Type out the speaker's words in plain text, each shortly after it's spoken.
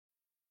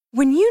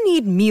When you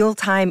need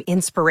mealtime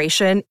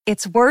inspiration,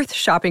 it's worth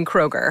shopping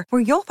Kroger,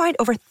 where you'll find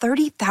over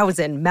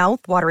 30,000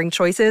 mouth-watering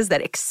choices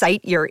that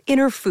excite your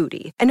inner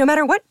foodie. And no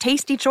matter what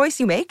tasty choice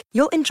you make,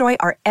 you'll enjoy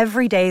our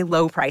everyday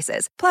low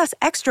prices, plus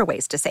extra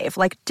ways to save,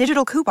 like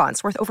digital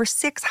coupons worth over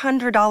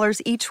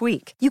 $600 each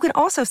week. You can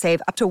also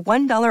save up to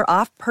 $1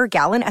 off per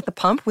gallon at the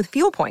pump with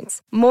fuel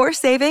points. More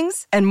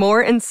savings and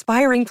more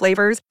inspiring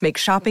flavors make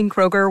shopping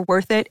Kroger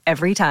worth it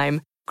every time.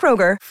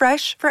 Kroger,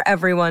 fresh for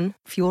everyone.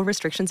 Fuel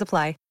restrictions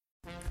apply.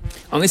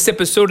 On this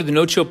episode of the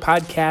No Chill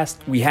Podcast,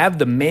 we have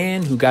the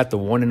man who got the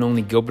one and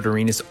only Gilbert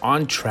Arenas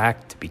on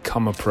track to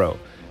become a pro.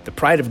 The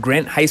pride of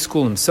Grant High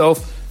School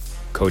himself,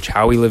 Coach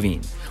Howie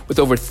Levine. With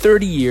over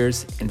 30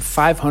 years and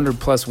 500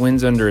 plus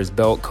wins under his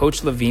belt,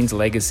 Coach Levine's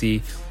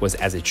legacy was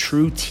as a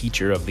true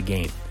teacher of the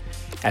game.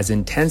 As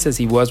intense as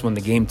he was when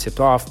the game tipped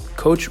off,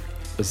 Coach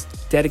was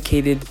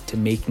dedicated to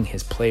making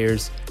his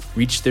players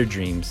reach their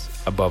dreams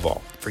above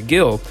all. For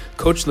Gil,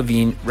 Coach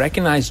Levine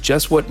recognized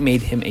just what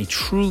made him a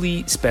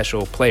truly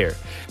special player.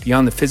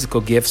 Beyond the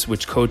physical gifts,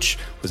 which Coach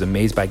was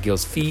amazed by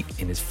Gil's feet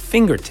and his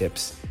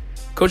fingertips,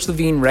 Coach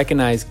Levine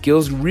recognized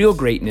Gil's real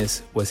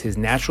greatness was his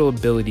natural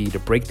ability to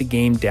break the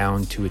game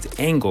down to its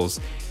angles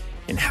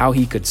and how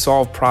he could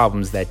solve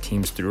problems that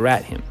teams threw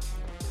at him.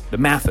 The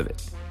math of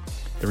it.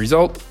 The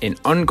result, an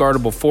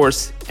unguardable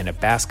force and a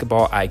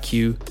basketball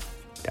IQ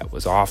that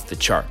was off the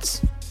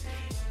charts.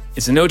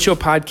 It's a No Chill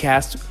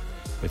Podcast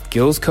with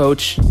Gil's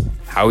coach,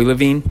 Howie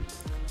Levine.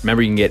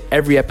 Remember, you can get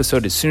every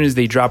episode as soon as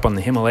they drop on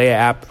the Himalaya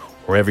app,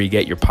 wherever you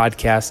get your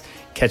podcasts.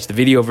 Catch the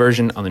video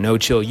version on the No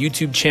Chill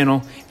YouTube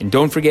channel. And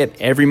don't forget,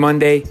 every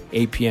Monday,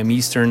 8 p.m.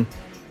 Eastern,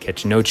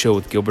 catch No Chill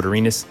with Gilbert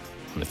Arenas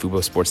on the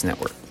Fubo Sports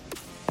Network.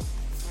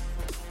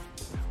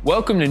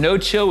 Welcome to No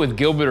Chill with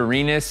Gilbert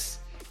Arenas.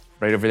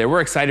 Right over there.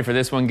 We're excited for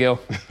this one, Gil.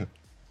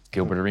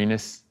 Gilbert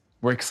Arenas.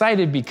 We're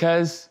excited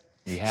because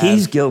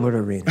he's Gilbert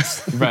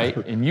Arenas. Right,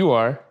 and you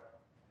are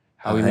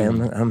Howie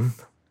Levine. I'm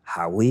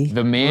Howie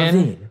the man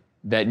Levine.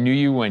 That knew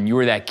you when you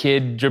were that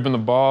kid dribbling the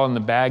ball in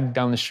the bag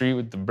down the street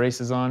with the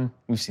braces on.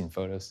 We've seen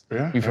photos.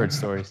 We've heard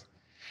stories.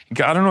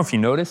 I don't know if you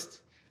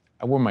noticed,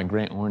 I wore my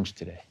Grant Orange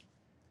today.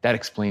 That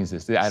explains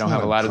this. I don't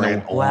have a lot of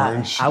the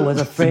orange. Wow, I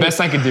was afraid. The best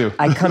I could do.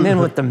 I come in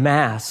with the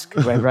mask,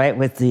 right,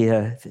 with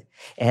the,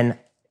 and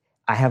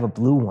I have a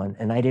blue one,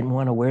 and I didn't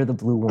want to wear the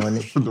blue one.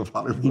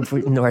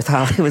 North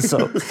Hollywood,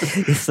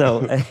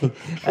 so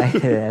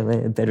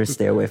I better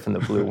stay away from the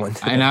blue one.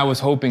 And I was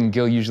hoping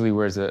Gil usually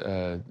wears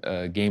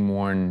a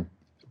game-worn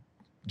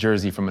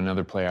jersey from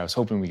another player. I was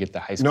hoping we get the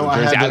high school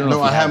jersey.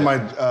 I have my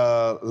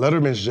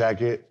Letterman's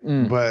jacket,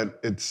 but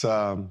it's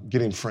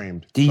getting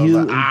framed. Do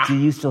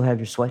you still have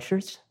your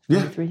sweatshirts?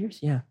 Yeah. 3 years?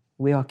 Yeah.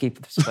 We all keep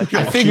the sweatshirts.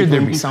 I figured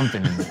there'd be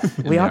something in there.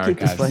 We all keep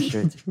the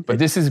sweatshirts. But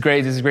this is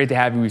great. This is great to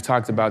have you. We've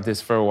talked about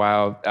this for a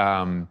while.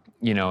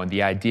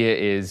 The idea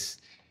is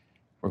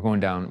we're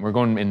going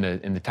in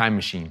the time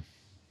machine.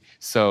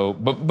 So,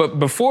 but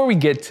before we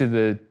get to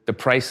the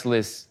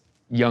priceless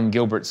young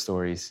Gilbert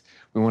stories,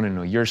 we want to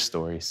know your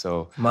story.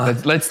 So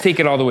let's take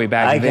it all the way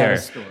back there. Got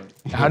a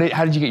story.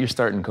 How did you get your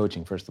start in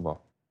coaching, first of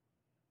all?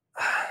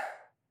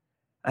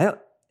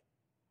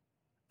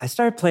 I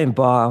started playing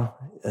ball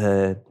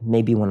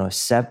maybe when I was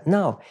 7.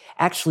 No,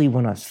 actually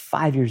when I was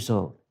 5 years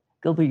old.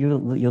 Gilbert,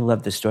 you'll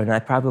love this story, and I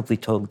probably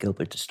told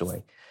Gilbert the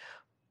story.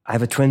 I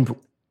have a twin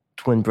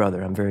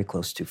brother I'm very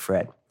close to,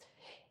 Fred.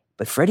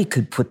 But Freddie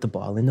could put the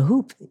ball in the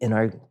hoop in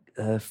our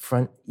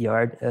front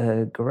yard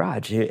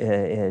garage,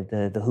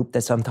 the hoop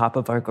that's on top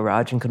of our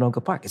garage in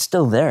Canoga Park. It's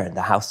still there in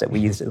the house that we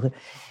used to live.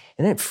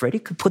 And then Freddie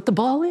could put the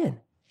ball in.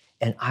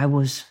 And I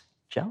was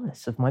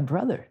jealous of my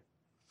brother.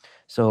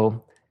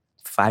 So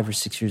 5 or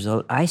 6 years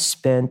old, I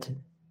spent,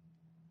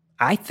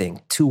 I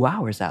think, 2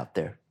 hours out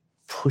there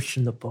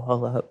pushing the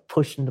ball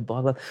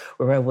up,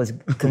 where I was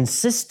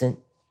consistent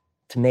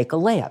to make a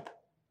layup,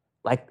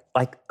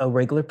 like a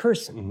regular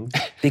person,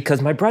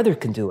 because my brother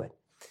can do it.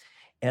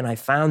 And I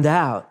found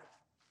out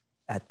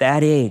at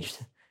that age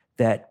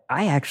that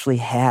I actually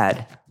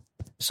had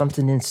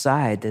something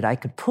inside that I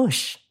could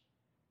push,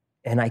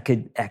 and I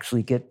could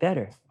actually get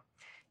better.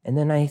 And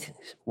then I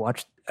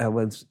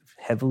was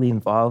heavily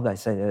involved, I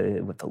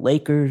said, with the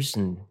Lakers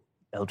and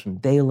Elgin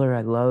Baylor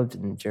I loved,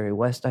 and Jerry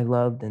West I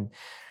loved, and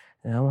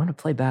I want to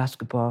play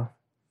basketball.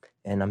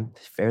 And I'm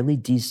fairly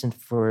decent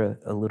for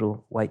a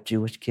little white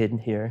Jewish kid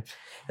here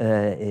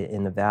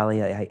in the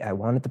Valley. I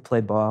wanted to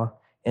play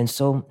ball. And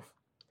so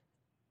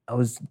I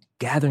was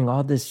gathering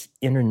all this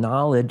inner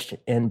knowledge,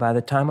 and by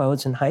the time I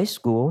was in high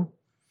school,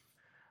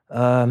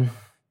 there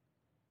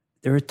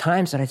were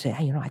times that I'd say,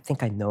 hey, I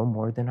think I know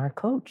more than our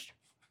coach.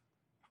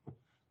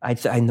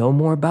 I know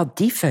more about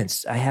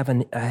defense.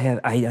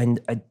 There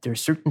are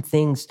certain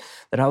things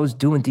that I was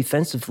doing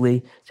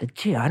defensively. I said,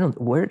 gee,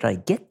 where did I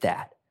get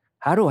that?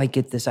 How do I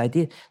get this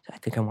idea? I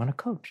think I want to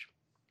coach,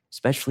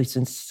 especially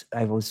since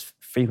I was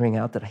figuring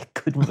out that I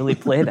couldn't really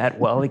play that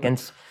well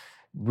against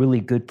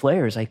really good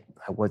players. I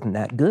wasn't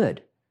that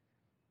good.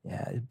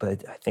 Yeah,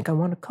 but I think I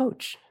want to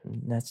coach.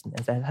 And that's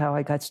how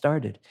I got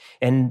started.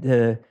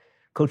 And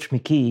Coach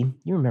McKee,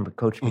 you remember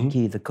Coach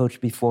McKee, the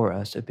coach before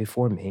us,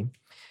 before me.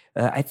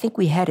 I think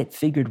we had it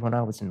figured when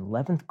I was in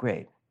 11th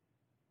grade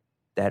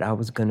that I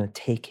was going to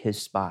take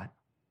his spot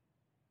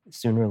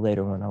sooner or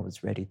later when I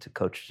was ready to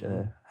coach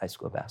high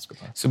school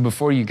basketball. So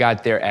before you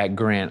got there at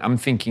Grant, I'm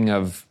thinking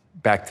of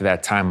back to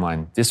that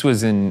timeline. This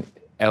was in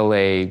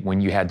LA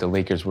when you had the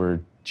Lakers were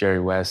Jerry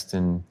West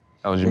and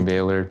Elgin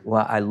Baylor.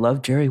 Well, I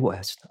love Jerry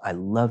West.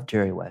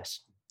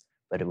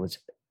 But it was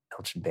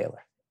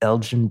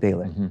Elgin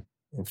Baylor.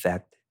 In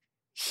fact,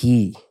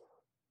 he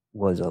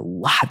was a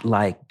lot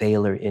like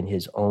Baylor in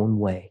his own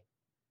way.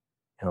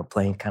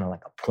 Playing kind of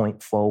like a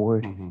point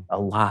forward a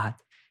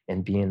lot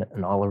and being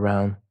an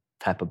all-around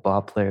type of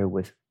ball player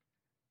with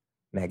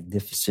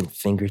magnificent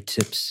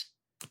fingertips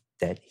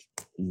that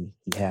he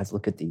has.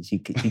 Look at these.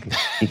 He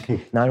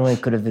not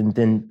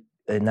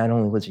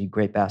only was he a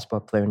great basketball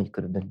player and he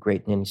could have been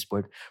great in any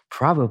sport,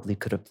 probably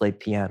could have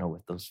played piano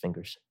with those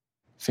fingers.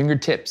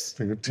 Fingertips.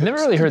 Never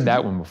really heard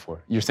that one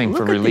before. You're saying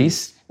for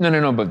release?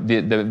 No, but the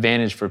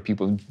advantage for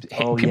people.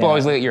 People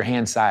always look at your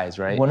hand size,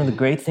 right? One of the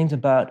great things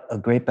about a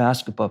great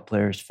basketball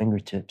player is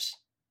fingertips.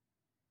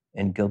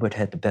 And Gilbert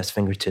had the best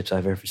fingertips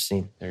I've ever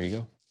seen. There you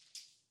go.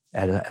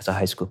 As a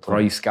high school player. For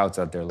all you scouts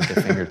out there, look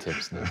at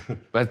fingertips now.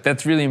 But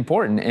that's really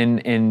important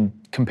in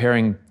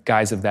comparing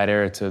guys of that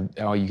era to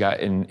how you got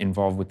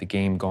involved with the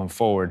game going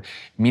forward.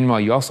 Meanwhile,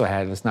 you also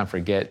had, let's not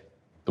forget,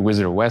 the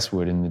Wizard of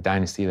Westwood and the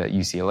dynasty that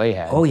UCLA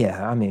had. Oh,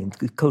 yeah. I mean,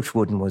 Coach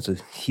Wooden was a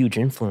huge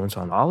influence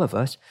on all of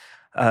us.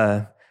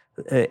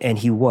 And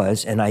he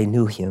was, and I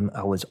knew him.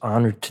 I was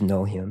honored to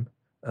know him.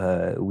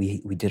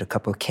 We did a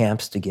couple of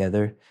camps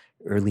together,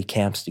 early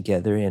camps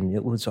together, and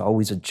it was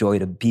always a joy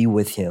to be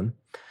with him.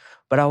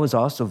 But I was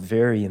also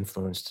very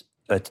influenced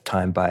at the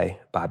time by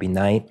Bobby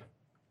Knight,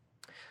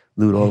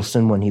 Lute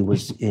Olson when he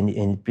was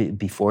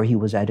before he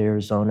was at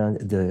Arizona,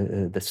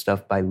 the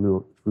stuff by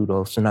Lute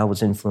Olson. I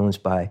was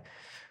influenced by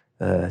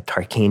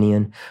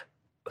Tarkanian.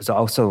 Was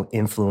also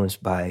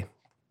influenced by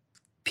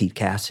Pete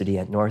Cassidy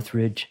at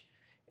Northridge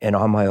and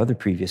all my other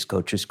previous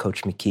coaches,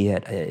 Coach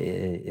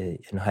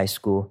McKee in high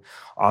school,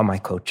 all my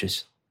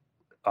coaches,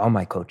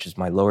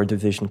 my lower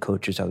division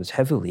coaches. I was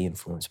heavily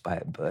influenced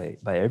by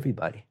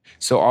everybody.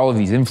 So all of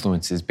these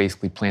influences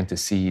basically plant a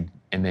seed,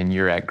 and then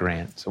you're at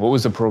Grant. So what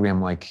was the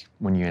program like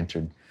when you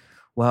entered?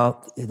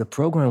 Well, the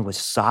program was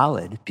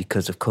solid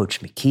because of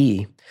Coach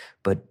McKee,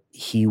 but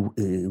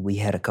we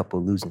had a couple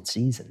of losing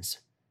seasons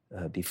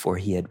before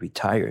he had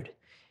retired.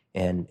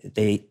 And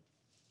they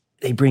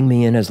bring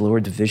me in as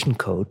lower division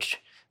coach,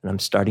 and I'm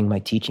starting my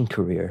teaching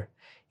career.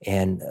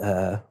 And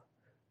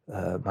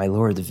my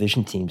lower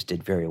division teams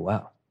did very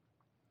well.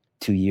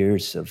 2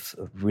 years of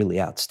really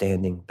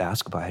outstanding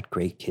basketball. I had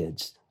great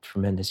kids,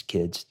 tremendous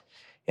kids.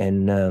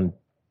 And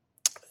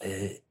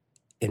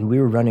we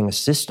were running a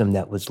system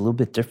that was a little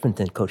bit different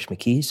than Coach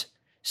McKee's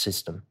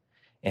system.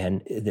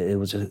 And it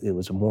was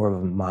a more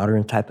of a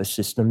modern type of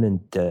system.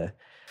 And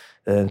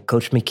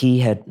Coach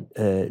McKee had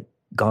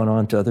gone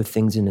on to other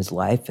things in his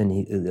life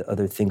and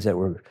other things that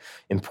were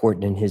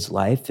important in his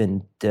life.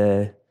 And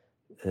the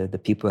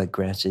people at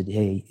Grant said,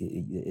 "Hey,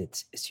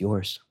 it's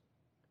yours."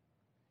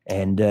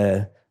 And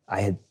I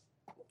had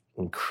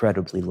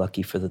incredibly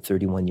lucky for the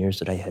 31 years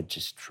that I had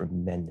just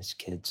tremendous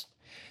kids.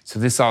 So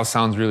this all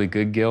sounds really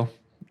good, Gil.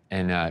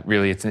 And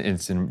really,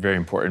 it's a very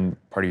important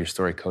part of your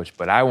story, Coach.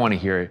 But I want to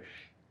hear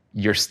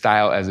your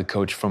style as a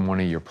coach from one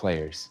of your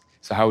players.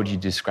 So how would you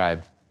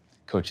describe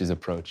Coach's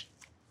approach?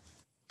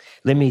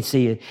 Let me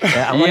see it.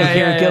 I want to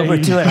hear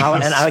Gilbert too,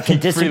 and I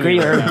can disagree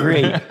or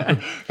agree.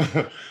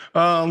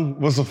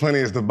 What's so funny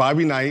is the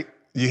Bobby Knight,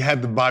 you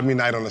had the Bobby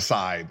Knight on the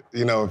side.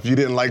 If you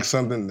didn't like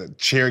something, the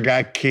chair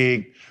got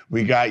kicked,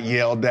 we got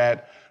yelled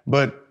at.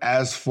 But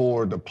as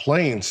for the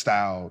playing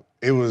style,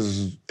 it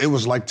was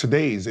like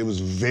today's. It was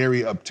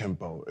very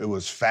up-tempo. It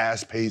was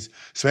fast-paced,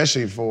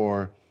 especially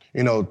for,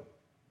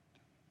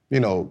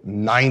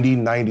 90,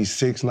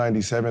 96,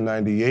 97,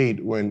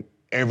 98, when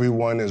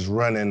everyone is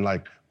running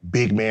like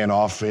big man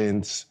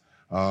offense,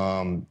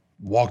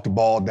 walk the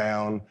ball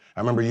down. I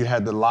remember you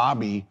had the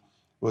lobby,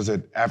 was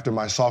it after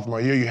my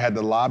sophomore year, you had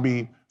the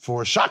lobby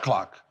for a shot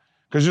clock.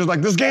 Because you're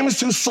like, this game is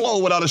too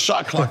slow without a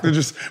shot clock. They're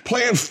just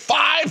playing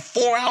 5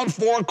 4-out,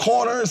 4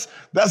 corners.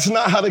 That's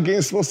not how the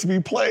game's supposed to be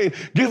played.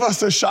 Give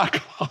us a shot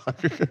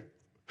clock.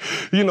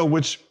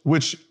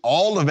 Which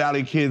all the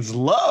Valley kids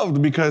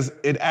loved because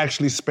it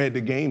actually sped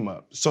the game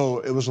up. So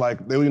it was like,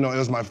 it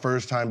was my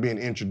first time being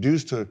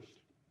introduced to,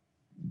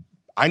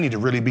 I need to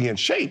really be in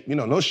shape.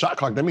 No shot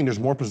clock. That means there's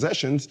more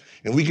possessions,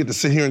 and we get to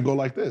sit here and go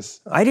like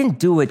this. I didn't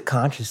do it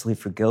consciously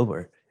for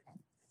Gilbert.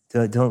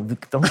 Don't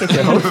get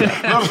your hopes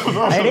up.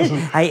 I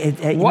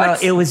didn't.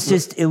 What? It was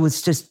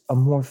just a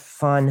more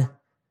fun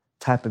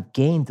type of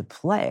game to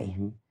play,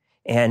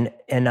 and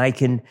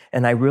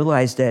I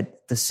realized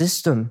that the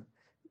system,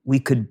 we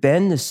could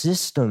bend the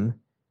system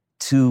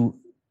to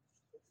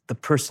the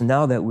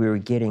personnel that we were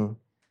getting.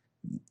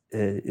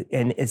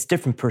 And it's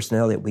different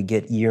personnel that we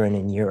get year in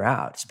and year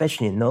out,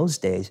 especially in those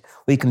days.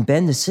 We can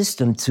bend the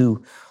system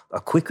to a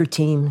quicker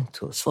team,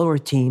 to a slower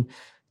team,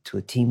 to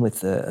a team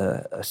with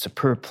a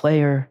superb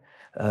player,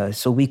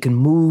 so we can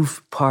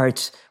move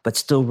parts but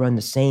still run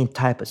the same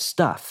type of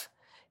stuff.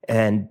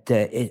 And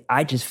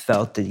I just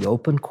felt that the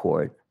open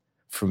court,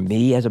 for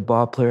me as a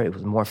ball player, it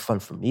was more fun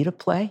for me to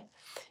play,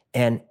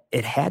 and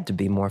it had to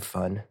be more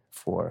fun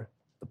for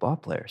the ball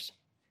players.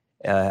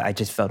 I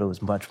just felt it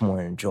was much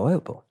more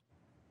enjoyable.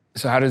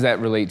 So how does that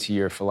relate to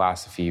your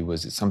philosophy?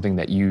 Was it something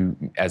that you,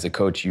 as a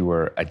coach, you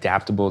were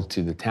adaptable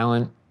to the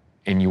talent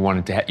and you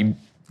wanted to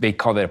they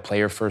call that a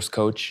player-first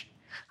coach?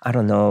 I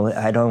don't know.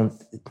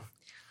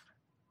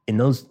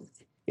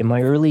 In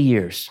my early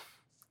years,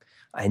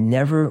 I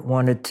never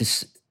wanted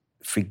to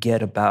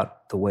forget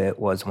about the way it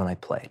was when I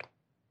played.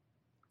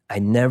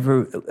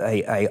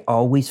 I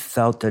always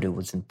felt that it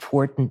was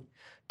important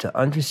to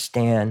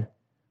understand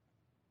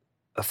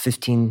a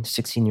 15,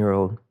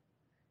 16-year-old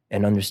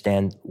and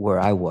understand where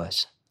I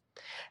was.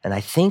 And I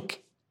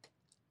think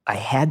I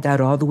had that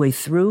all the way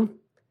through,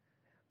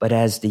 but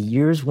as the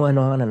years went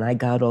on and I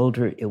got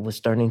older, it was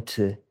starting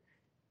to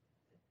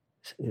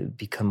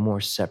become more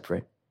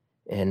separate.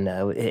 And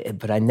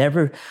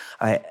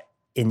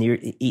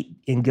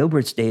in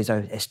Gilbert's days,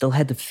 I still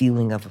had the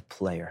feeling of a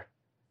player,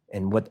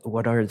 and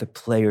what are the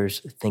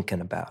players thinking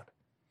about?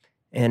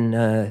 And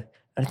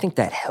I think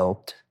that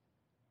helped.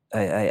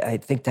 I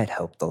think that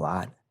helped a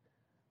lot.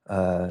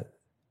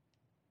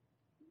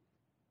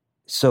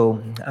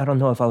 So I don't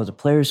know if I was a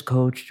player's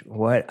coach.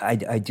 What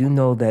I do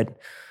know that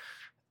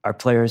our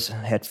players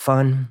had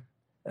fun.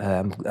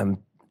 I'm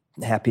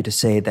happy to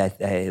say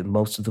that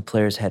most of the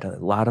players had a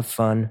lot of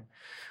fun.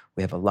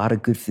 We have a lot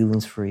of good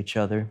feelings for each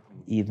other,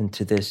 even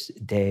to this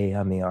day.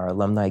 I mean, our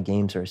alumni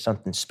games are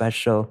something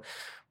special.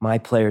 My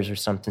players are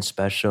something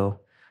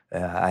special.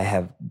 I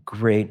have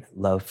great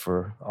love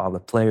for all the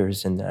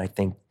players, and I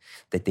think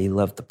that they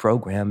love the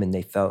program, and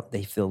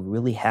they feel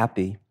really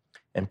happy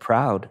and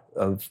proud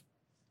of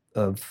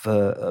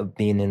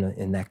being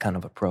in that kind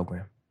of a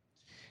program.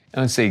 I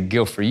would say,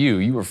 Gil, for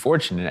you were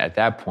fortunate at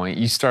that point.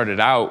 You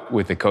started out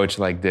with a coach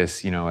like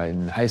this,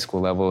 in high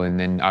school level, and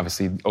then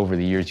obviously over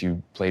the years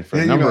you played for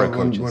a number of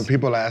coaches. When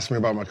people ask me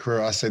about my career,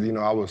 I said,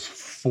 I was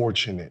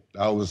fortunate.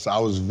 I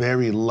was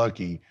very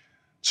lucky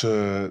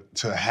to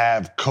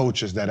have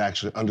coaches that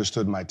actually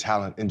understood my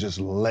talent and just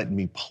let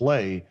me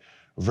play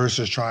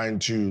versus trying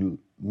to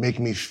make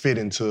me fit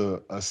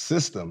into a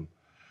system.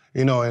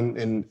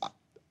 And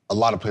a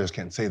lot of players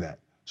can't say that.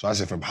 So I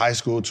said from high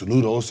school to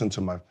Lute Olson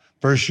to my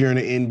first year in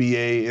the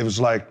NBA, it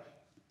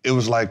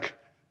was like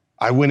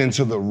I went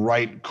into the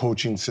right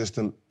coaching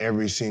system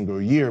every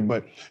single year,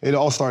 but it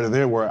all started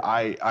there where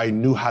I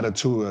knew how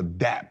to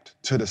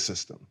adapt to the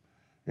system.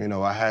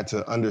 I had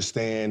to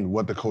understand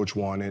what the coach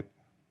wanted,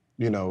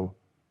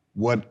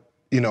 what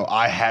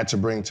I had to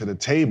bring to the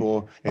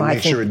table and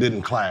make sure it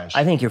didn't clash.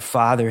 I think your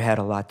father had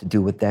a lot to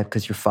do with that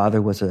because your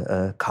father was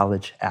a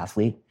college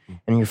athlete,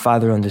 and your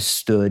father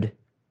understood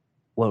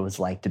what it was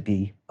like to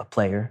be a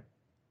player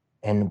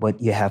and what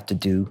you have to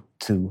do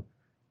to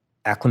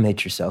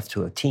acclimate yourself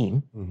to a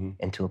team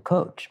and to a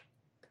coach.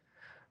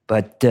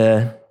 But,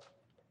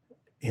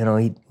 he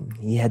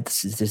had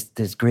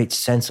this great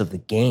sense of the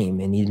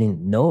game, and he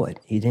didn't know it.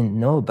 He didn't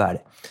know about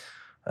it.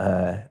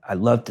 I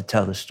love to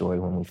tell the story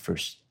when we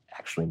first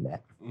actually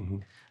met.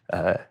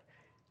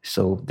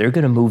 So they're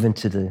going to move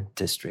into the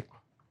district,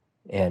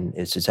 and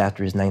it's just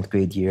after his 9th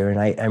grade year. And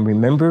I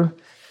remember,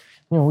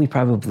 we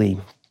probably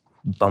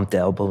bumped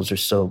elbows or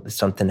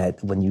something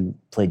that when you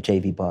played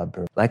JV ball.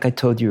 Like I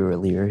told you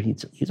earlier,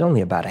 he's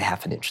only about a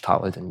half an inch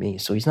taller than me,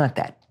 so he's not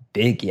that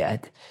big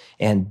yet.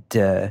 And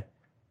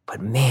but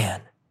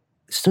man,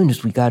 as soon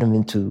as we got him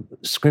into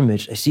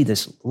scrimmage, I see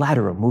this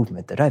lateral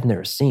movement that I've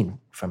never seen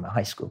from a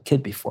high school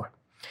kid before.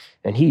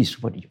 And he's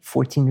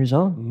 14 years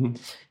old,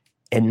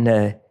 and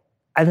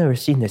I've never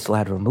seen this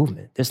lateral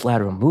movement. This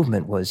lateral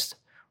movement was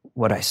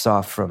what I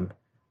saw from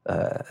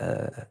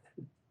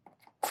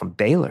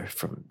Baylor,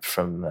 from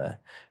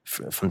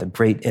the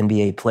great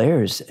NBA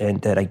players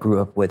and that I grew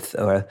up with,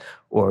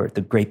 or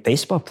the great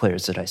baseball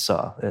players that I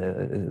saw,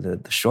 the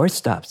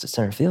shortstops, the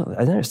center field.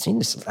 I've never seen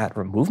this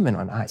lateral movement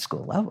on a high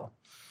school level.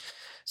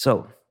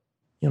 So,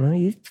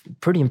 he's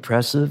pretty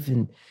impressive.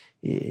 And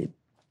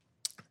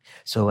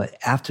so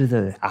after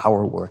the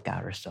hour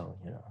workout or so,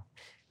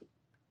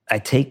 I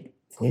take,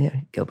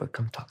 Gilbert,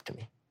 come talk to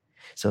me.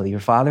 So your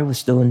father was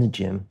still in the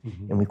gym,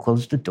 and we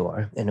closed the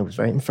door, and it was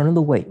right in front of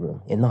the weight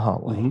room in the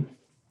hallway.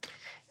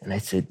 And I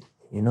said,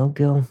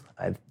 Gil,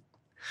 I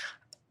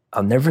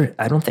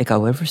don't think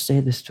I'll ever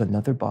say this to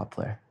another ball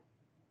player,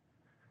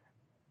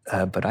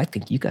 but I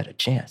think you got a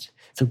chance.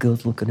 So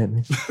Gil's looking at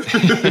me.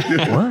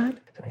 What?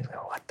 And he's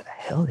like, what the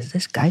hell is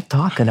this guy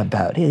talking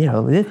about?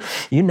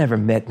 You never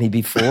met me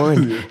before.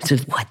 And he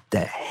says, what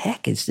the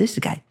heck is this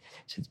guy? I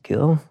said,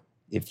 Gil,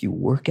 if you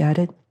work at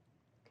it,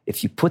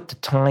 if you put the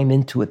time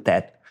into it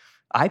that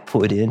I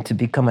put in to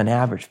become an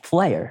average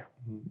player,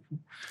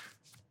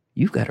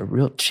 you've got a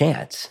real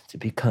chance to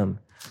become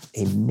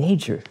a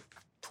major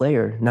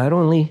player, not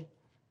only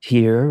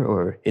here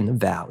or in the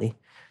Valley,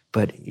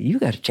 but you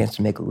got a chance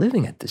to make a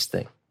living at this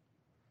thing.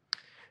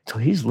 So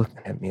he's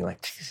looking at me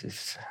like,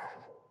 Jesus,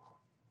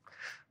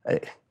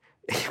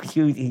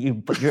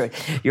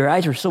 Your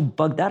eyes were so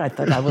bugged out, I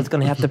thought I was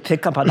going to have to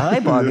pick up an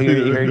eyeball.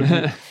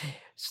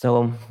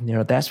 So,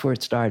 that's where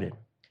it started.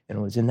 And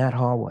it was in that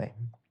hallway.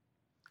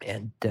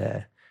 And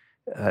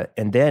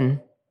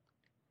then,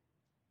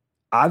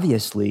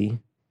 obviously,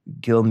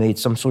 Gil made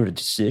some sort of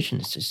decision.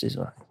 It just says,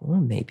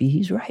 well, maybe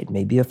he's right.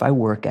 Maybe if I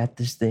work at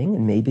this thing,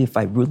 and maybe if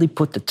I really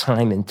put the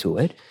time into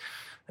it,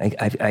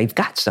 I've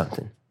got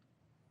something.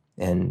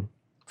 And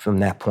from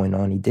that point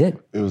on, he did.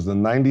 It was the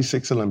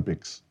 96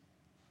 Olympics.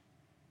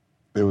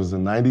 It was the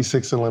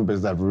 96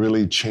 Olympics that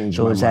really changed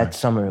my mind. So it was that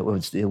summer.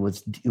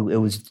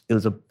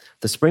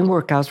 The spring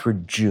workouts were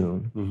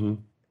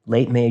June,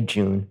 late May,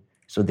 June.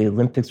 So the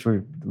Olympics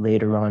were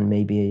later on,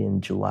 maybe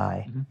in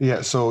July.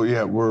 Yeah.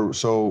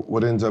 So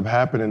what ends up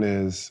happening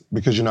is,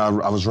 because I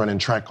was running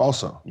track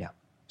also. Yeah.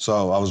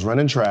 So I was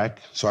running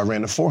track. So I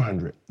ran the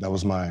 400. That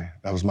was my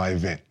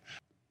event.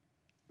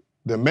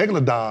 The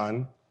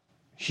Megalodon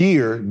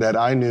here that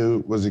I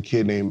knew was a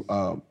kid named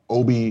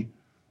Obi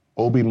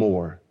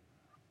Moore.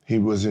 He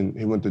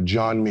went to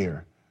John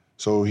Muir.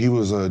 So he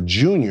was a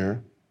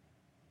junior.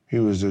 He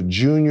was a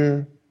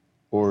junior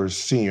or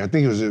senior. I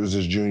think it was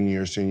his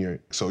junior or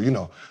senior. So,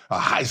 a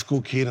high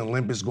school kid in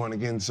Olympus going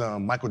against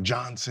Michael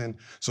Johnson.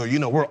 So,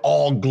 we're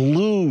all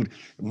glued.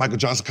 Michael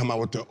Johnson come out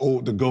with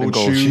the gold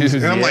shoes.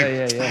 And I'm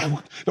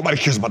nobody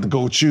cares about the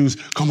gold shoes.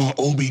 Come on,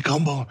 Obi,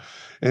 come on.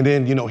 And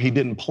then, he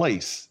didn't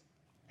place.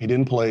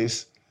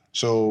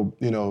 So,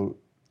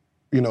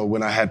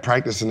 when I had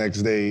practice the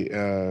next day,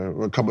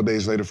 or a couple of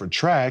days later for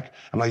track,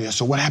 I'm like,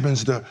 so what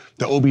happens to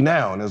Obi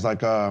now? And it's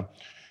like,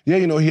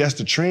 he has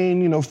to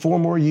train, 4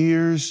 more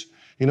years,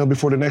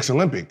 before the next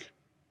Olympic.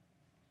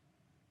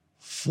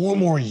 4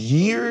 more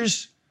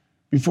years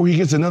before he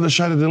gets another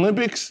shot at the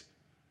Olympics?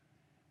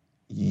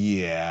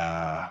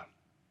 Yeah,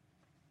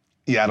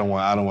 I don't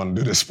want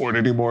to do this sport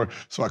anymore.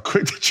 So I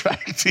quit the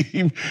track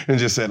team and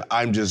just said,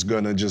 I'm just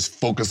gonna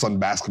focus on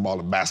basketball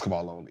and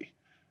basketball only.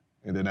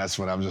 And then that's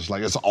when I'm just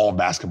like, it's all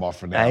basketball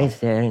for now. I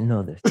didn't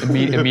know this.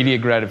 Immediate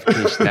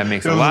gratification. That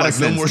makes a lot of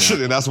sense. No more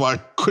shit, and that's why I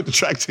quit the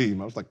track team.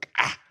 I was like,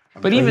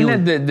 But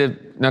even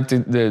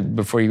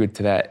before you get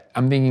to that,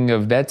 I'm thinking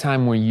of that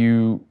time where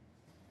you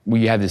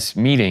had this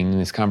meeting,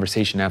 this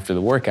conversation after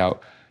the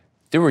workout.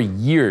 There were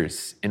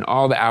years and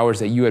all the hours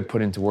that you had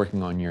put into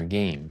working on your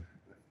game.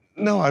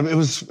 No, it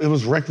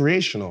was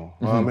recreational.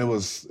 It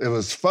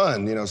was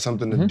fun,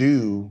 something to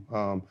do.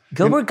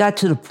 Gilbert got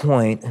to the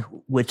point,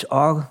 which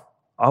all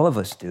of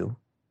us do.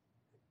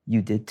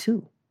 You did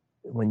too,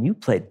 when you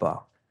played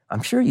ball.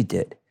 I'm sure you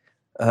did.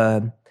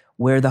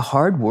 Where the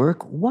hard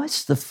work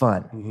was the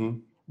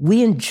fun.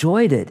 We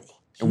enjoyed it.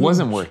 It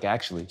wasn't work,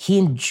 actually. He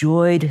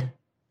enjoyed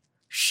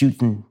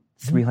shooting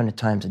 300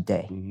 times a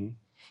day.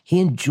 He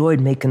enjoyed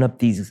making up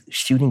these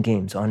shooting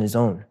games on his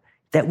own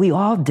that we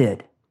all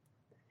did.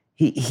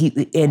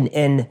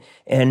 And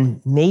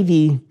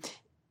maybe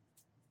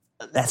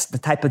that's the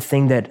type of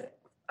thing that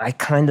I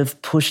kind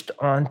of pushed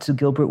on to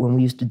Gilbert when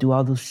we used to do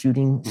all those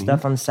shooting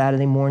stuff on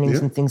Saturday mornings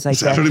and things like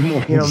that.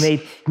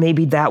 Mornings.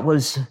 Maybe that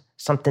was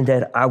something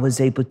that I was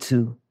able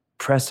to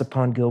press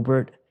upon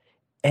Gilbert,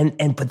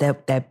 but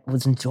that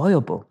was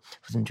enjoyable.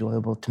 It was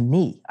enjoyable to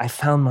me. I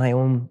found my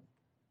own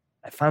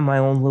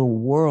little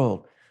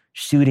world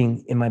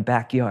shooting in my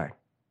backyard,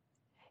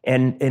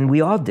 and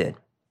we all did,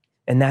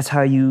 and that's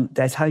how you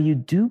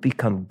do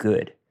become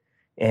good,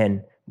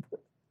 and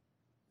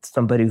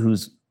somebody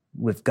who's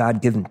with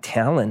God-given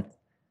talent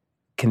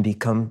can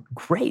become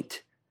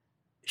great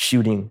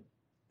shooting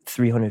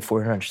 300,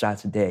 400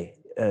 shots a day.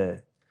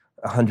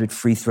 100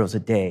 free throws a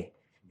day,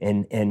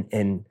 and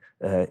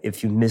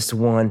if you miss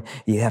one,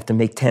 you have to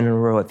make 10 in a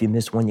row. If you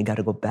miss one, you got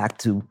to go back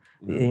to,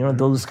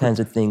 those kinds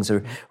of things,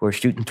 or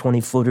shooting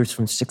 20 footers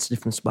from 6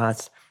 different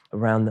spots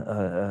around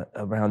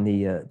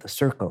the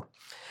circle.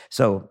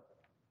 So,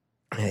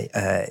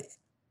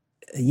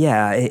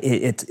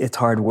 it's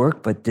hard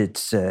work, but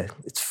it's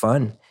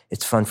fun.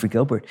 It's fun for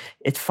Gilbert.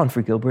 It's fun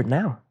for Gilbert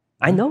now.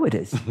 I know it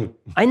is.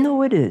 I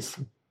know it is.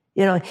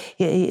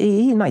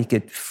 He might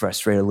get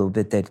frustrated a little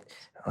bit that,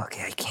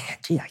 okay, I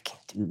can't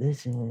do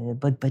this.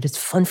 But it's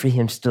fun for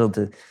him still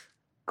to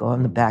go out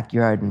in the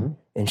backyard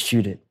and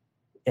shoot it.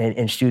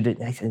 And shoot it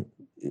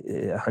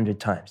 100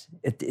 times.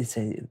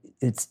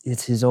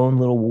 It's his own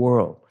little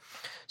world.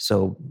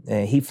 So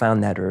he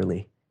found that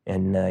early,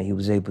 and he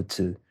was able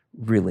to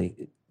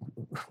really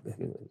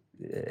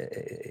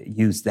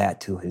use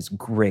that to his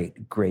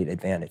great, great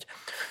advantage.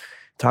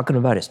 Talking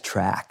about his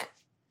track,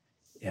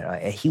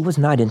 he was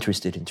not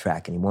interested in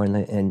track anymore,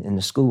 and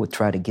the school would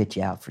try to get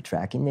you out for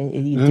track. And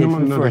he did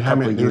for a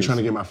couple of years. They were trying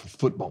to get him out for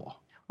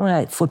football.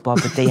 Well, football,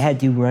 but they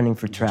had you running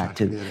for track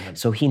too.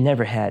 So he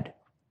never had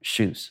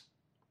shoes,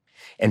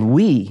 and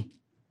we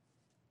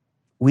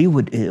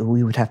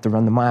would have to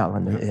run the mile,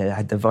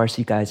 and the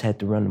varsity guys had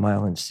to run the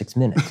mile in 6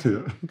 minutes.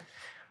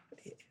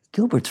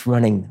 Gilbert's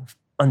running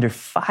under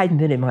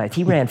 5-minute miles.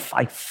 He ran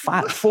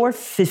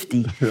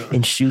 4:50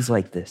 in shoes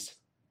like this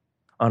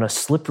on a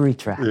slippery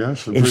track. Yeah,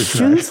 slippery in track.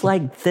 shoes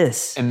like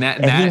this. And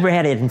he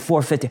ran it in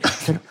 450.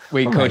 Said,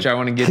 Wait, oh Coach, I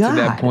want to get to that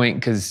God. point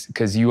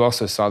because you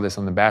also saw this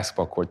on the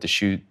basketball court, the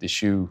shoe.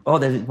 Oh,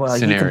 well,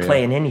 scenario. you can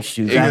play in any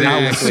shoes. Exactly.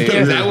 I was scared.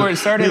 Is that where it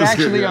started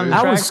actually on the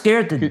track? I was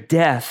scared to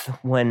death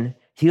when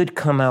he would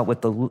come out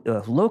with the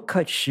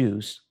low-cut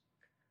shoes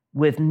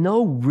with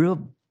no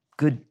real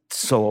good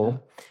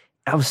sole.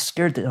 I was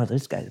scared that,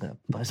 this guy's going to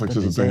bust up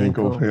his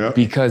ankle. Yeah.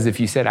 Because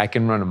if you said I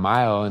can run a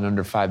mile in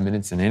under 5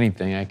 minutes in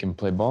anything, I can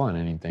play ball in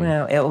anything.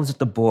 Well, it was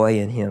the boy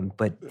in him.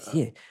 But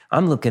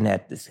I'm looking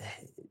at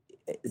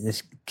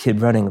this kid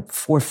running a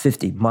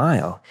 450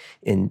 mile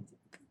in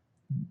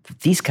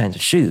these kinds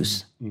of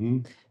shoes.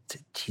 Mm-hmm.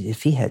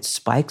 If he had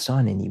spikes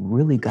on and he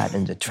really got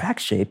into track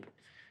shape,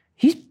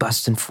 he's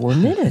busting 4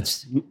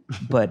 minutes.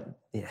 But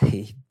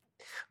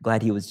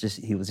glad he was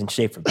in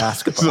shape for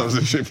basketball. So I was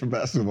in shape for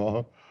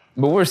basketball.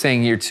 But what we're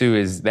saying here, too,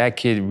 is that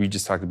kid we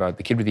just talked about,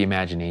 the kid with the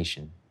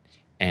imagination.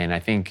 And I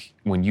think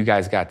when you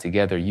guys got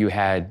together, you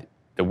had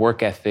the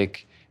work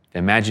ethic, the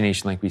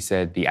imagination, like we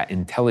said, the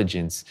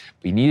intelligence,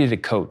 but you needed a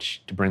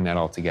coach to bring that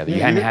all together.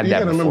 You hadn't had that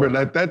before. You gotta remember,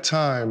 at that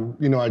time,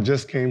 I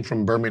just came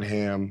from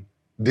Birmingham,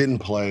 didn't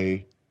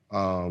play.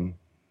 In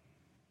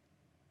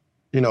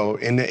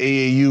the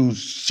AAU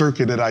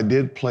circuit that I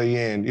did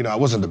play in, I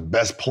wasn't the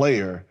best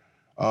player.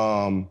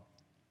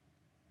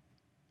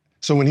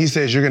 So when he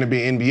says you're going to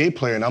be an NBA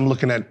player, and I'm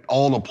looking at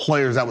all the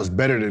players that was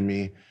better than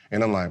me,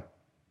 and I'm like,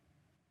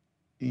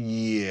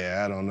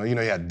 yeah, I don't know. You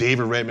had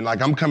David Redmond.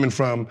 Like, I'm coming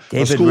from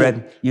David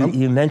Redmond.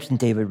 You mentioned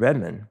David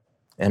Redmond,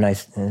 and I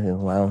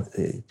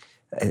said,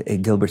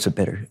 Gilbert's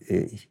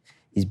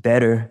he's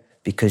better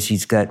because he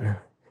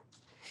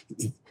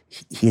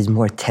is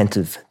more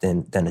attentive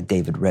than a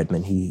David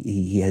Redmond.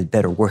 He has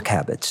better work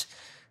habits.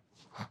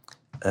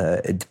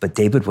 But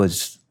David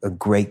was a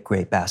great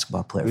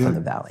basketball player from the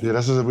Valley.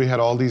 Yeah, we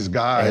had all these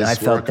guys. And I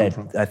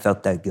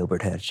felt that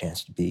Gilbert had a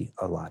chance to be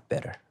a lot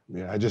better.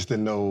 Yeah, I just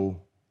didn't know.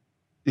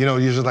 You're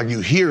just like, you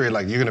hear it,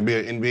 like, you're going to be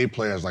an NBA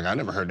player. It's like, I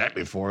never heard that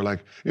before.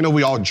 Like,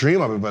 we all dream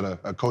of it, but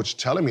a coach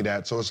telling me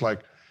that. So it's like,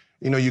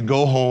 you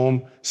go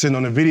home, sitting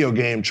on a video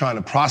game, trying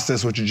to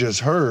process what you just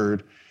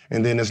heard.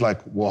 And then it's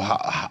like, well,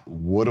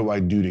 what do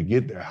I do to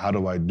get there? How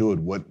do I do it?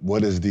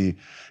 What is the,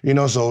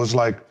 so it's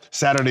like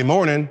Saturday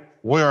morning,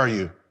 where are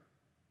you?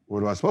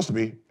 Where am I supposed to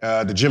be?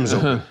 The gym is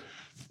open.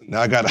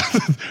 Now I got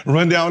to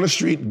run down the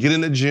street, get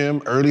in the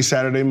gym early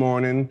Saturday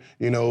morning,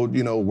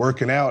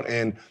 working out.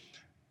 And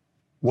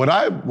what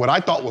I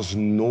thought was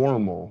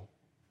normal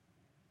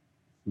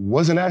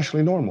wasn't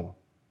actually normal.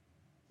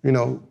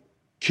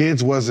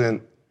 Kids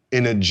wasn't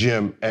in a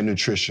gym at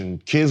nutrition.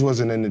 Kids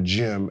wasn't in the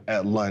gym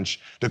at lunch.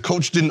 The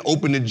coach didn't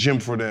open the gym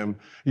for them,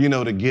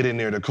 to get in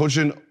there. The coach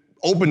didn't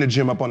open the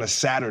gym up on a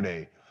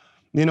Saturday.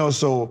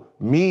 So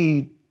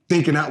me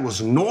thinking that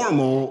was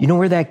normal. You know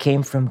where that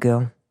came from,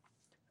 Gil?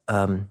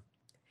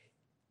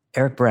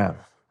 Eric Brown,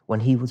 when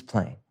he was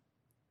playing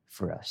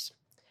for us,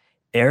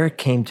 Eric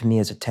came to me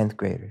as a 10th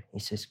grader. He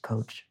says,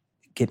 Coach,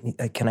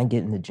 can I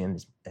get in the gym?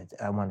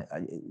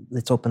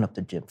 Let's open up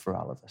the gym for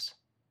all of us.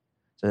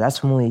 So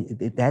that's when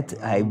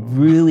I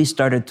really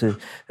started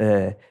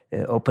to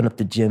open up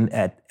the gym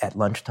at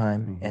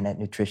lunchtime and at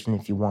nutrition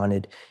if you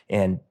wanted.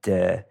 And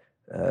the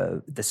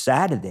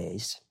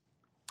Saturdays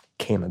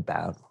came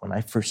about when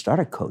I first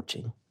started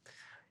coaching.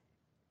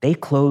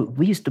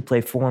 We used to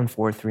play 4-on-4,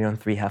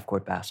 3-on-3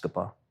 half-court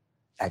basketball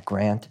at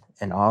Grant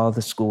and all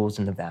the schools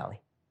in the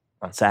Valley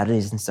on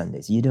Saturdays and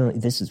Sundays.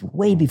 This is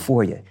way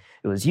before you.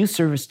 It was youth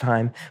service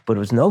time, but it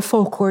was no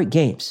full-court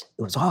games.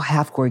 It was all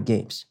half-court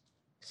games.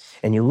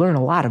 And you learn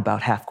a lot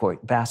about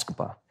half-court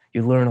basketball.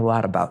 You learn a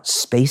lot about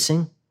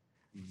spacing,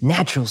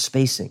 natural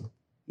spacing,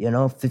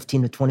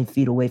 15 to 20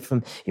 feet away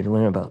from, you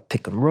learn about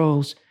pick and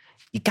rolls.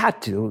 You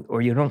got to,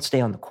 or you don't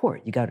stay on the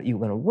court. You're going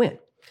to win.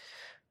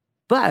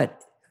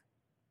 But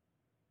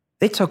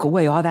they took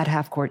away all that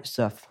half-court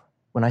stuff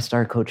when I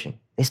started coaching.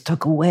 They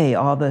took away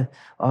all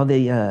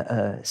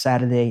the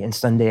Saturday and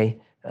Sunday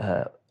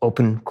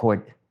open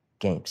court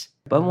games.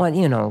 But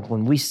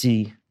when we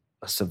see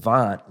a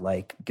savant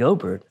like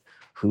Gilbert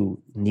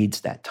who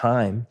needs that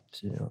time,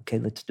 so, okay,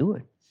 let's do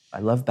it. I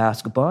love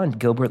basketball, and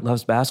Gilbert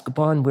loves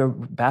basketball, and we're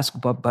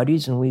basketball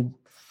buddies, and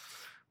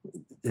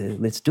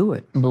let's do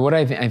it. But what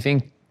I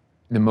think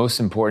the most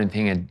important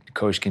thing a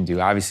coach can do,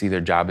 obviously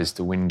their job is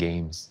to win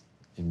games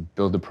and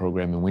build a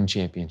program and win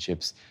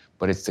championships,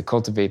 but it's to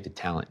cultivate the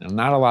talent. And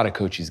not a lot of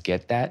coaches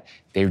get that.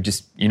 They're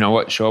just,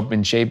 show up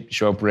in shape,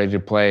 show up ready to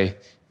play,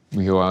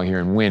 we go out here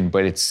and win.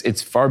 But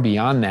it's far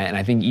beyond that. And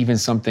I think even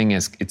something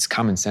it's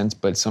common sense,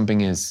 but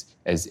something as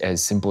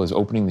simple as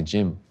opening the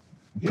gym,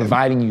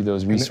 providing you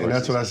those resources. And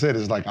that's what I said,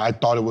 is like, I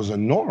thought it was a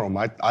norm.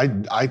 I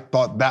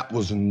thought that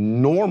was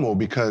normal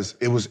because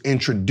it was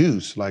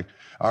introduced. Like,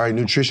 all right,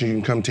 nutrition, you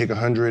can come take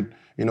 100,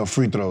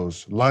 free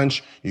throws.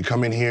 Lunch, you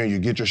come in here, you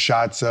get your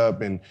shots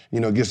up and,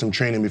 get some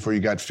training before you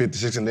got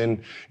 56. And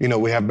then,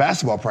 we have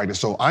basketball practice.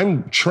 So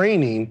I'm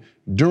training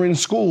during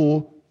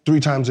school 3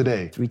 times a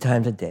day. 3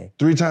 times a day.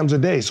 3 times a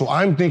day. So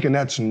I'm thinking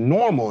that's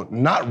normal,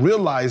 not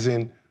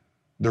realizing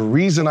the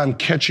reason I'm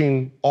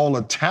catching all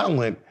the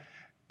talent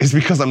is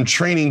because I'm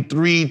training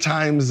 3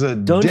 times a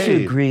day. Don't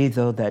you agree,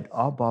 though, that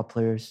all ball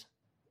players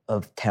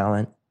of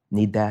talent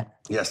need that?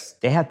 Yes.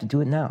 They have to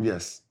do it now.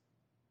 Yes.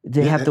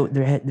 They have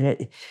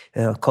to.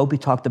 Kobe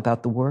talked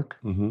about the work.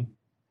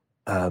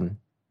 Mm-hmm.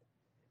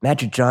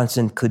 Magic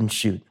Johnson couldn't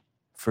shoot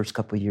first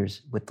couple of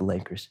years with the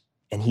Lakers,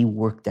 and he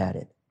worked at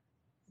it.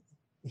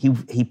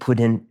 He put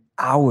in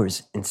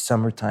hours in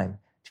summertime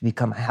to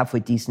become a halfway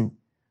decent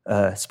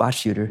spot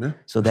shooter,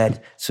 so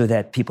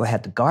that people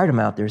had to guard him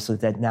out there, so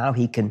that now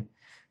he can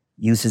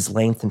use his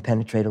length and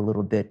penetrate a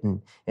little bit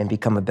and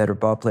become a better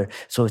ball player.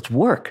 So it's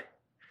work,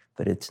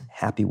 but it's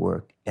happy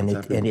work, and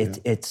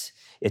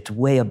it's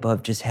way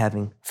above just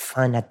having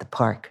fun at the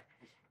park.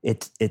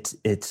 It's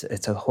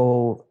a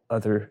whole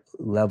other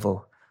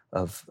level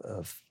of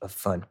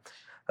fun.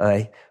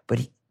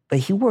 But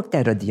he worked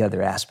out the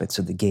other aspects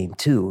of the game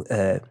too.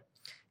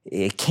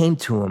 It came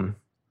to him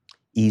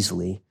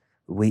easily.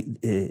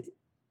 The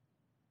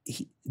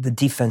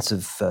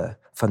defensive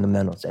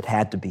fundamentals that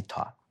had to be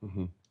taught.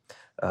 Mm-hmm.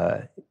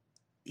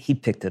 He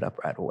picked it up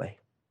right away.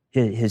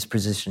 His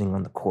positioning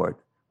on the court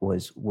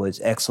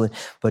was excellent,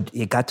 but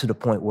it got to the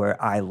point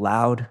where I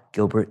allowed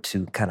Gilbert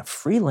to kind of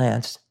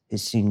freelance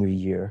his senior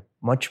year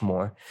much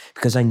more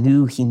because I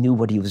knew he knew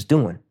what he was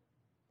doing.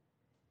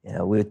 You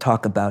know, we would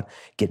talk about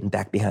getting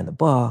back behind the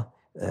ball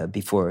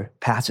before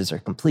passes are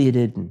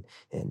completed, and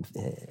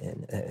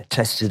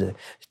chest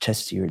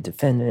to your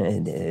defender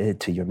and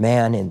to your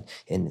man, and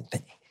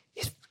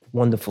his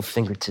wonderful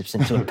fingertips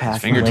into a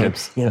pass.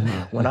 Fingertips. You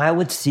know, when I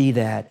would see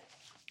that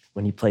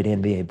when he played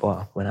NBA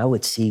ball, when I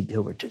would see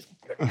Gilbert just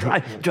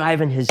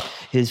driving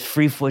his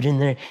free foot in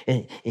there,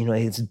 and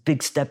he's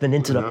big stepping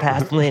into the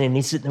pass lane, and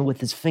he's sitting there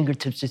with his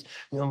fingertips just,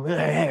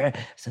 I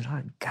said,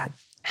 oh God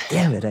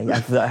damn it!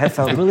 I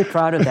felt really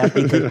proud of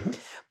that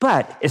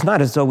but it's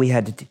not as though we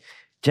had to.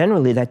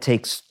 Generally, that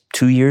takes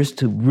 2 years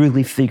to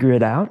really figure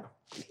it out.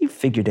 He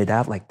figured it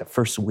out like the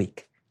first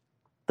week.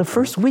 The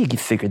first week, he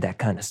figured that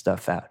kind of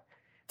stuff out.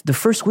 The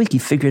first week, he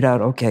figured out,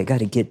 okay, I got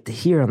to get to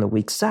here on the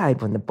weak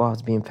side when the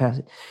ball's being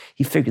passed.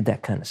 He figured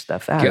that kind of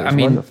stuff out. It was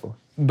wonderful.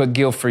 But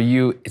Gil, for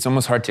you, it's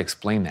almost hard to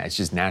explain that. It's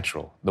just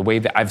natural. The way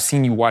that I've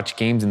seen you watch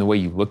games and the way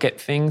you look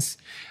at things.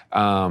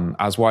 I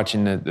was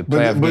watching the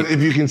playoff. But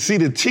if you can see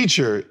the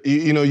teacher,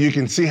 you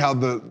can see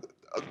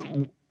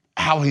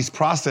how he's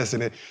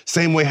processing it.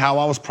 Same way how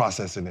I was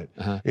processing it.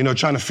 Uh-huh.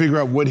 Trying to figure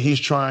out what he's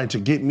trying to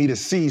get me to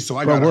see. So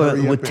I got to hurry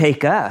up.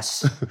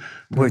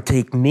 Would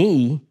take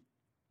me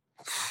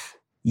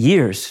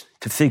years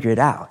to figure it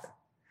out.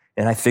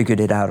 And I figured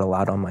it out a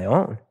lot on my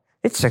own.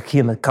 It took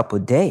him a couple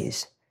of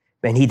days,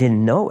 and he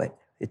didn't know it.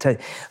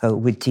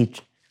 We'd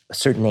teach a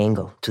certain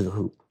angle to the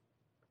hoop,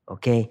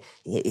 okay?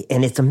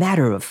 And it's a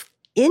matter of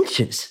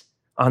inches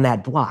on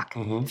that block.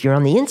 Mm-hmm. If you're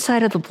on the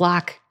inside of the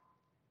block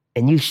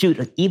and you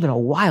shoot even a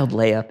wild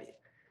layup,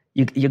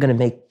 you're going to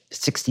make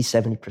 60,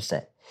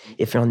 70%.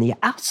 If you're on the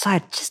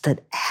outside, just a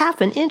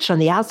half an inch on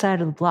the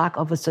outside of the block,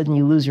 all of a sudden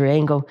you lose your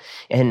angle,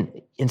 and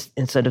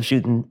instead of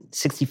shooting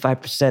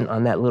 65%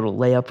 on that little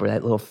layup or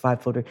that little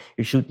 5-footer,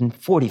 you're shooting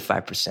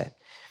 45%.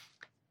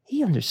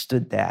 He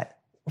understood that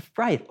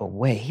right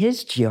away.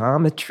 His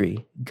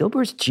geometry,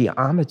 Gilbert's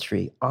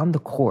geometry on the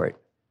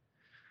court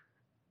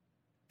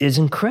is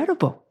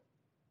incredible.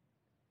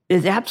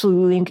 It's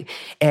absolutely,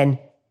 and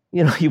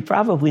you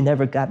probably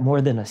never got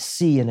more than a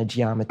C in a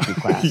geometry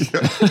class,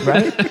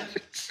 right?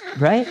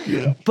 Right?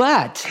 Yeah.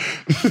 But,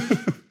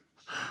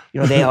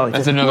 they always...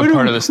 That's another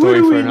part of the story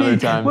for another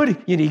time.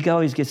 He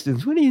always gets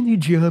students, what do you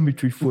need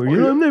geometry for?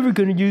 I'm never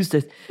going to use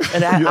this.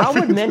 And I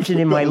would mention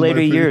in my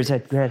later years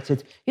at Grant,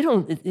 said,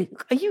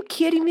 are you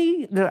kidding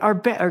me?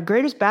 Our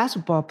greatest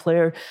basketball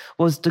player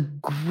was the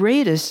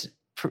greatest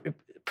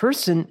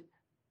person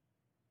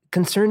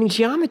concerning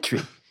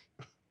geometry.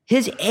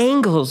 His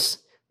angles,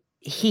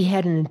 he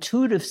had an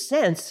intuitive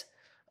sense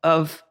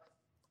of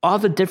all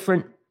the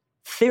different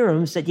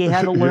theorems that you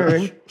had to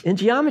learn in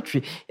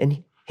geometry.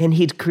 And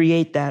he'd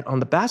create that on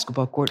the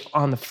basketball court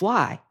on the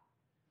fly.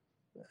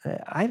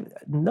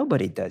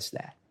 Nobody does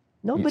that.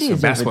 Nobody has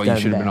ever done that. So basketball, you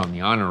should have been on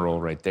the honor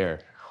roll right there.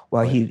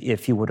 Well,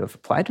 if he would have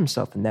applied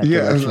himself in that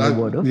direction, he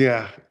would have.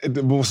 Yeah.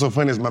 What was so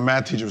funny is my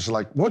math teacher was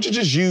like, why don't you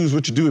just use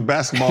what you do with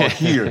basketball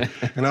here?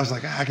 And I was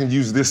like, I can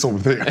use this over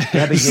there.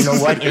 Yeah, but you know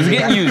what? It's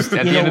getting used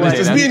at the end of the day.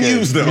 It's being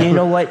used, though. You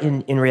know what?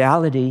 In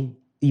reality,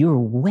 you were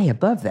way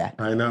above that.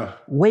 I know.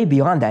 Way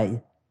beyond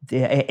that.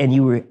 And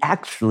you were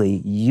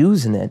actually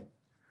using it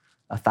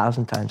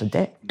 1,000 times a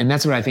day. And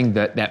that's what I think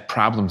that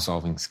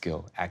problem-solving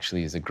skill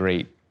actually is a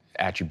great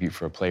attribute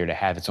for a player to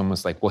have. It's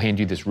almost like, we'll hand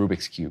you this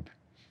Rubik's Cube.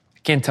 I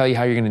can't tell you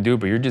how you're going to do it,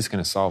 but you're just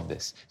going to solve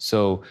this.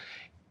 So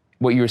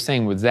what you were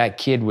saying was that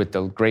kid with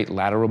the great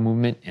lateral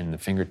movement and the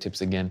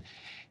fingertips again,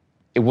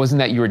 it wasn't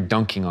that you were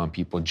dunking on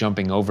people,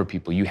 jumping over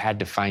people. You had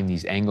to find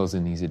these angles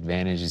and these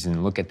advantages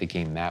and look at the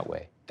game that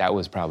way. That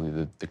was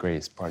probably the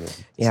greatest part of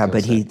it. Yeah,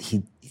 but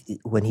he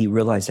when he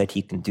realized that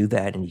he can do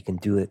that and he can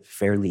do it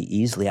fairly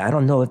easily, I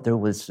don't know if there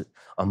was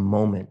a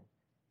moment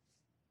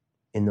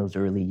in those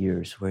early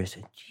years where I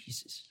said,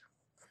 Jesus,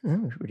 that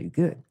was pretty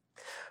good.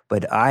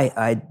 But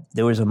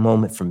there was a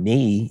moment for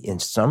me in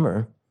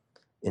summer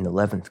in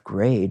 11th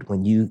grade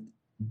when you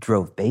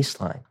drove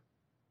baseline.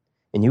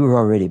 And you were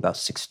already about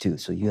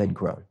 6'2", so you had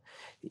grown.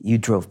 You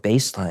drove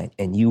baseline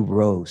and you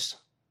rose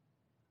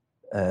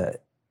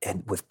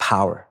and with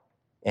power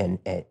and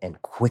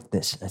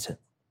quickness. And I said,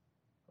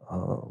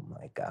 oh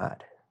my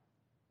God,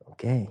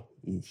 okay.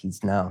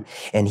 He's now,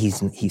 and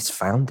he's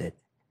found it.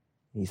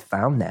 He's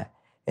found that.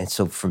 And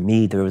so for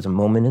me, there was a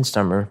moment in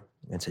summer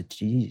and I said,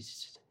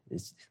 geez,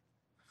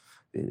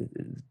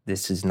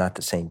 this is not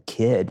the same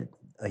kid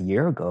a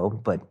year ago,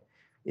 but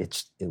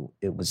it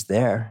was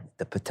there.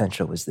 The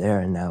potential was there,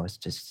 and now it's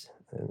just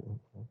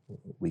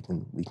we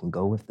can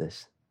go with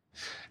this.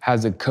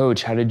 As a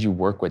coach, how did you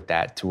work with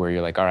that to where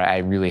you're like, all right, I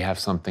really have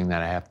something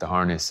that I have to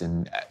harness,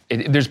 and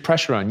there's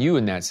pressure on you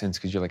in that sense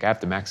because you're like, I have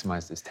to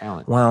maximize this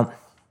talent. Well,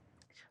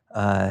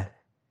 if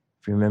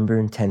you remember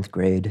in 10th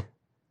grade,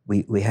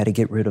 we had to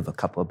get rid of a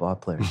couple of ball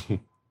players.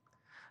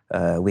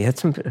 We had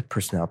some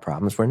personnel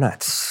problems.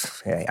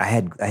 I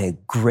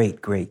had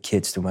great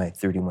kids through my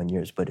 31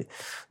 years, but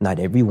not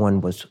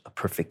everyone was a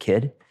perfect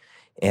kid.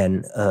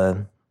 And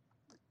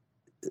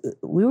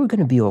we were going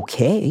to be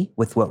okay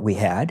with what we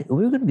had.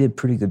 We were going to be a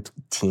pretty good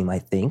team, I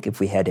think, if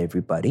we had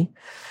everybody.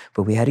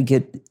 But we had to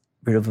get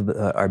rid of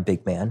our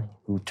big man,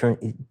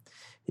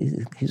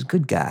 he's a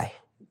good guy.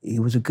 He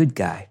was a good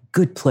guy,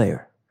 good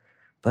player.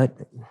 But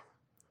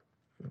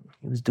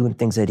he was doing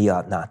things that he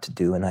ought not to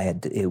do, and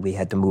we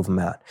had to move him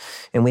out.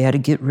 And we had to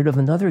get rid of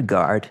another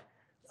guard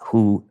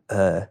who,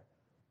 a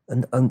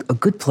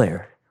good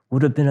player,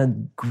 would have been a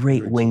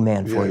great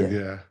wingman for you.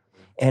 Yeah.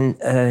 And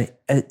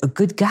a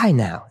good guy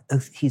now.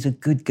 He's a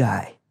good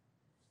guy.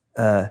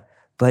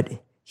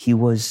 But he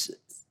was,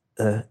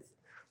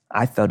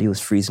 I felt he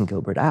was freezing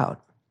Gilbert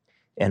out.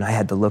 And I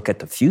had to look at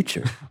the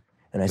future.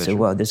 And I said,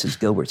 well, this is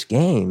Gilbert's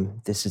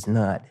game. This is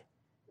not...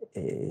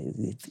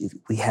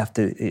 we have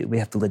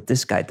to let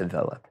this guy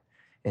develop,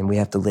 and we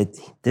have to let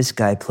this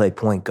guy play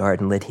point guard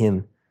and let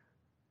him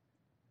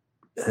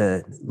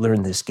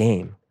learn this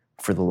game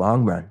for the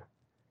long run,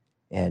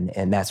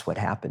 and that's what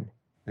happened.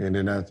 And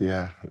then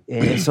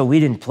and so we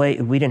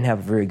didn't have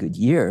a very good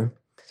year.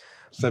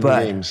 7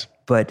 games,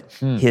 but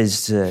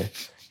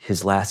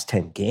his last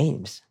 10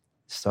 games,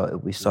 so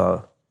we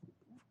saw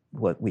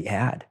what we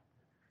had,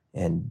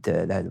 and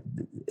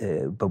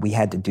but we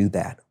had to do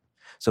that.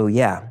 So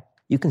yeah.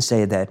 You can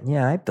say that,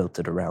 yeah, I built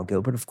it around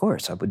Gilbert. Of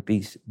course, I would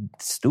be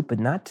stupid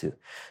not to.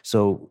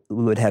 So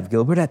we would have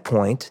Gilbert at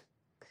point,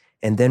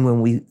 and then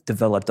when we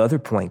developed other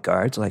point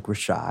guards like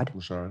Rashad,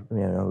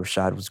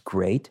 Rashad was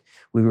great.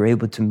 We were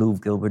able to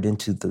move Gilbert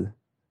into the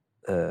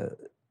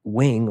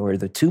wing or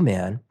the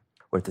 2-man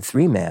or the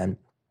 3-man,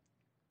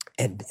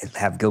 and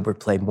have Gilbert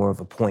play more of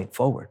a point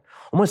forward,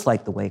 almost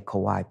like the way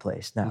Kawhi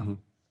plays now.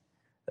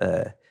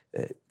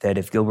 That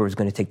if Gilbert was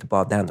going to take the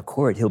ball down the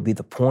court, he'll be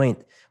the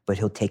point, but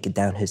he'll take it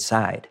down his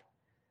side,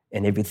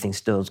 and everything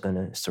still is going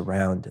to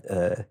surround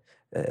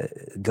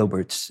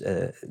Gilbert's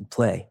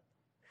play.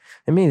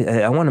 I mean,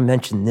 I want to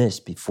mention this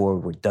before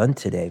we're done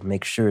today,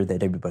 make sure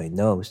that everybody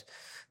knows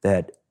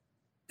that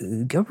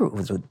Gilbert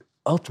was an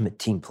ultimate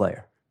team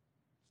player.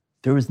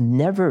 There was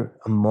never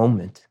a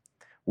moment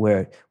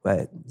where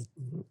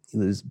he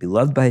was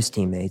beloved by his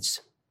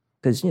teammates,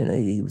 because,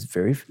 he was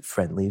very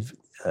friendly,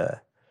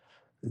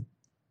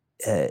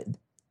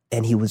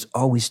 and he was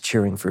always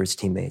cheering for his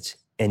teammates.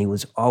 And he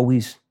was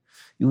always,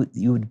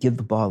 you would give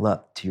the ball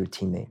up to your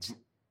teammates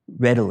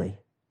readily.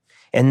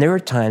 And there were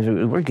times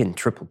we're getting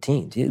triple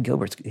teamed.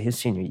 Gilbert's, his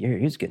senior year,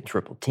 he was getting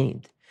triple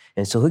teamed.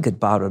 And so he got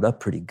bottled up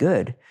pretty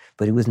good,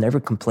 but he was never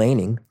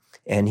complaining.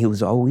 And he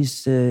was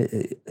always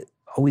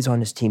on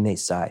his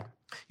teammates' side.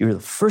 You were the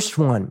first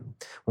one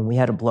when we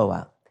had a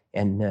blowout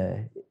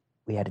and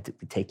we had to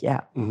take you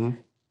out. Mm-hmm.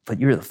 But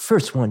you were the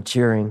first one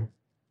cheering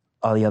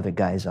all the other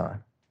guys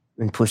on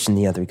and pushing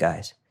the other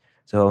guys.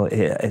 So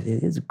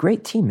it's a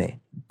great teammate,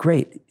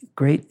 great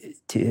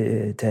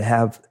to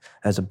have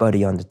as a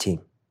buddy on the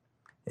team,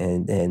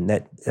 and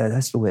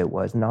that's the way it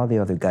was. And all the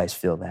other guys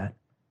feel that.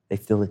 They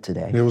feel it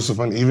today. It was so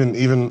fun. Even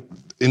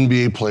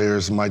NBA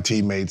players, my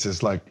teammates,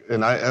 it's like,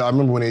 and I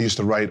remember when they used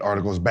to write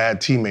articles, bad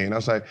teammate, and I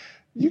was like,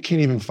 you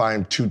can't even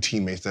find 2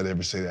 teammates that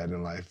ever say that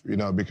in life,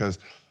 because,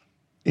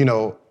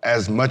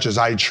 as much as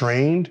I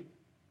trained,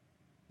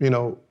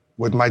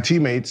 with my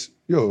teammates,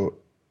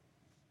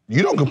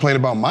 you don't complain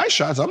about my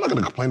shots. I'm not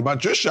going to complain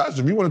about your shots.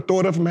 If you want to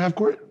throw it up from half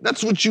court,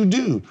 that's what you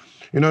do.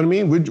 You know what I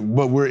mean?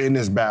 But we're in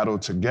this battle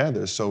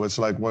together. So it's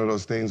like one of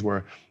those things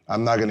where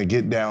I'm not going to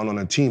get down on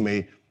a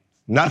teammate,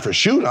 not for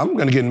shooting. I'm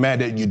going to get mad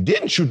that you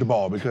didn't shoot the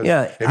ball, because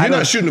if you're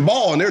not shooting the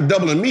ball and they're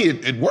doubling me,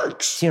 it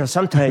works.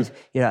 Sometimes,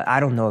 I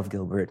don't know if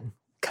Gilbert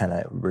kind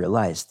of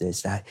realized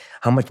this,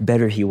 how much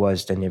better he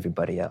was than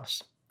everybody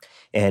else.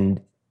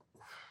 And,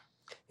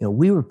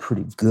 we were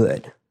pretty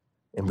good,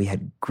 and we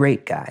had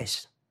great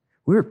guys.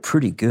 We were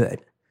pretty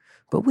good,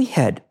 but we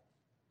had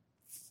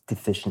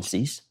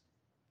deficiencies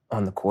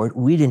on the court.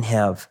 We didn't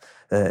have,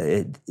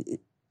 and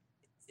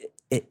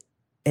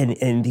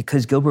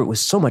because Gilbert was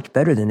so much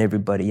better than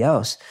everybody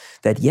else,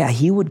 that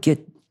he would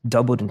get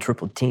doubled and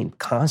tripled teamed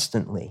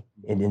constantly,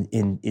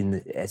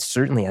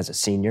 certainly as a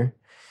senior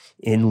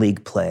in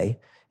league play.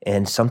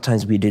 And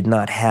sometimes we did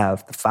not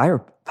have the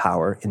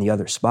firepower in the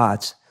other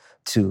spots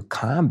to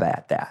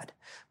combat that.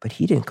 But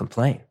he didn't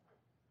complain.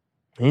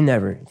 He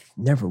never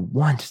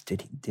once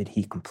did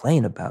he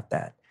complain about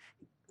that.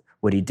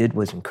 What he did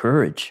was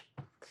encourage.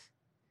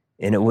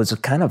 And it was a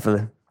kind of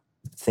a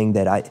thing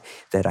that I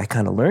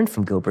kind of learned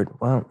from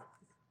Gilbert. Well,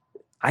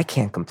 I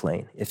can't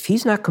complain. If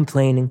he's not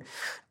complaining,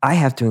 I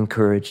have to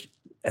encourage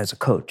as a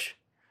coach.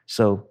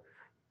 So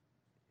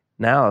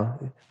now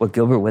what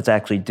Gilbert was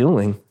actually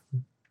doing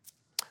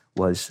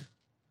was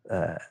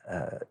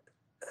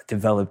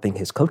developing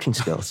his coaching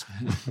skills,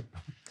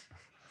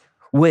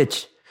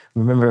 which,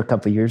 remember a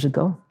couple of years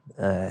ago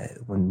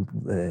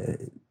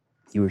when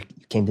you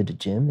came to the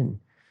gym and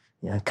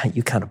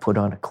you kind of put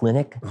on a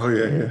clinic. Oh,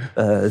 yeah.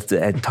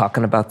 And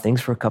talking about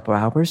things for a couple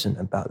of hours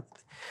and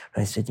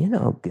I said,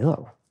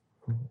 Gil,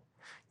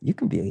 you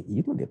can be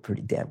a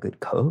pretty damn good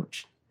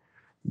coach.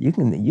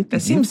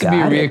 That seems to be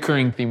a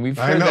reoccurring theme. We've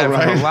heard that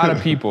from a lot of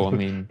people. I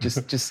mean,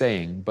 just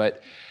saying.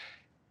 But,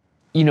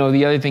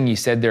 the other thing you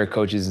said there,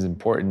 coaches, is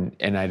important,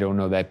 and I don't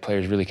know that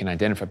players really can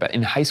identify. But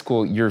in high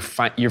school, you're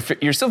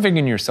still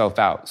figuring yourself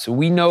out. So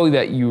we know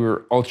that you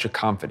were ultra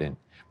confident,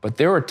 but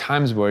there were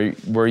times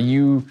where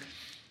you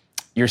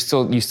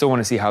still want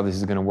to see how this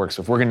is going to work.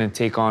 So if we're going to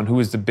take on, who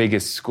was the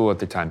biggest school at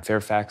the time?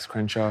 Fairfax,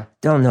 Crenshaw?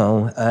 Don't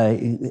know.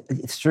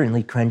 It's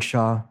certainly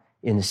Crenshaw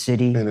in the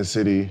city.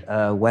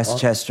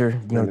 Westchester.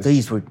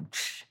 These were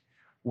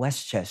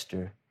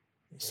Westchester.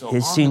 So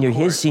his senior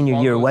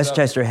year,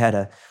 Westchester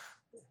had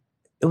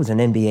it was an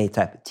NBA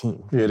type of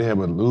team. Yeah, they had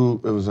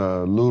Lou. It was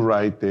Lou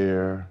Wright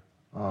there.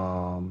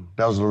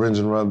 That was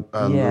Lorenzen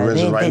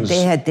Wright's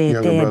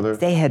younger brother.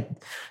 They had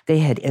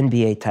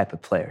NBA type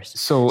of players.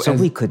 So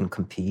we couldn't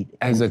compete.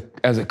 As a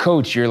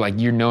coach,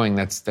 you're knowing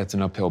that's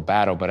an uphill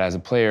battle. But as a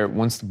player,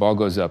 once the ball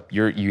goes up,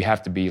 you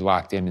have to be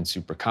locked in and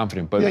super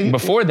confident. But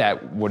before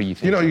that, what do you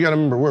think? You got to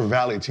remember, we're a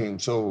Valley team.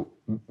 So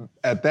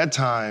at that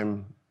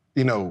time,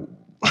 we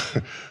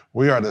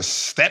are the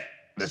stepchild.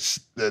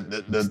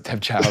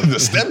 The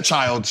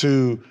stepchild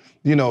to,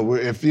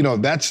 if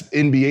that's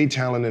NBA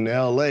talent in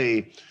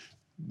LA,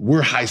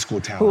 we're high school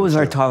talent. Who was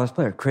our tallest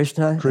player?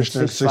 Krishna,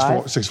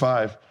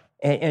 6'5".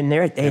 And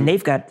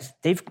they've got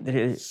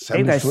 6'8",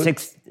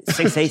 6'9",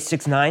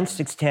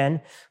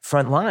 6'10"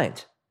 front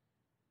lines.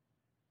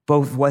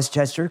 Both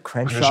Westchester,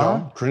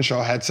 Crenshaw.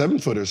 Crenshaw had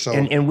 7-footers. So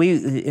and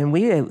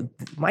we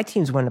my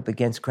teams went up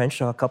against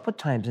Crenshaw a couple of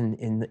times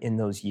in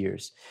those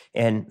years.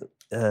 And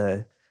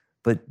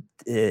but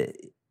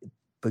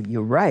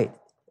you're right.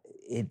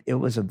 It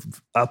was an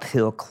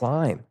uphill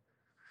climb.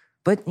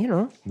 But,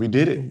 we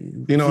did it.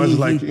 It's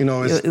like,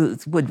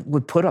 it's...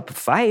 Would put up a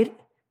fight.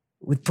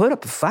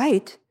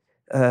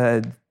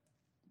 That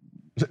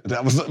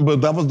was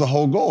the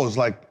whole goal. It's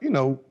like,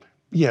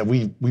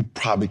 we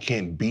probably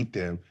can't beat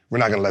them. We're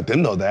not going to let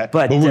them know that.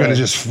 But we're going to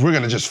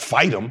just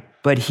fight them.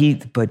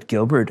 But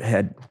Gilbert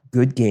had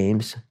good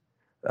games.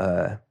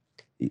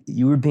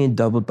 You were being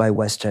doubled by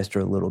Westchester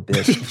a little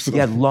bit. He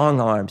had long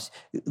arms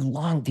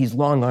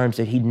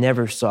that he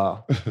never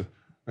saw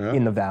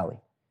in the Valley.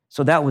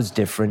 So that was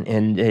different,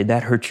 and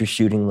that hurt your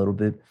shooting a little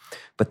bit.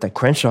 But the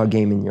Crenshaw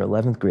game in your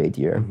 11th grade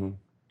year,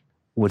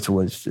 which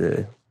was,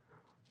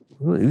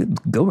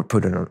 Gilbert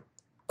put in an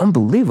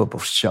unbelievable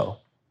show.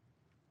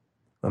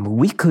 I mean,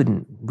 we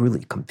couldn't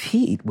really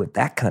compete with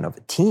that kind of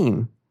a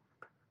team.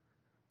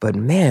 But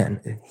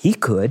man, he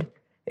could.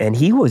 And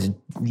you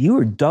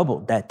were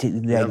doubled that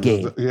game.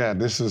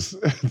 This is.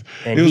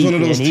 It was one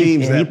of those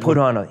teams that he put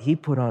on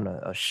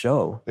a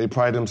show. They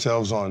pride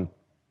themselves on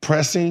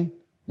pressing,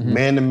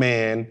 man to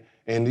man,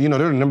 and they're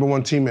the number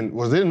one team.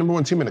 Was they the number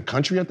one team in the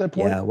country at that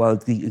point? Yeah.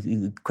 Well,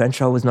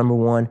 Crenshaw was number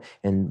one,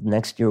 and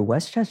next year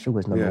Westchester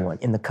was number one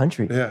in the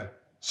country. Yeah.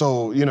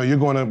 So you're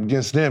going up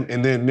against them,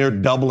 and then they're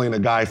doubling a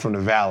guy from the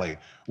Valley,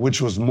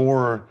 which was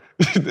more.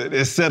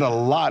 It said a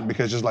lot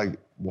because just like,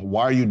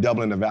 why are you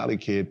doubling the Valley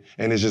kid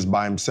and it's just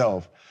by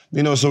himself?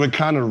 So it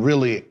kind of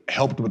really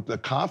helped with the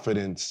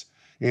confidence,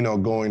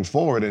 going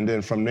forward. And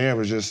then from there, it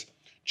was just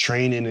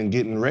training and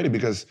getting ready,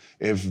 because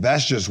if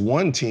that's just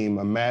one team,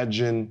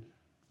 imagine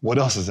what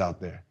else is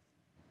out there.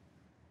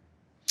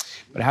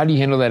 But how do you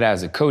handle that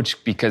as a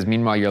coach? Because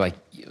meanwhile, you're like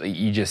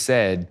you just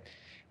said,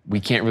 we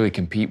can't really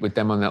compete with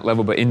them on that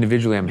level, but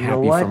individually, I'm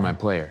happy for my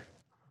player.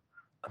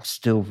 I'm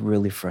still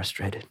really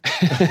frustrated.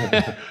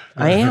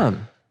 I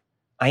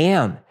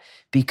am.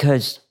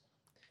 Because,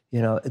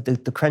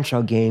 the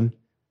Crenshaw game,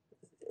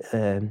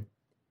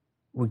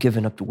 we're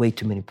giving up way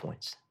too many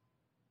points.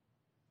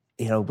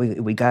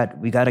 We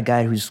got a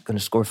guy who's going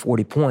to score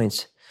 40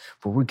 points,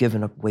 but we're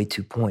giving up way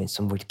too points,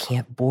 and we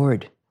can't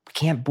board. We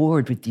can't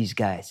board with these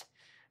guys.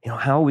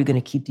 How are we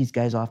going to keep these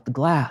guys off the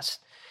glass?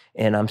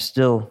 And I'm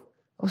still,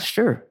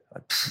 sure.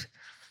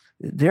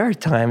 There are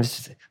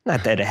times,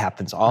 not that it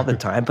happens all the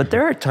time, but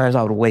there are times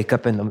I would wake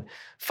up in the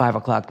 5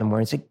 o'clock in the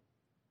morning and say,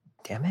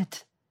 damn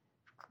it.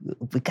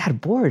 we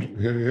got bored.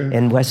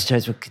 And Wes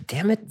says, well,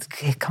 damn it,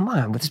 come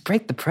on, let's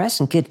break the press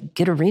and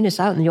get Arenas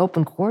out in the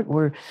open court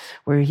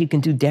where he can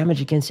do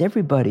damage against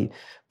everybody.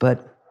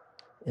 But,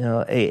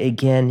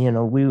 again,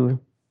 we were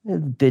a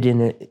bit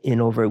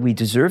in over it. We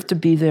deserved to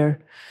be there,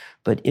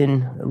 but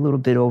in a little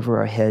bit over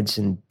our heads.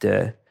 And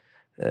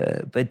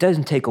but it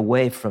doesn't take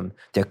away from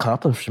the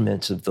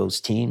accomplishments of those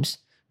teams,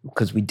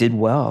 because we did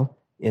well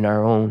in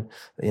our own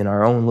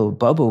little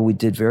bubble. We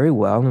did very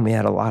well, and we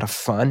had a lot of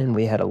fun, and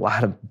we had a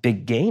lot of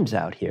big games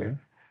out here.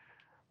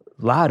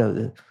 A lot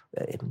of,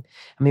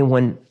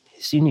 when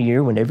senior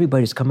year, when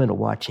everybody's coming to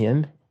watch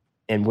him,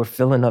 and we're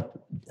filling up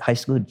high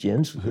school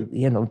gyms,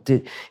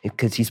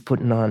 because he's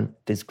putting on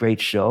this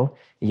great show.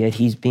 Yet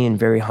he's being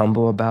very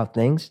humble about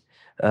things,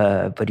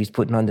 but he's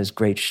putting on this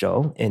great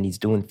show, and he's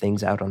doing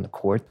things out on the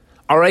court.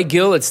 All right,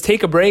 Gil, let's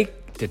take a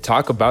break to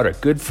talk about our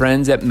good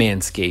friends at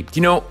Manscaped.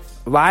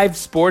 Live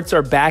sports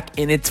are back,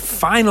 and it's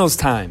finals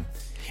time.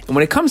 And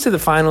when it comes to the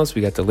finals,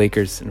 we got the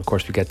Lakers, and of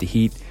course we got the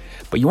Heat.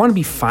 But you want to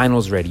be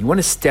finals ready. You want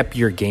to step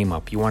your game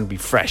up. You want to be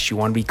fresh. You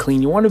want to be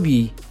clean. You want to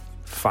be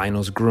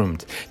finals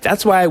groomed.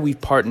 That's why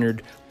we've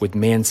partnered with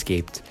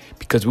Manscaped,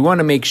 because we want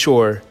to make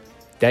sure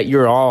that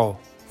you're all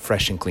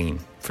fresh and clean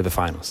for the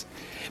finals.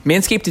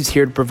 Manscaped is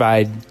here to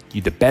provide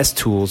you the best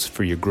tools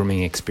for your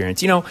grooming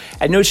experience.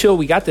 At No Chill,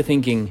 we got to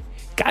thinking,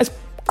 guys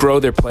grow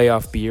their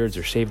playoff beards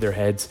or shave their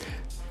heads.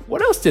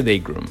 What else do they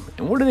groom?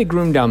 And what do they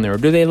groom down there? Or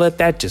do they let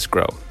that just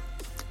grow?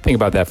 Think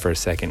about that for a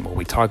second while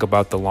we talk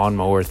about the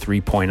Lawnmower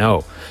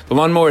 3.0. The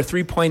Lawnmower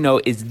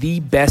 3.0 is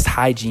the best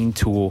hygiene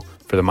tool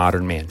for the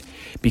modern man.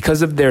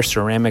 Because of their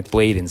ceramic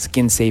blade and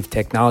skin-safe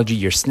technology,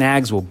 your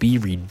snags will be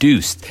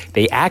reduced.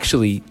 They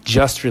actually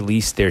just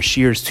released their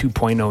Shears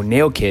 2.0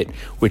 nail kit,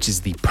 which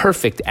is the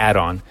perfect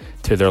add-on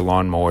to their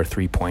Lawnmower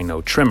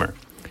 3.0 trimmer.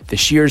 The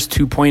Shears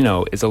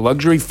 2.0 is a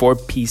luxury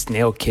 4-piece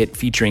nail kit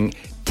featuring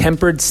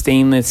tempered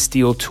stainless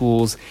steel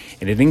tools,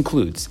 and it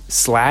includes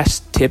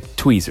slash-tip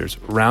tweezers,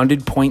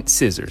 rounded point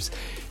scissors,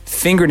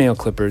 fingernail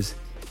clippers,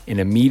 and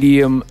a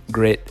medium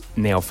grit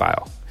nail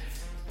file.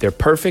 Their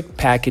Perfect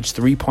Package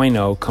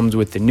 3.0 comes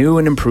with the new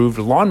and improved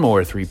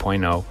Lawnmower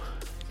 3.0.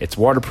 It's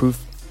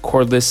waterproof,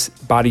 cordless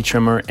body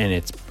trimmer, and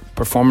its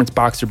performance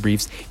boxer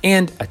briefs,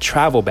 and a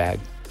travel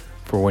bag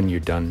for when you're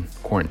done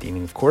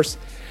quarantining, of course.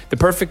 The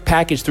Perfect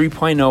Package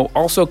 3.0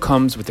 also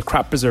comes with the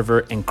Crop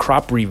Preserver and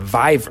Crop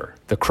Reviver.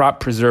 The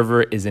Crop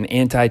Preserver is an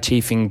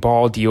anti-chafing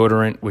ball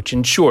deodorant which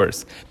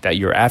ensures that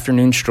your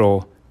afternoon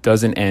stroll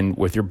doesn't end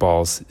with your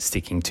balls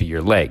sticking to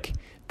your leg.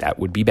 That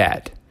would be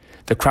bad.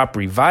 The Crop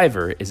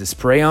Reviver is a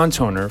spray-on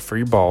toner for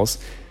your balls,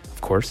 of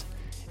course.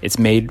 It's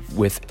made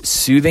with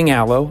soothing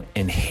aloe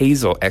and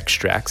hazel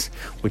extracts,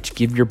 which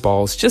give your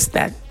balls just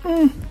that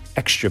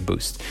extra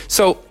boost.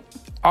 So,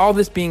 all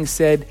this being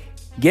said,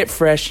 get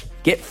fresh,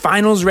 get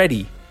finals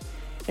ready,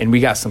 and we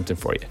got something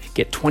for you.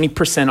 Get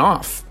 20%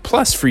 off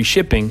plus free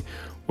shipping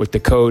with the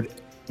code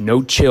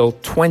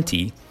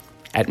NOCHILL20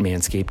 at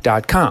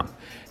manscaped.com.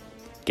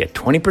 Get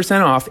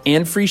 20% off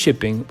and free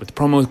shipping with the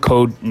promo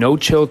code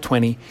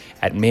NOCHILL20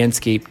 at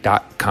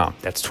manscaped.com.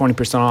 That's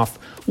 20%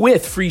 off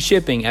with free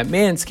shipping at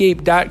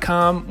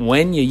manscaped.com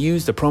when you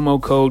use the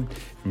promo code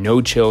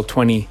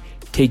NOCHILL20.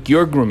 Take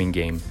your grooming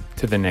game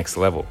to the next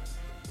level.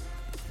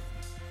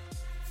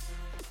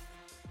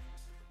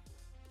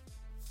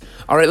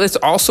 All right, let's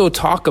also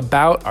talk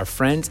about our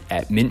friends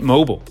at Mint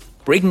Mobile.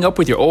 Breaking up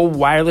with your old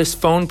wireless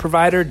phone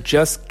provider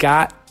just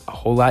got a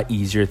whole lot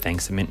easier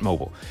thanks to Mint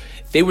Mobile.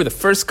 They were the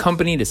first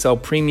company to sell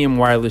premium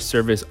wireless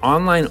service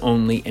online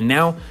only, and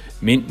now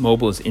Mint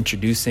Mobile is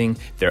introducing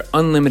their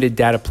unlimited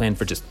data plan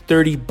for just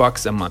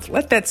 $30 a month.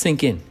 Let that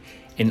sink in.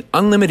 An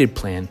unlimited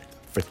plan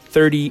for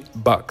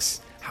 $30.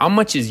 How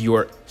much is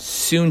your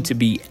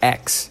soon-to-be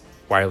ex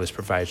wireless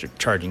provider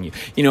charging you?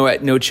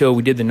 At No Chill,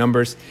 we did the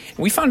numbers, and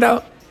we found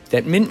out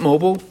that Mint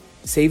Mobile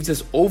saves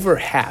us over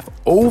half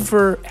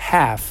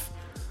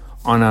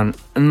on an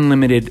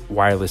unlimited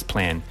wireless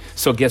plan.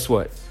 So guess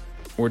what?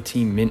 We're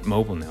Team Mint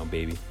Mobile now,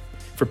 baby.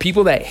 For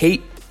people that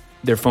hate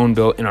their phone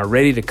bill and are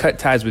ready to cut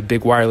ties with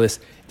big wireless,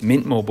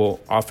 Mint Mobile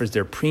offers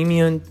their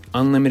premium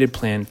unlimited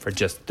plan for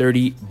just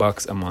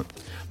 $30 a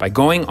month. By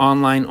going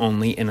online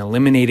only and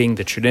eliminating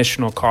the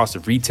traditional cost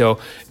of retail,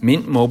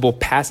 Mint Mobile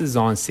passes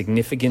on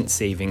significant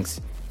savings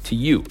to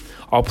you.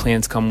 All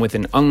plans come with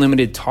an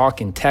unlimited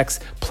talk and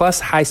text, plus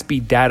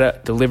high-speed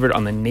data delivered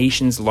on the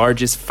nation's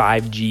largest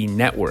 5G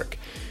network.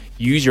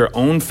 Use your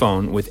own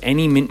phone with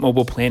any Mint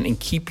Mobile plan and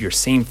keep your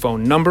same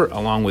phone number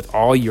along with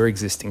all your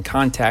existing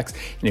contacts.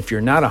 And if you're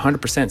not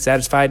 100%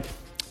 satisfied,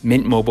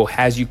 Mint Mobile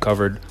has you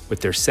covered with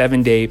their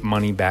 7-day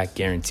money-back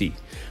guarantee.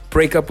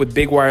 Break up with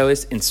big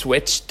wireless and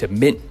switch to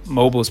Mint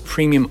Mobile's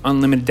premium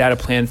unlimited data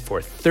plan for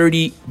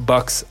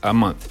 $30 a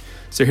month.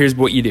 So here's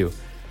what you do.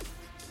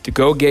 To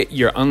go get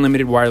your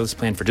unlimited wireless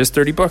plan for just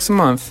 $30 a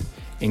month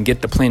and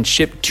get the plan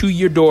shipped to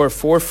your door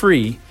for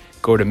free,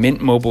 go to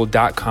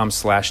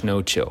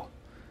mintmobile.com/nochill.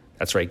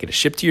 That's right, get it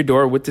shipped to your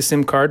door with the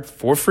SIM card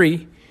for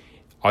free.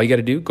 All you got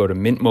to do, go to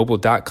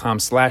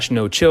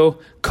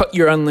mintmobile.com/no-chill, cut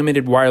your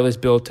unlimited wireless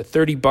bill to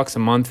 $30 a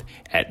month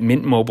at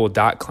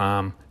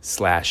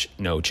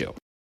mintmobile.com/no-chill.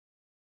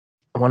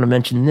 I want to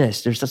mention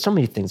this. There's so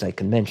many things I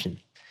can mention.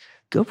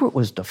 Gilbert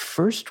was the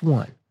first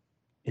one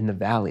in the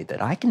Valley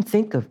that I can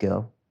think of,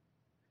 Gil,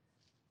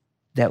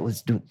 that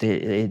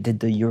did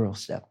the Euro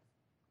step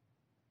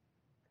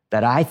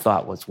that I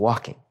thought was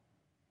walking.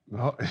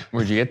 Oh.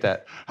 Where'd you get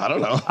that? I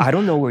don't know. I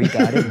don't know where he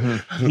got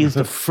it. He was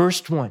the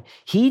first one.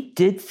 He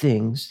did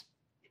things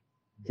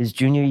his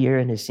junior year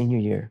and his senior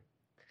year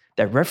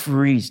that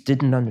referees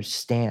didn't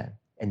understand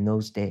in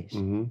those days.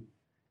 Mm-hmm.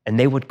 And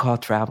they would call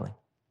traveling.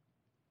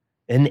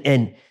 And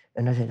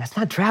I said, that's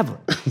not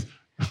traveling.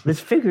 Let's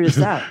figure this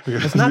out.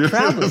 It's not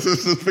traveling.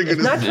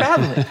 It's not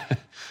traveling.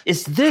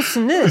 It's this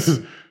and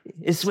this.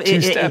 It's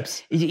two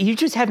steps. You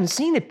just haven't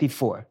seen it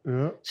before.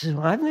 Yeah. So,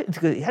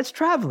 that's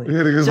traveling.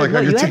 Yeah, because So, like no,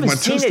 I you can take my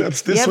haven't two seen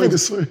steps it.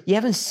 this way. You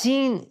haven't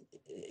seen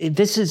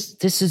this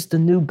is the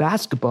new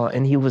basketball,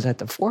 and he was at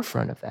the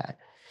forefront of that.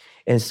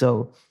 And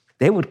so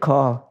they would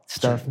call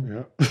stuff.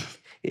 Yeah.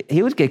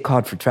 He would get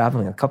called for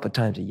traveling a couple of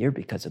times a year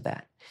because of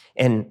that.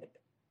 And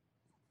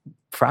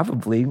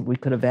probably we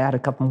could have added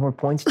a couple more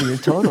points to your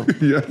total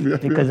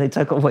because they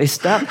took away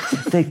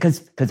stuff.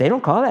 Because they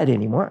don't call that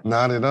anymore.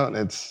 No, they don't.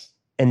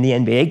 And the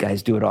NBA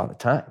guys do it all the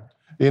time.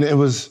 And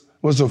what's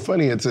so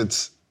funny,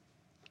 it's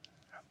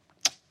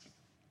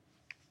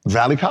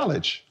Valley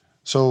College.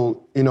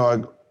 So,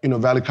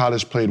 Valley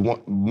College played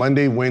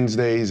Monday,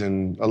 Wednesdays,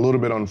 and a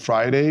little bit on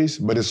Fridays,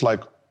 but it's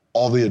like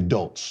all the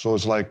adults. So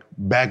it's like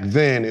back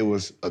then it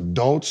was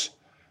adults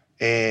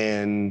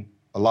and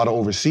a lot of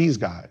overseas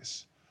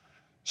guys.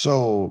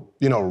 So,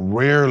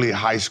 rarely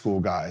high school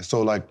guys.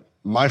 So like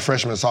my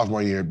freshman and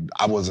sophomore year,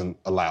 I wasn't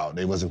allowed.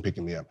 They wasn't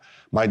picking me up.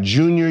 My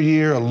junior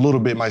year, a little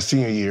bit, my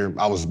senior year,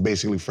 I was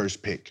basically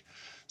first pick.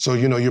 So,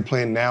 you're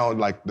playing now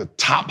like the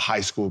top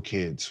high school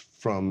kids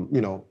from,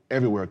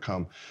 everywhere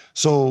come.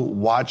 So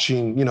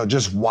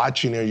just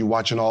watching there, you're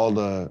watching all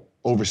the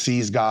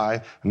overseas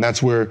guy, and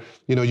that's where,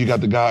 you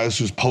got the guys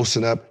who's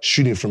posting up,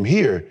 shooting from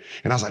here.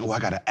 And I was like, I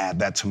got to add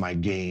that to my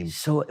game.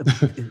 So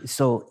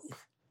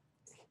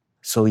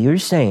you're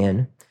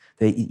saying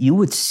that you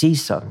would see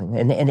something,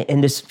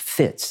 and this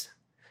fits.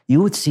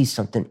 You would see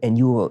something, and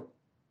you will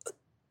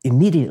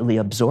immediately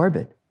absorb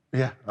it.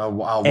 Yeah, I'll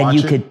watch and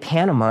you it. could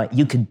Panama,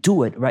 you could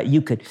do it, right?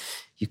 You could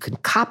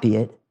copy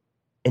it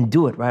and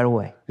do it right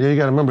away. Yeah, you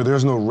got to remember,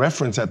 there's no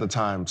reference at the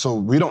time. So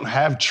we don't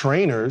have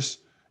trainers.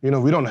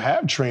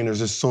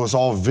 So it's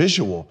all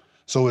visual.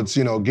 So it's,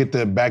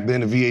 back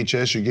then the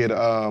VHS, you get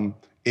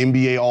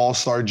NBA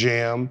All-Star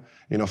Jam,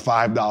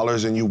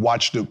 $5, and you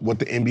watch what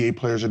the NBA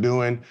players are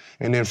doing.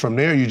 And then from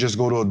there, you just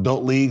go to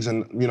adult leagues,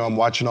 and, I'm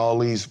watching all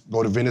these,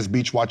 go to Venice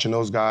Beach, watching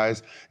those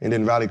guys, and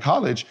then Valley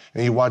College,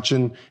 and you're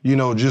watching,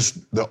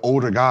 just the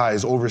older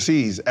guys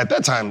overseas. At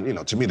that time,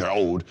 to me, they're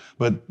old.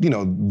 But,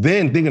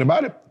 then thinking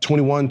about it,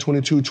 21,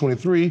 22,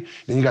 23,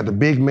 then you got the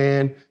big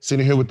man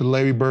sitting here with the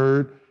Larry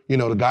Bird.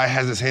 The guy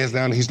has his hands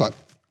down, and he's like,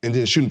 and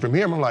then shooting from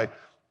here. I'm like,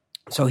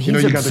 so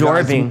he's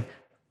absorbing.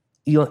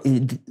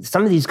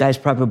 Some of these guys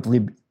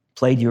probably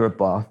played Europe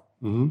ball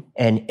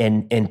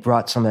and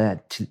brought some of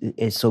that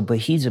to. But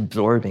he's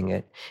absorbing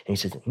it, and he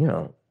says,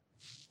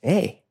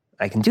 hey,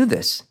 I can do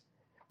this,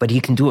 but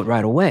he can do it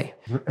right away.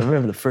 I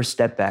remember the first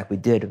step back we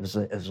did. It was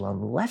on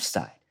the left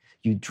side.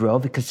 You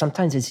drove, because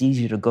sometimes it's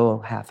easier to go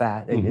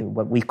half-ass,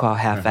 what we call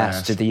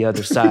half-ass to the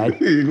other side.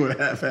 You go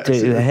half-ass.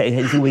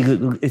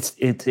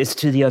 It's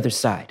to the other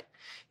side.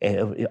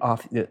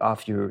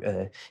 Off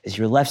your is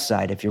your left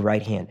side if you're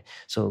right-handed.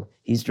 So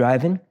he's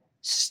driving,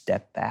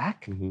 step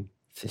back,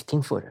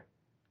 15-footer.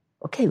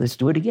 Okay, let's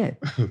do it again.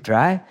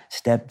 Drive,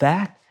 step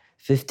back,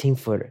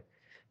 15-footer.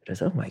 I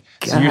said, oh my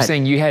God. So you're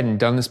saying you hadn't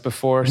done this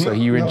before, so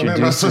you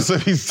introduced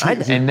it. I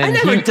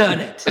never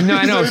done it. No,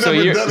 I know. So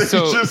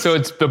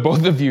it's the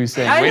both of you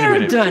saying, wait a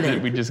minute. Done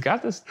it. We just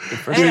got this.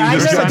 I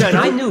never done it.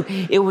 I knew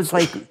it was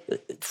like,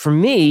 for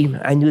me,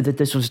 I knew that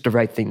this was the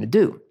right thing to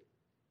do.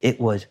 It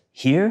was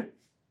here,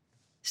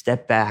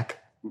 step back,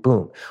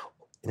 boom.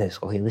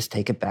 Okay, let's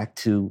take it back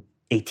to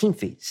 18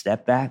 feet.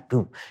 Step back,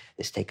 boom.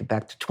 Let's take it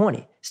back to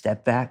 20.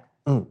 Step back,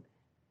 boom.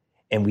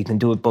 And we can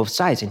do it both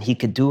sides. And he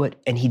could do it,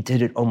 and he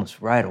did it almost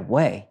right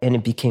away. And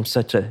it became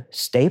such a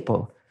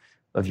staple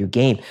of your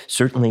game,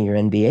 certainly your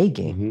NBA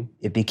game.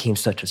 It became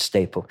such a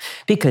staple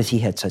because he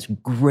had such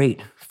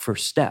great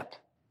first step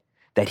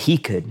that he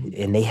could,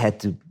 and they had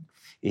to,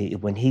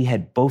 when he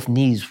had both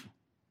knees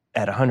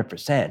at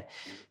 100%,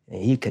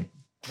 he could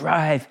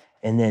drive,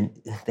 and then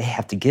they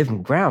have to give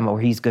him ground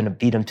or he's going to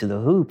beat him to the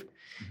hoop.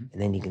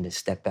 And then he can just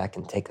step back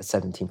and take a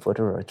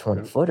 17-footer or a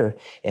 20-footer.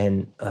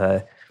 And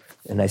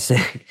I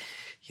said,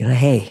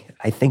 hey,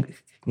 I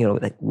think,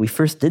 like we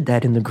first did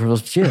that in the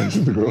girls' gym.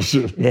 The girls'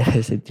 gym. Yeah,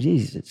 I said,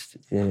 Jesus.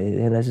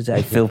 And I said,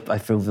 I feel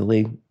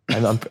really,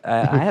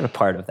 I had a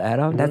part of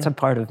that. That's a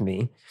part of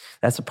me.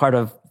 That's a part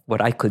of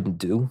what I couldn't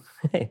do.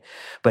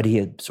 But he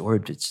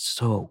absorbed it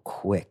so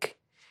quick.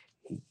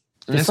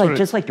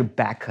 Just like your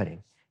back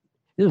cutting.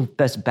 You're the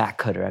best back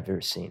cutter I've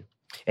ever seen.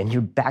 And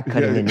your back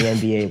cutting in the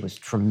NBA was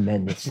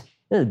tremendous. He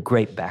was a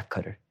great back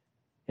cutter.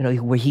 You know,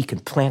 where he can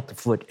plant the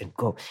foot and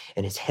go,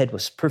 and his head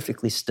was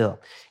perfectly still.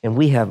 And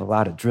we have a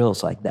lot of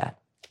drills like that.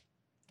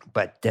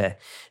 But and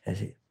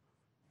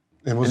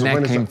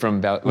that came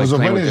from it was a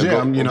vintage,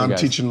 I'm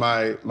teaching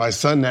my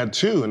son that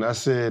too. And I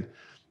said,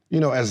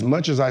 as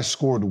much as I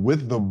scored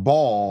with the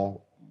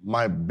ball,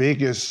 my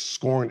biggest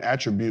scoring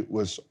attribute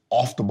was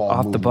off the ball.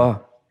 Off the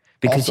ball.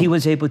 Because he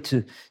was able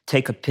to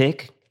take a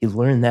pick. He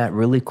learned that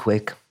really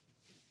quick.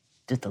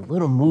 Just a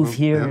little move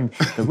here and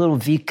the little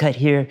V cut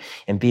here,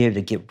 and be able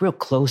to get real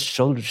close,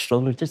 shoulder to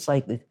shoulder, just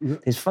like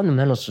his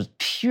fundamentals was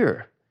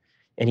pure.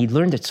 And he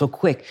learned it so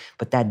quick.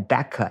 But that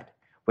back cut,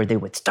 where they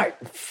would start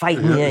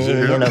fighting,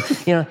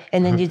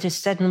 and then you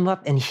just set him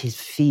up, and his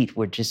feet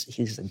were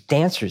he's a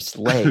dancer's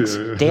legs,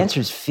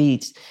 dancer's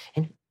feet.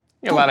 And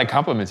a lot of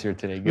compliments here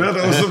today.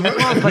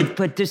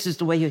 But this is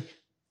the way you,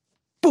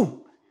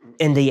 boom,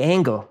 and the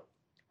angle.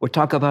 We're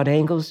talking about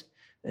angles.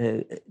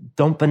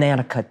 Don't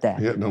banana cut that.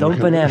 Yeah, don't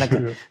banana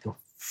cut.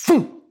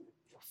 Boom,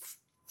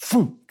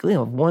 boom.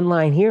 One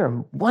line here,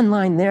 one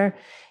line there,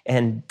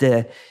 and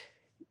you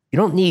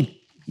don't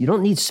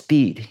need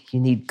speed. You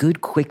need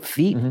good, quick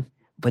feet. Mm-hmm.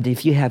 But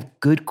if you have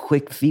good,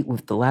 quick feet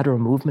with the lateral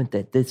movement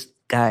that this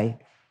guy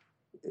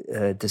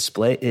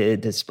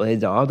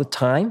displayed all the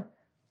time,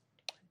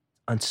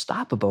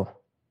 unstoppable.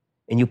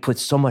 And you put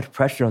so much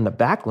pressure on the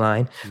back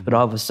line, but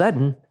all of a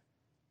sudden,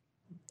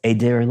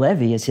 Adair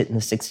Levy is hitting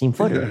the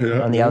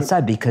 16-footer on the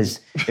outside because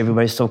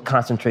everybody's so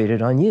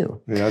concentrated on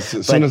you. Yeah,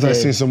 as soon as I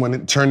see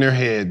someone turn their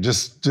head,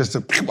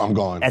 I'm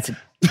gone. That's a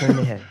turn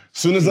their head. As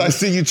soon as I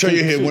see you turn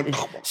your head,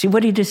 see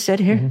what he just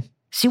said here? Mm-hmm.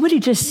 See what he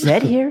just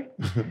said here?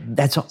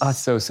 That's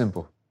so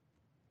simple.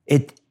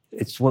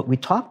 It's what we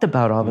talked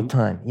about all the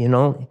time.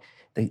 You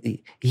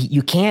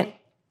can't.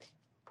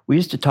 We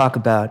used to talk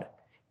about.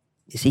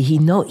 You see,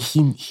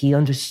 he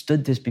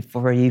understood this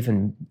before I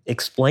even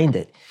explained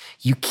it.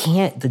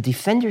 The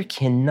defender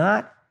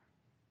cannot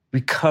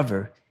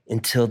recover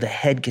until the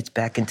head gets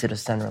back into the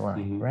center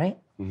line, right?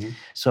 Mm-hmm.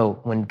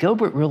 So when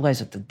Gilbert realized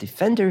that the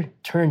defender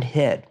turned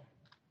head,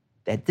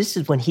 that this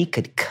is when he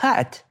could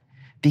cut,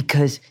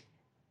 because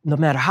no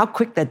matter how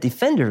quick that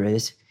defender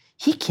is,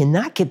 he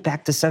cannot get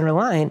back to center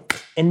line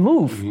and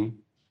move. Mm-hmm.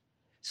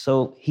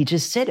 So he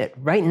just said it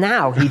right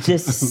now. He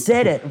just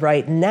said it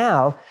right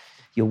now.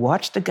 You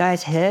watch the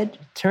guy's head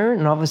turn,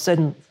 and all of a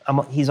sudden,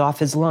 he's off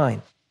his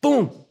line.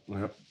 Boom!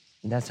 Yep.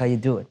 And that's how you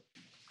do it.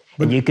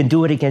 And you can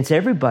do it against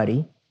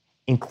everybody,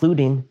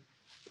 including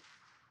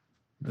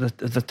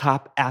the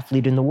top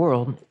athlete in the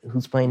world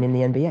who's playing in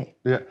the NBA.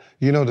 Yeah,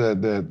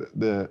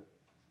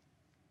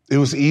 it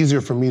was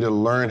easier for me to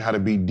learn how to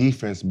be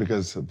defense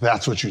because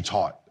that's what you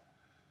taught.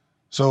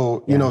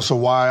 So, so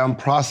while I'm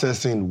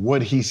processing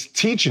what he's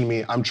teaching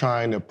me, I'm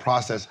trying to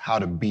process how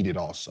to beat it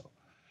also.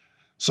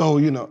 So,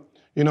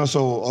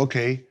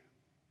 okay,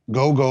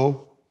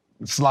 go,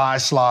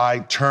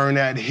 slide, turn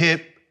that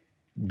hip,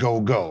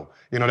 go.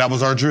 That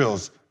was our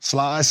drills.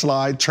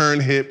 Slide, turn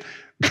hip,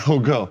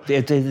 go.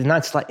 It's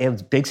not slide, it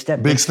was big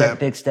step,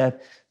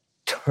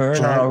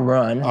 turn or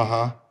run,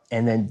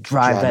 and then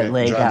drive that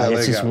leg out.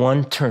 It's just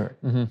one turn.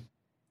 Mm-hmm.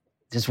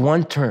 Just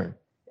one turn,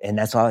 and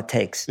that's all it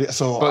takes. Yeah,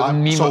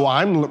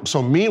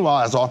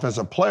 meanwhile, as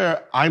offensive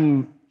player,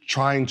 I'm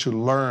trying to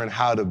learn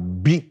how to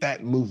beat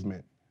that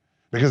movement.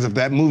 Because if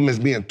that movement is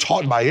being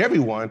taught by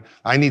everyone,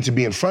 I need to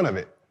be in front of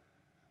it.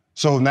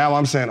 So now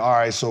I'm saying, all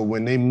right, so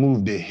when they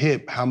move the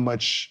hip, how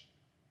much,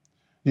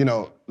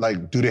 do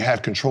they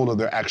have control of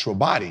their actual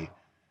body?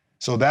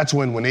 So that's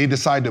when they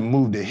decide to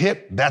move the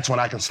hip, that's when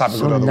I can stop it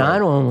with other way.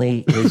 Not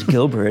only is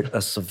Gilbert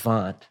a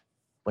savant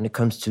when it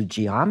comes to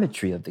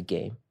geometry of the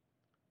game,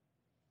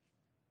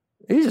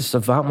 he's a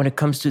savant when it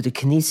comes to the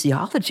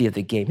kinesiology of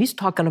the game. He's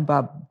talking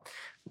about,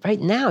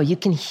 right now, you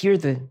can hear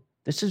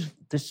this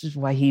is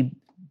why he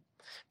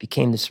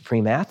became the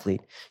supreme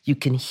athlete. You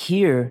can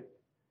hear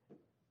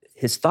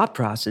his thought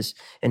process,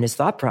 and his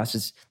thought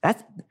process,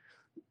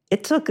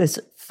 it took us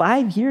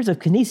 5 years of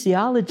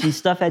kinesiology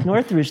stuff at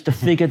Northridge to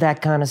figure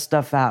that kind of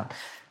stuff out.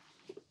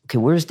 Okay,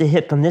 where's the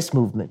hip on this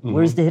movement? Mm-hmm.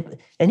 Where's the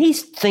hip? And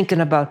he's thinking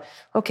about,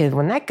 okay,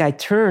 when that guy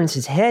turns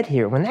his head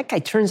here, when that guy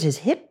turns his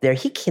hip there,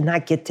 he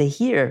cannot get to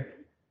here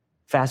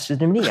faster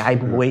than me.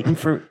 I'm waiting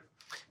for...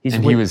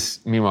 He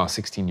was, meanwhile,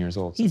 16 years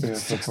old. He's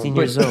 16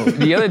 years old.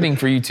 The other thing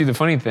for you, too, the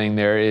funny thing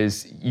there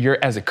is,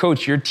 as a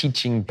coach, you're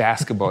teaching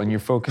basketball and you're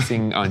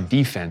focusing on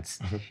defense.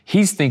 Mm-hmm.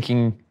 He's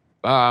thinking,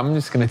 I'm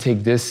just going to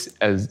take this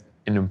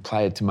and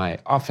apply it to my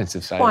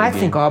offensive side of the game. I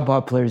think all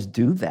ball players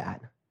do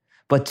that.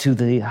 But to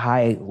the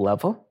high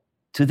level,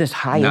 to this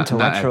high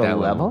intellectual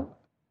level?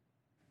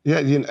 Yeah,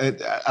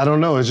 I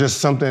don't know. It's just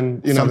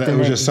something, it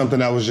was just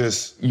something I was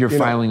just... You're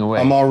filing away.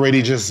 I'm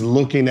already just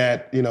looking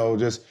at,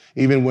 just...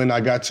 Even when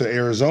I got to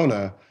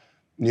Arizona,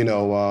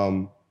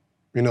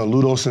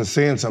 Ludos and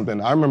saying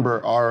something, I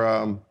remember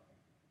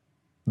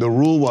the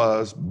rule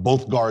was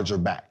both guards are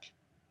back.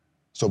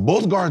 So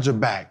both guards are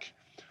back.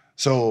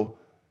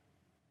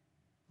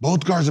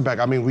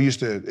 I mean,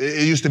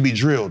 it used to be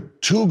drilled.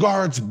 2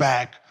 guards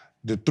back,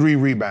 the 3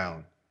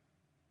 rebound.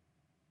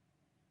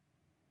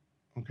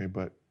 okay,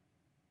 but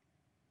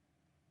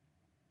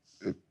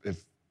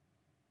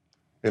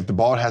if the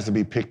ball has to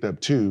be picked up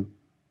too,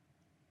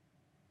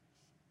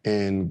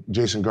 and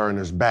Jason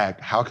Gardner's back,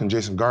 how can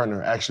Jason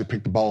Gardner actually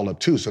pick the ball up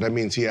too? So that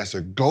means he has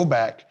to go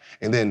back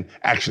and then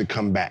actually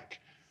come back,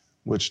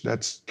 which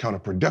that's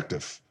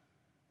counterproductive.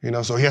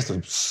 So he has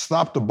to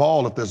stop the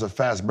ball if there's a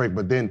fast break,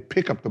 but then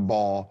pick up the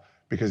ball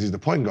because he's the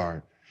point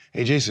guard.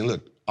 Hey, Jason,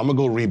 look, I'm gonna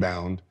go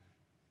rebound.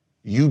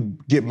 You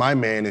get my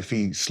man. If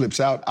he slips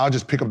out, I'll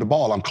just pick up the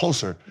ball. I'm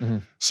closer. Mm-hmm.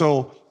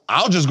 So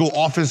I'll just go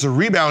offensive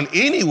rebound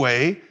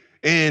anyway,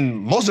 and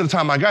most of the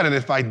time I got it.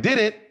 If I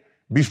didn't,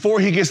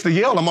 before he gets to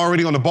yell, I'm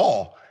already on the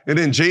ball. And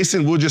then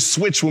Jason will just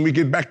switch when we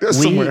get back there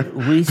somewhere.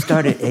 We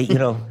started,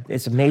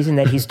 it's amazing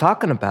that he's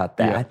talking about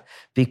that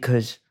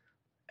because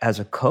as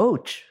a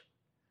coach,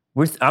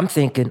 I'm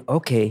thinking,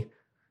 okay,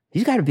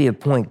 he's got to be a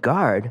point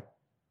guard,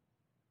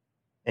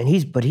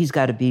 but he's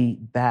got to be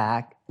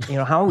back.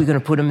 How are we going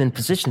to put him in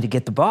position to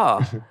get the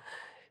ball?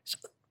 So,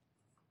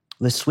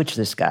 let's switch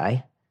this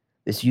guy.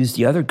 Let's use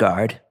the other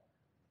guard,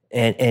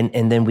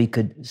 and then we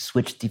could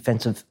switch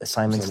defensive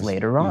assignments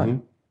later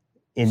on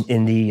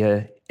in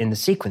the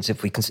sequence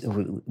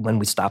when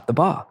we stop the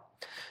ball.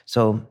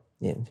 So.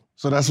 Yeah.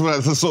 So that's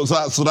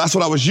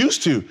what I was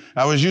used to.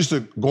 I was used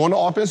to going to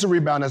offensive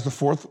rebound as the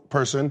fourth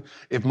person.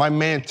 If my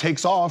man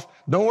takes off,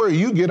 don't worry,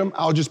 you get him.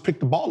 I'll just pick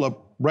the ball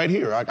up right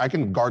here. I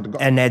can guard the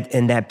guard.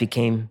 And that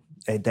became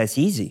that's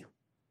easy.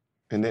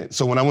 And then,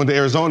 so when I went to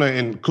Arizona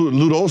and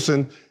Lute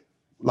Olson,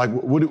 like,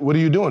 what are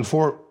you doing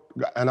for?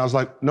 And I was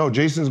like, no,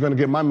 Jason's going to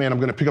get my man. I'm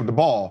going to pick up the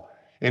ball.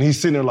 And he's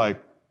sitting there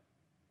like.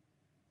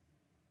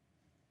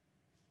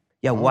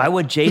 Yeah, why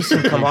would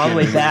Jason come all the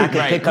way back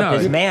and pick up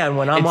his man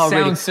when I'm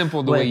already... It sounds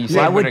simple the way you say it.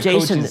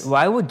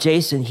 Why would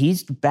Jason,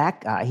 he's the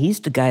back guy,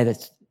 he's the guy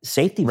that's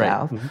safety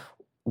valve. Mm-hmm.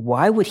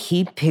 Why would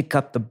he pick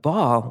up the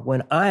ball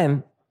when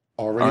I'm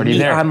already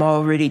there?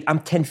 I'm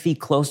 10 feet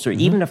closer.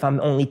 Mm-hmm. Even if I'm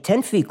only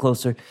 10 feet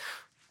closer,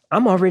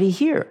 I'm already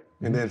here.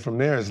 And then from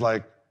there, it's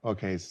like,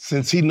 okay,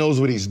 since he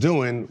knows what he's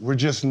doing, we're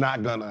just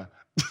not gonna...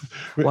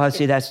 Well,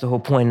 see, that's the whole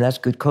point. And that's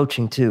good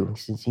coaching, too,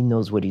 since he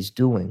knows what he's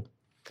doing.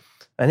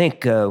 I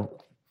think...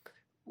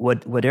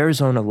 What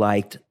Arizona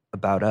liked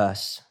about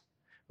us,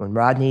 when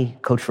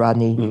Coach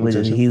Rodney,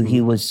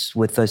 he was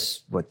with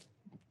us,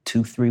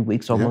 2-3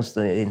 weeks almost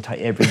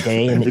every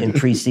day in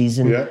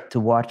preseason to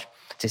watch,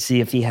 to see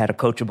if he had a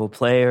coachable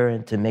player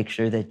and to make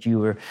sure that you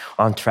were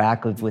on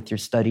track with your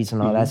studies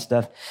and all that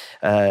stuff.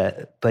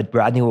 But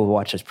Rodney will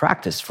watch us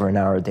practice for an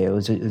hour a day. It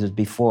was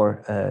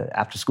before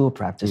after school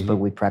practice, but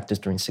we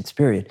practiced during sixth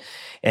period.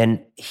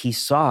 And he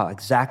saw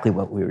exactly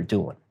what we were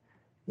doing.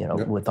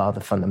 With all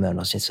the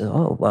fundamentals. He said,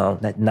 oh, well,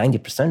 that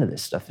 90% of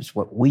this stuff is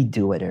what we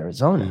do at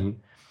Arizona.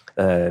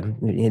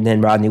 Mm-hmm. And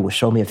then Rodney will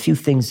show me a few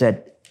things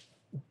that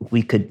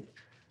we could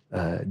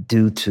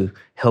do to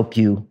help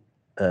you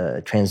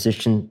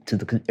transition to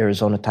the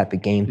Arizona type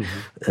of game.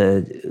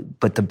 Mm-hmm.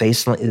 But the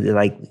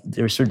baseline,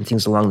 there are certain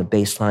things along the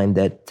baseline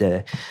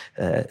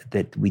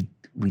that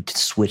we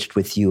switched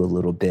with you a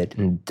little bit.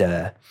 And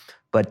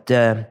but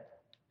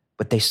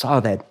they saw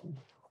that,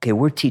 okay,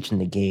 we're teaching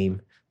the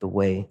game the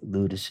way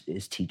Lute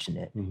is teaching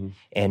it. Mm-hmm.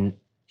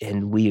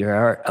 And we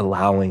are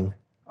allowing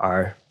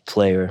our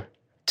player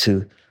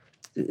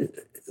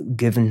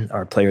giving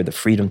our player the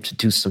freedom to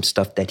do some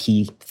stuff that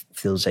he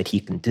feels that he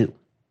can do.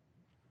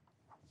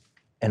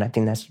 And I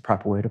think that's the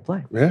proper way to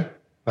play. Yeah.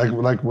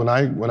 Like when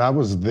I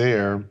was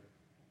there,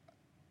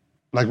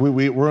 like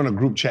we're on a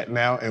group chat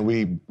now and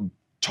we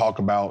talk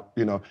about,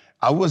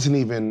 I wasn't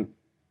even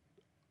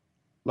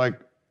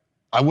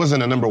I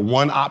wasn't a number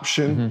 1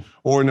 option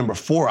or a number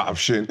 4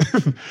 option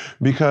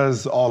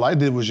because all I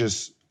did was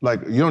just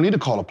you don't need to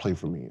call a play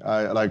for me.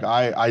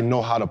 I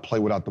know how to play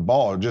without the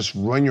ball. Just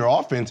run your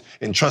offense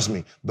and trust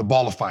me, the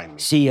ball will find me.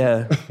 See,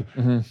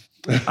 I'm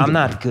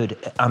not good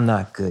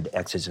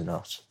X's and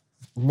O's.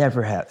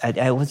 Never have.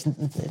 I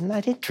wasn't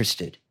not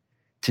interested.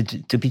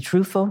 To be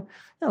truthful,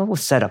 we'll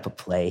set up a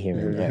play here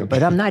and there,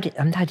 but I'm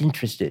not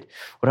interested.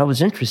 What I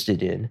was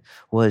interested in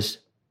was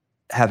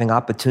having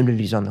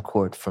opportunities on the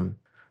court from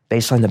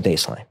baseline to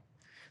baseline,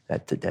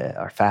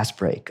 our fast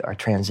break, our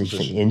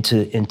transition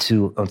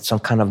into some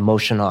kind of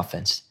motion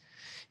offense.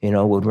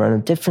 We'll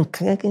run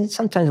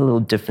sometimes a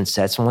little different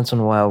sets. Once in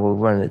a while, we'll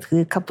run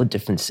a couple of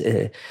different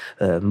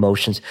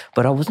motions.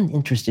 But I wasn't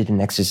interested in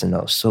X's and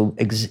O's. So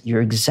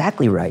you're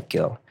exactly right,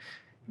 Gil.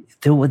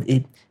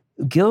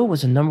 Gil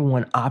was a number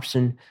 1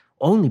 option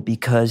only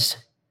because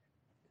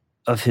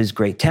of his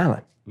great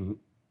talent. Mm-hmm.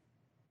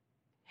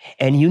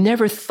 And you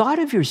never thought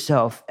of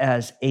yourself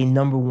as a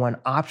number 1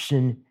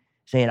 option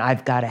saying,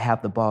 I've got to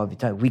have the ball every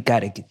time. We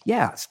got to get,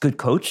 it's good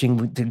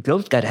coaching.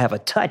 Gil's got to have a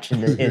touch.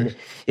 And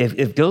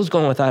if Gil's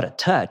going without a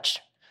touch,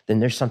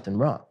 then there's something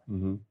wrong.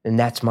 Mm-hmm. And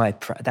that's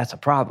a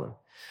problem.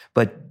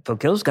 But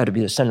Gil's got to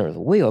be the center of the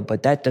wheel,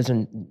 but that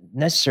doesn't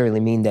necessarily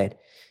mean that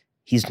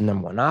he's the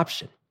number 1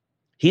 option.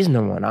 He's the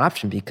number 1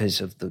 option because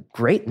of the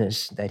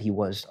greatness that he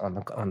was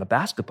on the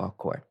basketball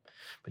court.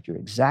 But you're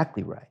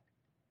exactly right.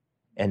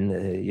 And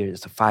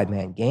it's a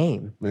 5-man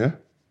game. Yeah.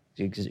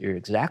 You're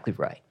exactly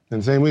right.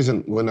 And same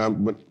reason when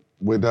I'm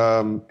with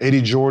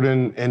Eddie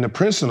Jordan and the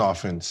Princeton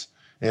offense.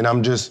 And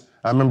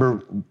I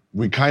remember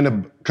we kind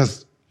of,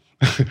 because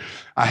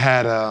I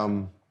had,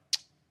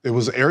 it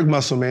was Eric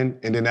Musselman,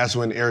 and then that's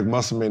when Eric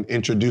Musselman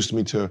introduced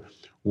me to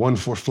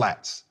 1-4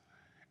 flats.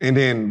 And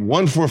then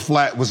 1-4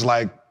 flat was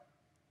like,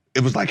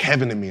 it was like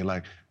heaven to me.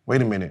 Like,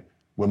 wait a minute,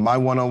 with my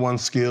one-on-one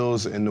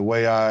skills and the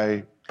way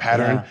I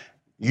pattern,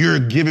 you're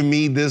giving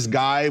me this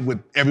guy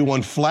with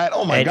everyone flat?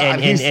 Oh my God,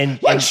 he's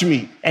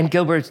Lakshmi. And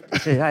Gilbert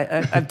said,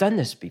 I've done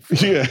this before.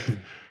 Yeah.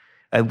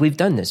 We've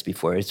done this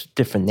before. It's a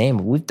different name,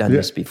 but we've done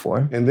this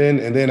before. And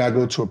then I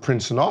go to a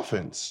Princeton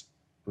offense,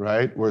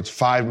 right? Where it's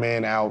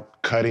 5-man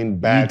out, cutting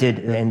back. You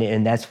did,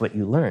 and that's what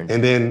you learned.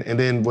 And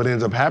then what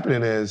ends up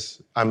happening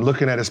is I'm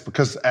looking at it,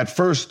 because at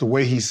first the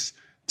way he's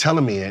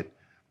telling me it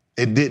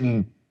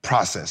didn't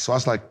process. So I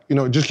was like, can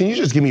you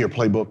just give me your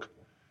playbook?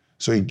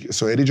 So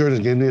Eddie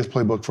Jordan's giving me his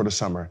playbook for the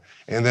summer.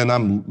 And then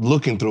I'm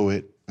looking through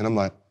it and I'm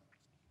like,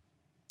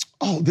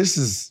 oh, this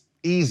is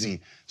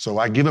easy. So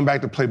I give him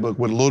back the playbook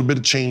with a little bit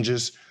of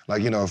changes.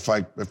 Like, if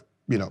I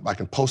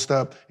can post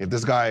up. If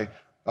this guy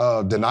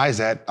denies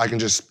that, I can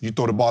you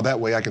throw the ball that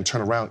way, I can turn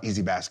around,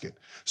 easy basket.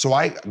 So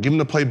I give him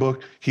the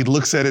playbook. He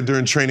looks at it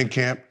during training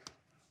camp,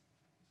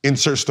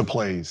 inserts the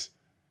plays.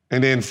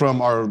 And then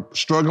from our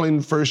struggling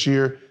first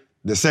year,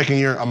 the second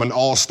year, I'm an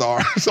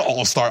all-star,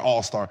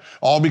 all-star.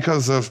 All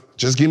because of,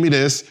 just give me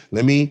this,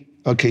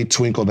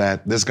 twinkle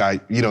that. This guy,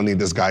 you don't need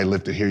this guy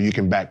lifted here, you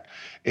can back.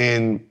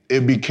 And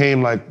it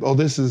became like, oh,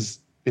 this is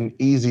an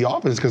easy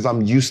offense because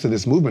I'm used to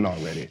this movement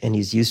already. And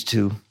he's used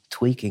to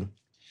tweaking,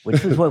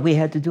 which was what we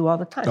had to do all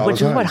the time.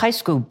 Which is what high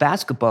school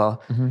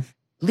basketball, at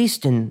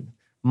least in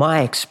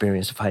my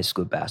experience of high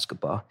school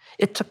basketball,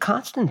 it's a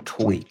constant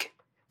tweak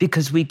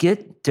because we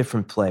get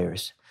different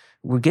players.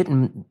 We're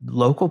getting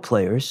local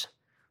players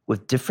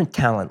with different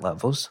talent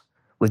levels,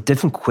 with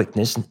different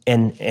quickness,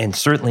 and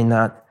certainly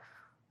not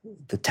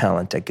the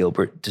talent that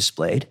Gilbert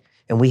displayed.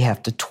 And we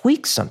have to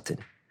tweak something,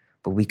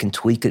 but we can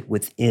tweak it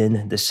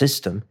within the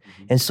system.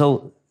 And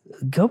so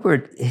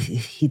Gilbert,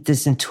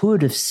 this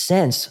intuitive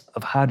sense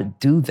of how to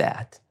do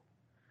that,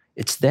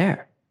 it's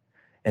there.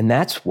 And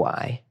that's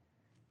why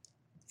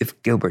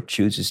if Gilbert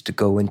chooses to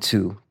go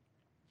into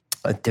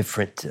a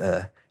different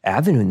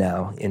avenue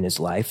now in his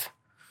life,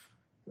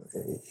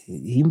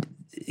 he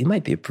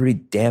might be a pretty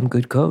damn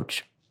good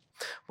coach.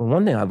 But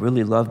one thing I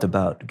really loved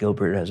about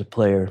Gilbert as a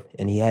player,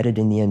 and he had it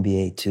in the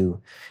NBA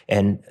too,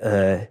 and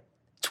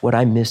it's what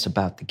I miss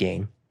about the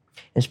game.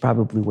 It's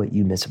probably what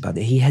you miss about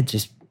it. He had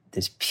just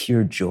this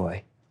pure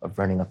joy of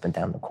running up and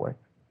down the court.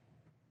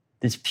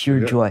 This pure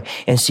joy.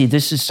 And see,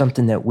 this is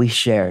something that we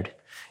shared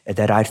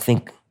that I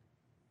think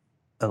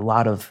a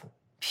lot of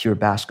pure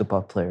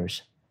basketball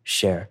players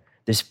share.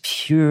 This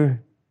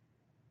pure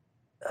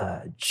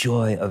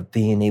joy of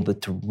being able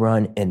to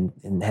run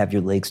and have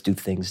your legs do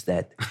things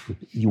that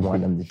you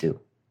want them to do.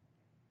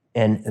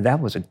 And that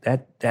was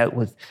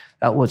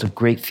a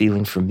great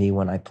feeling for me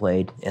when I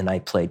played, and I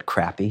played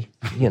crappy.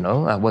 But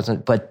it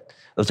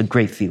was a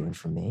great feeling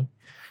for me.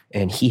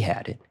 And he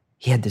had it.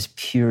 He had this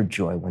pure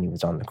joy when he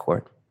was on the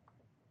court.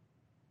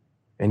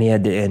 And he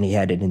had it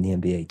in the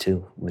NBA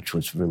too, which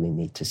was really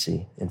neat to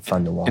see and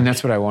fun to watch. And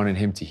that's what I wanted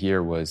him to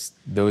hear was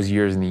those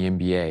years in the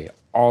NBA,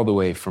 all the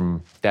way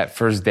from that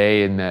first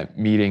day in that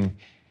meeting.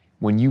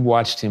 When you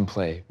watched him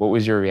play, what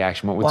was your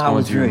reaction? What was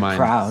going through your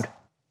mind?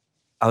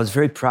 I was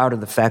very proud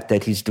of the fact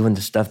that he's doing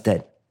the stuff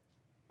that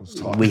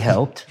we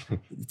helped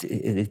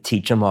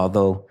teach him,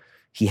 although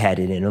he had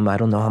it in him. I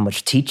don't know how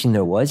much teaching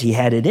there was. He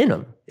had it in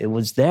him. It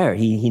was there.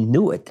 He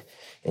knew it.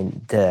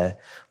 And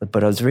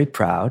but I was very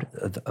proud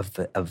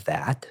of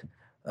that.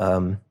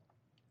 And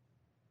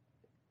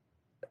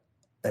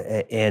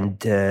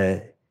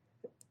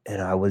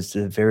I was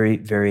very,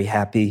 very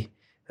happy.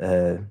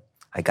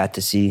 I got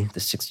to see the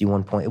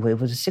 61 point. Wait,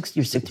 was it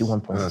 60 or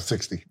 61 points?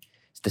 60.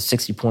 It's the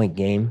 60-point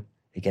game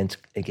against.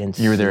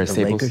 You were there at the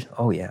Staples? Lakers.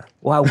 Oh yeah.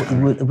 Well,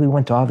 we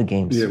went to all the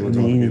games. Yeah, we went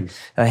to all the games.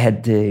 I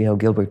had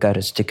Gilbert got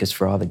us tickets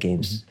for all the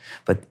games,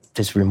 but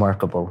this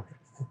remarkable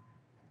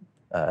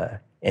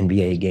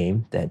NBA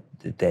game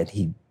that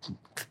he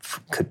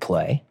could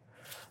play.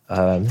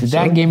 Did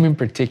that game in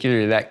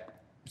particular, that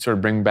sort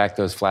of bring back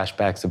those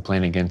flashbacks of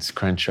playing against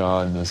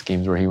Crenshaw and those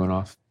games where he went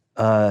off?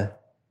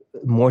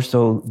 More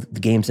so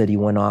the games that he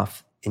went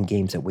off in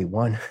games that we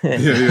won.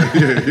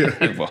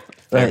 Yeah. Well,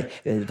 right,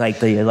 like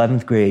the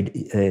 11th grade,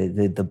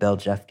 the Bell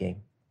Jeff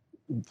game.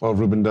 Oh,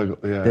 Ruben Douglas,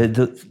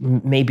 yeah.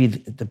 Maybe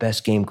the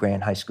best game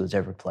Grant High School's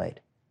ever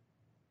played.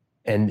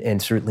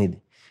 And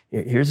certainly,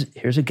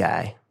 here's a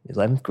guy,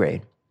 11th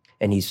grade,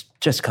 and he's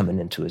just coming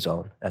into his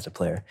own as a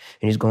player.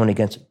 And he's going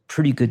against a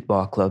pretty good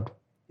ball club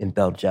in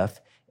Bell Jeff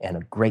and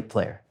a great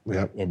player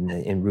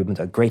in Ruben,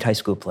 a great high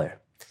school player.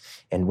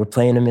 And we're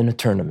playing him in a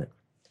tournament.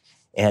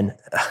 And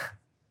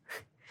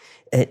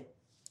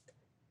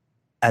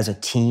as a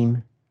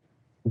team,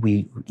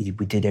 we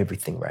did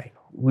everything right.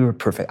 We were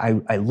perfect.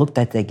 I looked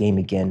at that game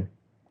again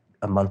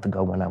a month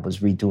ago when I was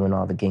redoing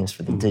all the games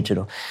for the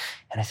digital,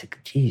 and I said,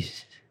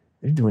 geez,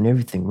 they're doing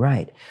everything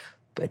right.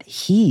 But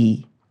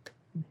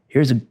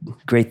Here's a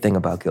great thing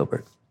about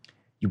Gilbert.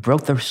 You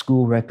broke the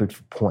school record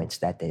for points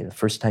that day, the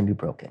first time you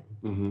broke it.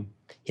 Mm-hmm.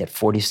 He had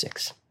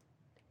 46.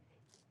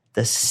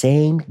 The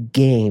same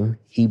game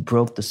he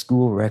broke the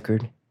school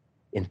record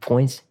in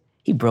points,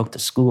 he broke the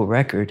school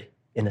record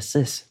in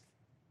assists.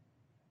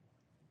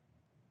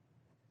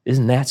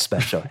 Isn't that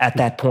special at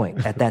that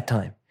point, at that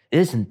time?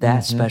 Isn't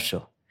that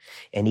special?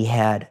 And he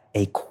had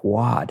a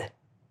quad.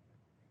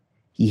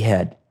 He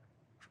had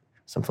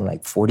something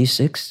like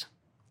 46,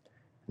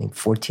 I think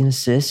 14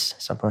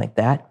 assists, something like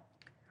that.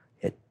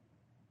 He had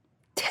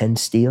 10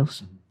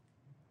 steals.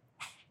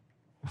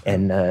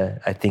 And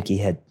I think he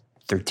had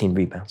 13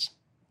 rebounds.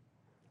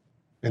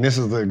 And this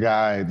is the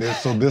guy,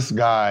 this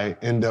guy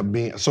ended up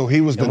being, so he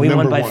was the we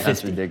number won by one.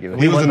 50.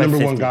 He was the number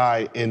one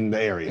guy in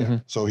the area. Mm-hmm.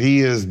 So he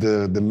is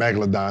the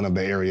megalodon of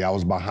the area. I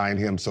was behind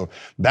him. So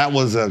that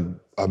was a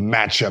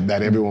matchup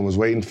that everyone was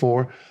waiting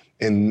for,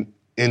 and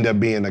ended up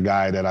being the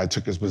guy that I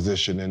took his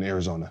position in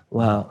Arizona.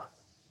 Well,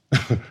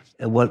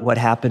 what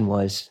happened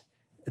was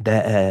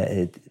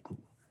that,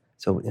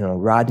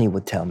 Rodney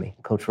would tell me,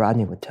 Coach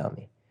Rodney would tell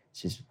me, he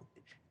says,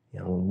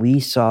 when we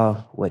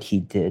saw what he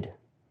did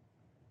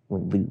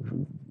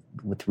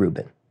with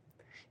Ruben,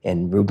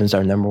 and Ruben's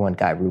our number one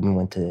guy. Ruben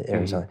went to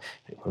Arizona.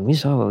 Mm-hmm. When we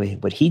saw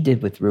what he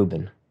did with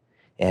Ruben,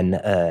 and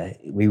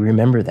we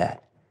remember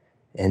that,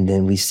 and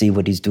then we see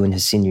what he's doing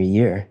his senior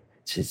year.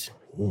 It's just,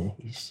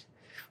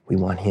 we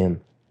want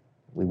him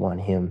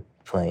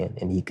playing,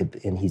 and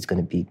he's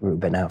going to beat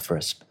Ruben out for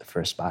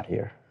a spot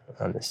here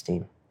on this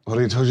team. Oh,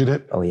 they told you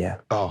that? Oh yeah.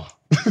 Oh,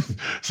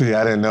 see,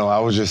 I didn't know. I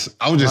was just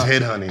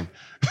headhunting.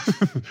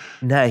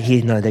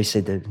 No, they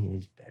said that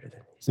he's better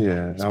than.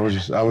 Yeah, I was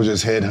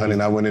just headhunting.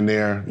 I went in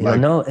there.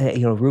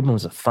 Ruben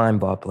was a fine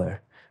ball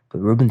player, but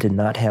Ruben did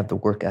not have the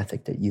work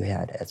ethic that you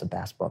had as a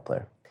basketball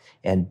player,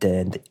 and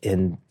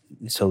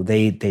so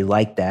they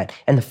liked that,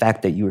 and the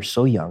fact that you were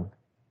so young.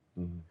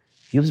 Mm-hmm.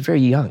 He was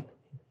very young.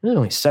 He was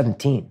only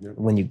 17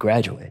 when you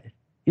graduated.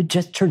 You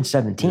just turned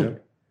 17,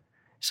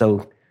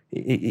 so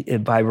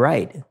by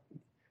right,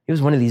 he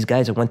was one of these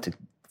guys that went to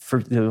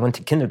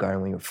kindergarten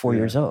when you were 4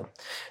 years old.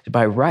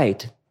 By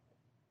right,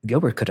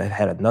 Gilbert could have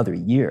had another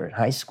year in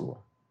high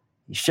school.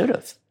 He should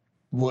have.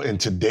 Well, in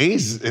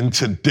today's,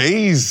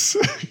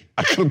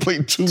 I could have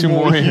played two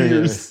more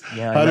years.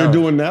 Yeah, how they're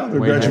doing now? They're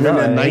graduating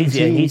at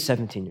 19. He's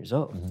 17 years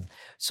old. Mm-hmm.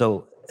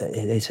 So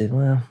they said,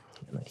 well,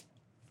 we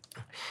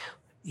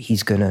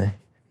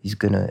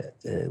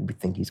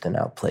think he's gonna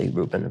outplay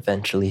Ruben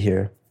eventually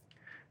here.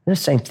 And the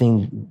same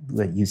thing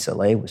that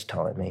UCLA was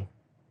telling me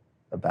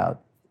about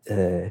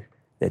that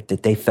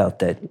they felt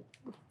that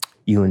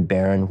you and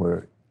Barron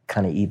were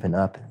kind of even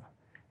up.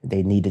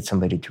 They needed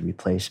somebody to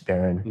replace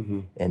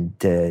Barron, and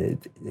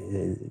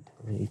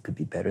he could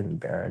be better than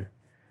Barron.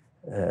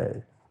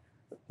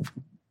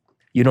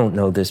 You don't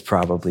know this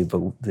probably,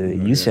 but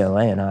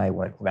UCLA and I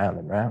went round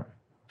and round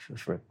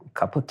for a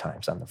couple of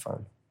times on the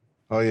phone.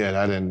 Oh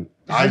yeah, I didn't.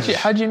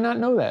 How'd you not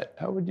know that?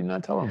 How would you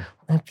not tell him?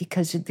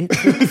 Because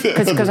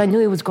I knew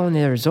he was going to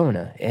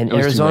Arizona, and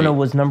Arizona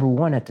was number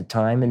one at the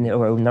time,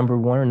 or number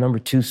one or number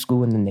two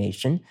school in the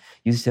nation.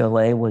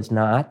 UCLA was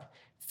not.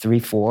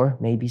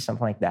 3-4, maybe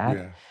something like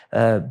that.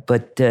 Yeah.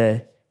 But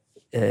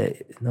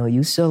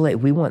UCLA,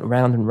 we went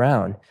round and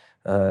round.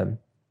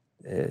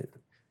 They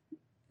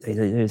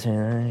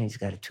saying he's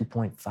got a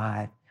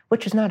 2.5,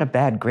 which is not a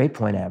bad grade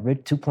point average.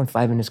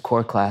 2.5 in his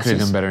core classes. Could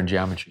have done better in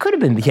geometry. Could have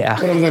been, yeah.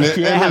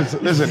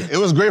 Listen, it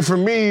was great for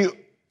me.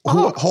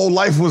 Whole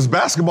life was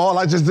basketball.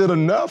 I just did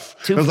enough.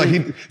 It was like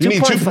you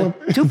need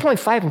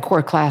 2.5 in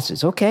core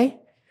classes. Okay.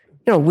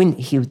 When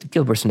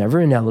Gilbert's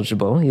never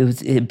ineligible,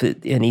 he's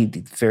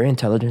very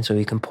intelligent, so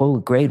he can pull a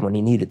grade when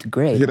he needed to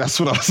grade. Yeah, that's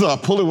what I saw.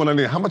 Pull it when I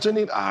need. How much I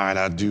need? All right,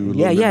 I'll do.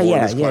 Yeah.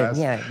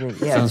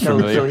 Sounds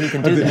familiar. So he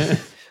can do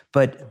that.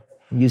 But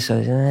you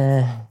said,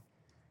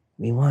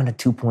 we want a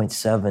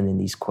 2.7 in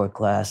these core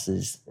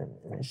classes.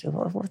 And I said,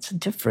 well, what's the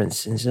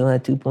difference? And so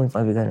at 2.5,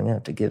 we're going to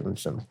have to give him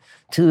some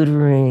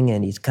tutoring,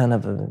 and he's kind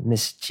of a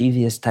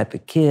mischievous type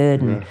of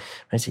kid. And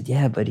I said,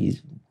 yeah, but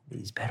he's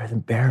better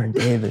than Baron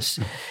Davis.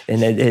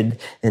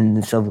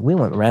 and so we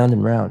went round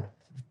and round,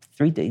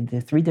 three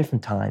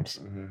different times,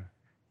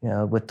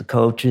 with the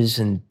coaches.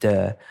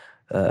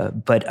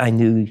 But I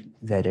knew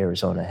that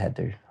Arizona had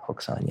their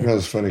hooks on you. That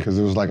was funny because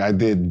it was like I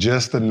did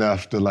just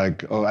enough to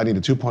I need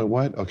a 2 point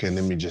what? Okay,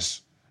 let me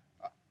just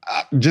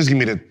give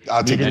me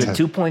I'll take it.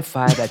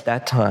 2.5 at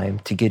that time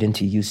to get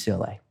into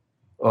UCLA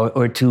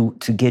or to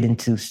get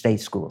into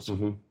state schools,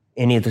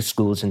 any of the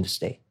schools in the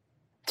state.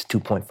 It's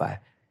 2.5.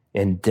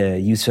 And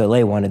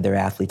UCLA wanted their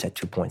athletes at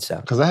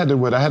 2.7. Because I had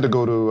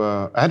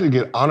to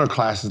get honor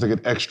classes to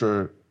get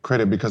extra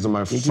credit because of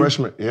my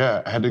freshman.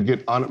 Yeah, I had to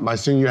get my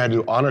senior year. I had to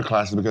do honor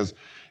classes because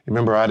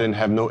remember I didn't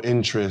have no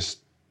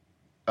interest.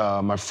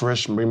 My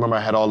freshman. Remember I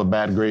had all the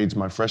bad grades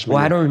my freshman.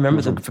 Well, I don't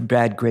remember the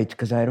bad grades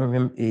because I don't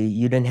remember.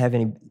 You didn't have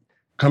any.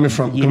 Coming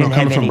from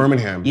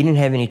Birmingham. You didn't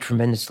have any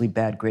tremendously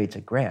bad grades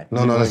at Grant.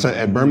 No, that's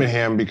at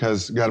Birmingham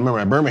because you got to remember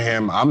at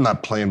Birmingham I'm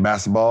not playing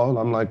basketball.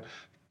 I'm like.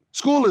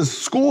 school is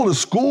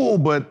school,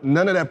 but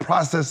none of that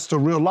process to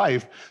real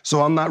life.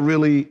 So I'm not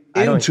really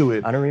into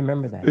it. I don't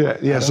remember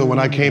that. Yeah. So when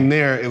I came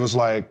there, it was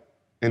like,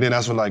 and then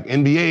that's when like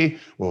NBA,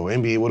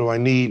 what do I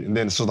need? And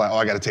then so like,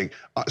 I had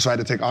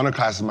to take honor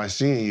classes my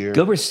senior year.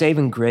 Gilbert's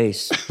saving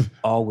grace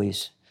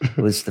always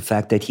was the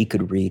fact that he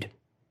could read.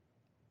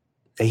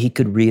 He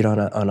could read on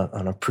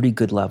a pretty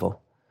good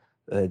level.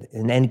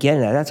 And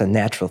again, that's a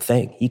natural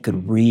thing. He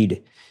could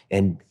read,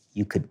 and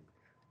you can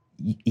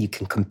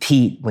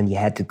compete when you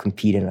had to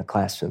compete in a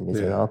classroom. You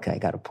say, okay, I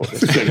got to pull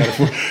this.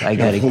 I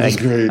got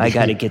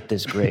to get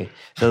this grade.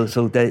 So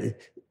that,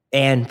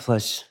 and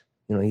plus,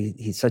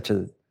 he's such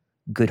a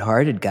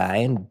good-hearted guy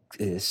and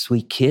a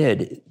sweet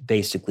kid,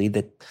 basically.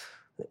 That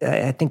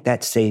I think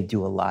that saved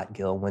you a lot,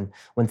 Gil.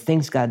 When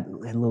things got a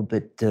little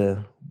bit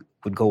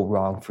would go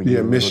wrong for you.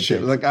 Yeah,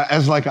 mischief. Like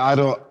it's like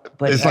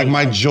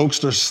my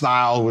jokester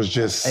style was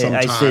just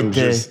sometimes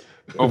just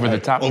over the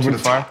top. Over too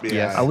the far. top.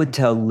 Yeah. I would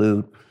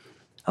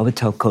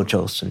tell Coach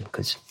Olson,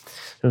 because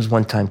there was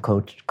one time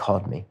Coach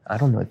called me. I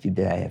don't know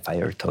if I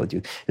ever told you.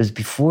 It was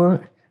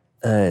before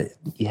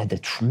you had the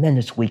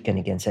tremendous weekend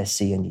against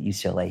SC and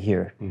UCLA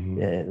here.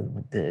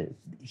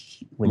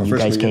 When you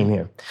guys came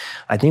here.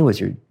 I think it was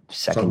your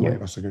second year.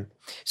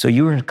 So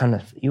you were kind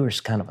of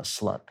a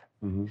slump.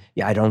 Mm-hmm.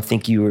 Yeah, I don't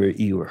think you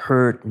were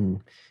hurt,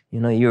 and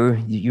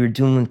you were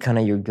doing kind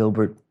of your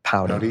Gilbert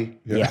pouting.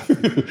 Yeah.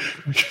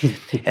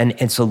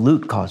 and so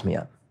Luke calls me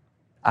up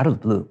out of the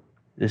blue.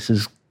 This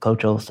is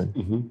Coach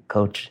Olson,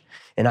 Coach.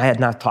 And I had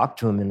not talked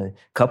to him in a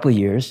couple of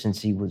years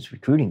since he was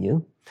recruiting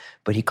you,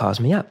 but he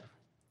calls me up.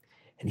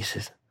 And he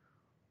says,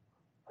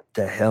 what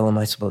the hell am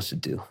I supposed to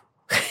do?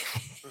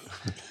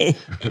 He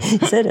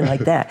said it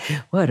like that.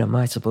 What am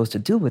I supposed to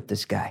do with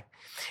this guy?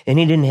 And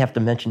he didn't have to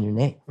mention your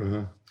name.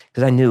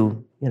 Because I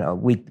knew,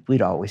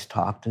 we'd always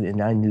talked,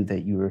 and I knew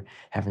that you were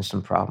having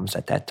some problems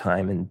at that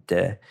time.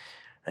 And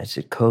I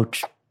said,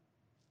 Coach,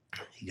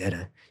 you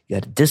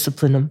gotta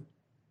discipline him.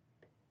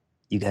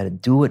 You got to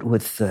do it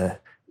with,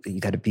 you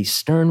got to be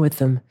stern with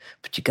them,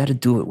 but you got to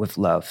do it with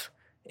love.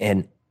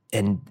 And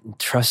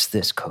trust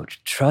this,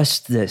 Coach.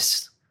 Trust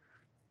this.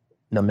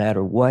 No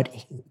matter what,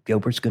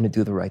 Gilbert's going to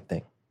do the right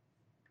thing.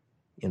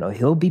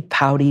 He'll be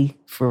pouty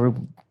for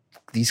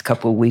these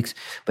couple of weeks,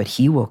 but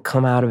he will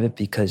come out of it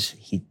because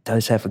he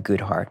does have a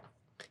good heart.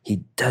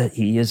 He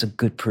is a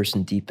good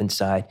person deep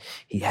inside.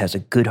 He has a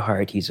good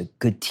heart. He's a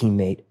good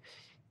teammate.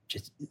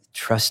 Just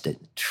trust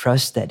it.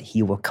 Trust that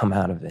he will come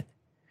out of it.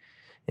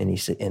 And he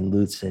said, and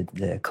Luke said,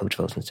 Coach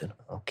Olson said,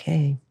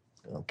 okay.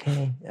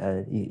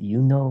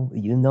 You know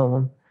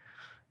him.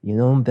 You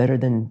know him better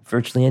than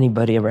virtually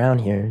anybody around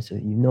here. So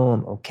you know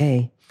him,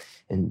 okay.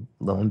 And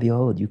lo and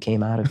behold, you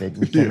came out of it.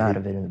 You came out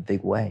of it in a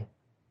big way,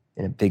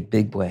 in a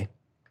big way.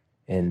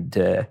 And,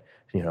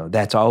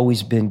 that's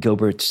always been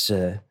Gilbert's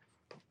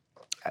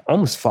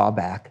almost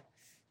fallback,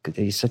 because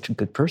he's such a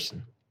good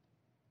person.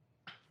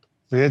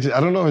 Yeah, I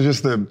don't know, it's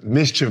just the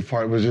mischief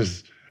part was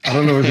just, I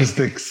don't know, it was just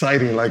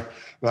exciting. Like,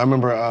 I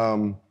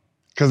remember,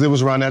 because it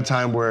was around that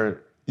time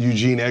where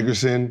Eugene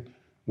Eggerson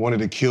wanted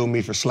to kill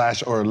me for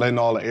letting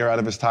all the air out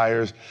of his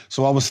tires.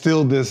 So I was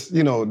still this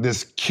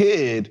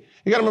kid.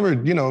 You gotta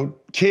remember,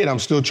 kid, I'm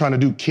still trying to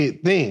do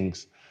kid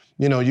things.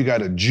 You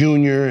got a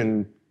junior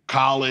in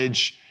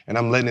college, and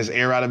I'm letting his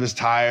air out of his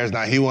tires.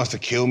 Now he wants to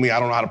kill me. I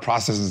don't know how to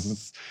process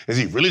this. Is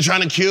he really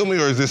trying to kill me,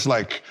 or is this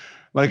like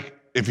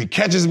if he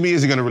catches me,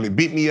 is he gonna really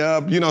beat me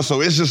up?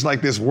 So it's just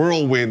like this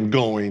whirlwind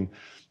going,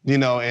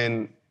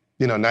 and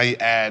now you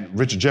add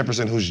Richard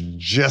Jefferson, who's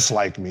just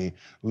like me,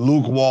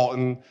 Luke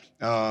Walton,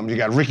 you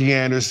got Ricky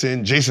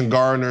Anderson, Jason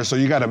Gardner. So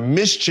you got a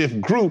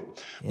mischief group,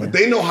 but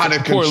they know how to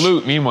Poor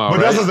Luke, meanwhile, but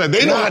right? that's what I said.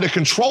 They know how to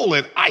control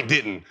it. I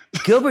didn't.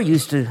 Gilbert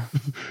used to.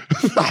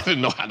 I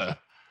didn't know how to.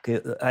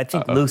 I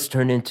think Luke's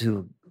turned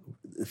into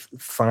a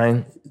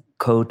fine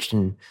coach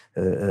and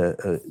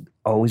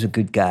always a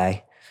good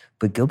guy.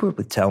 But Gilbert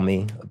would tell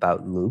me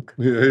about Luke,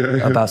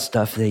 about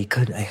stuff that he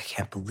couldn't. I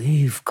can't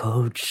believe,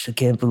 Coach. I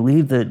can't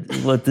believe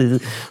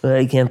that.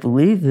 I can't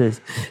believe this.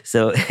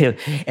 So,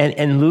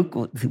 and Luke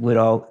would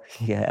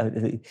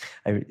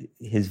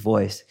his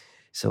voice.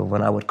 So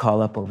when I would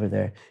call up over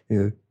there,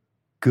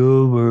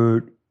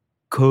 Gilbert,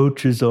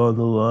 Coach is on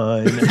the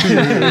line.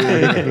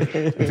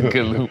 It's a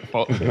good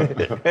loophole.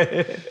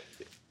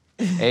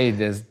 Hey,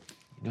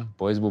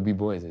 boys will be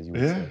boys, as you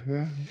would say.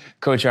 Yeah.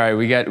 Coach, all right,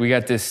 we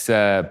got this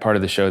part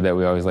of the show that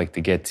we always like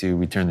to get to.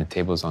 We turn the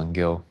tables on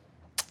Gil,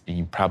 and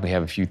you probably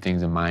have a few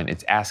things in mind.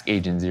 It's Ask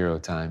Agent Zero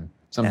time.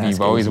 Something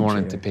you've always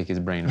wanted to pick his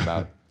brain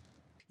about.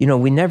 I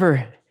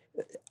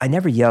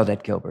never yelled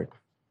at Gilbert.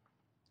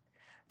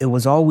 It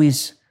was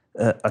always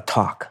a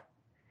talk.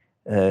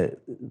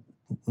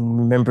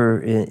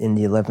 Remember in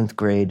the 11th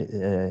grade,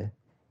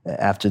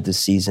 after the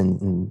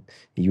season,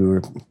 you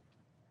were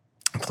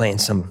playing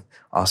some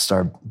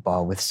all-star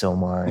ball with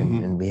Silmar,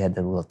 and we had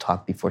the little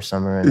talk before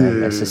summer,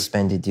 and I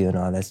suspended you and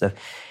all that stuff.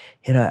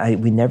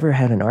 We never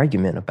had an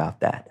argument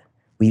about that.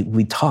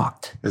 We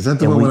talked. Is that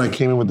the one when I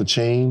came in with the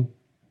chain?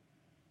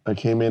 I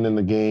came in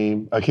the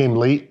game. I came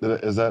late.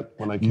 Is that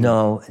when I came?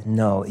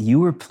 No. You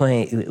were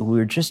playing. We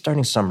were just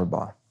starting summer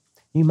ball.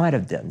 You might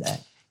have done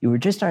that. You were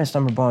just starting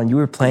summer ball, and you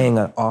were playing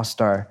an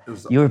all-star.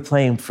 You were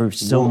playing for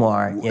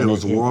Silmar. It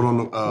was World on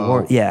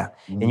the yeah,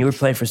 and you were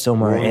playing for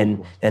Silmar,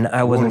 and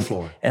I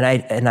wasn't, and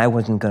I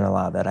wasn't going to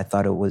allow that. I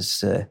thought it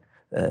was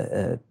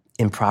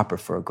improper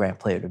for a Grant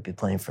player to be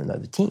playing for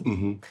another team,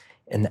 Mm-hmm.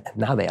 and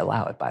now they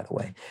allow it, by the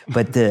way.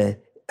 But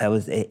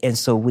and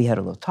so we had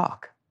a little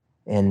talk,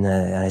 and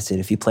I said,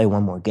 if you play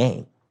one more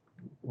game,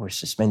 we're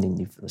suspending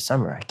you for the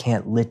summer. I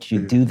can't let you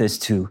do this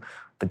to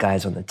the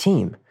guys on the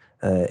team.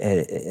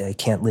 I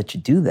can't let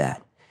you do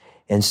that.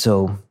 And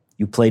so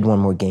you played one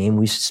more game.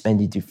 We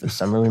suspended you for the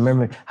summer.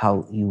 Remember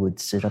how you would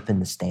sit up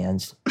in the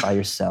stands by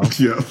yourself?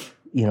 Yeah.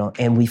 You know,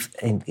 and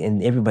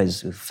and everybody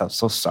felt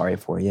so sorry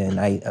for you. And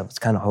I was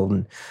kind of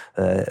holding.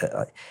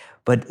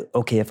 But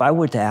okay, if I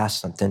were to ask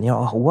something,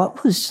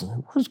 what was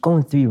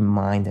going through your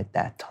mind at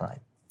that time?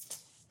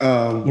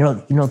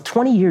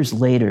 20 years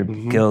later,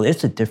 mm-hmm. Gil,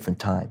 it's a different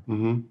time.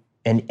 Mm-hmm.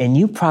 And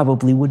you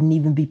probably wouldn't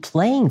even be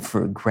playing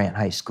for Grant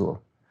High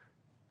School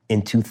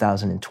in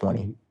 2020.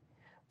 Mm-hmm.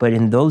 But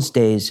in those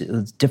days, it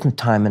was a different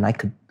time, and I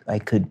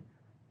could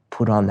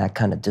put on that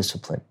kind of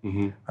discipline.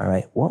 Mm-hmm. All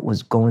right, what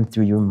was going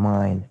through your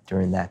mind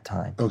during that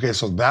time? Okay,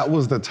 so that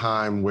was the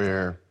time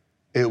where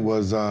it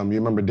was, you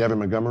remember Devin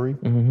Montgomery?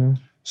 Mm-hmm.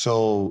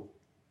 So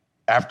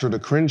after the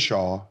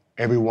Crenshaw,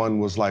 everyone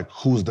was like,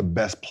 who's the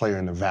best player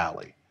in the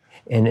Valley?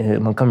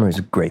 And Montgomery was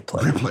a great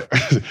player. Great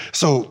player.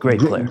 So great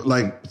player.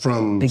 Like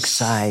from big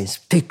size,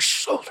 big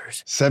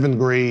shoulders. From seventh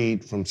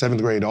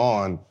grade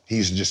on, he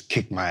used to just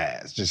kick my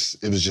ass.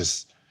 It was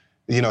just,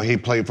 he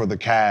played for the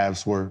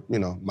Cavs where,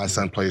 my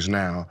son plays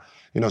now.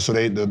 So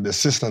the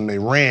system they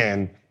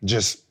ran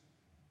just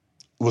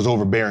was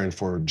overbearing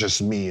for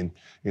just me and,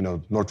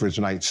 Northridge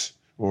Knights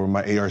or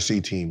my ARC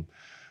team.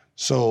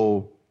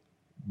 So,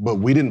 but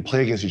we didn't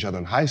play against each other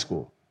in high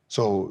school.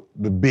 So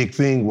the big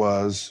thing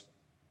was,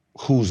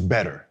 who's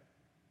better?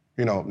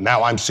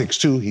 Now I'm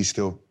 6'2", he's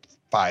still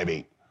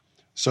 5'8".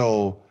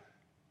 So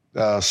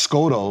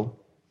Scoto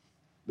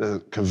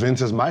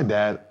convinces my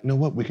dad, you know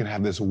what, we can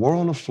have this war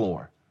on the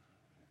floor.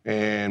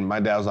 And my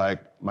dad was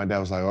like,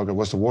 okay,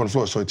 what's the war on the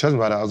floor? So he tells me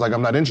about it. I was like,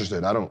 I'm not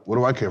interested. What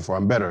do I care for?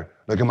 I'm better.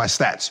 Look at my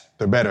stats,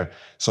 they're better.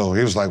 So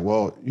he was like,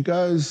 well, you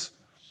guys,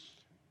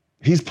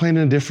 he's playing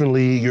in a different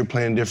league, you're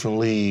playing in a different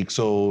league.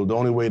 So the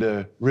only way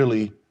to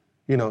really,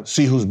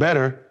 see who's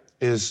better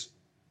is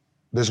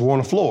this war on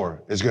the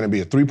floor. It's going to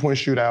be a 3-point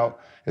shootout.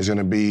 It's going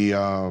to be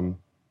a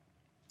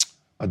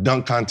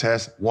dunk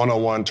contest,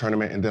 one-on-one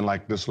tournament, and then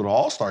like this little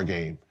all-star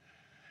game.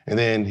 And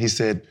then he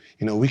said,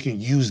 we can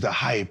use the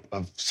hype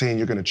of saying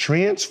you're going to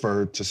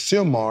transfer to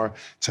Silmar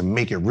to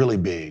make it really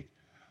big.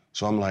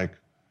 So I'm like,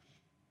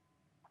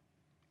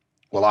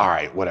 well, all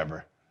right,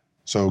 whatever.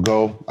 So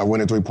I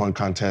win a 3-point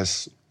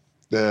contest.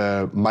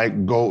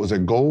 Was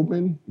it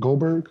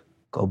Goldberg?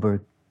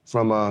 Goldberg.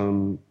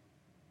 From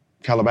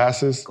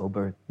Calabasas.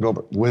 Goldberg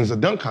wins the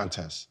dunk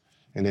contest.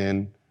 And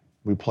then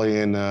we play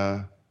in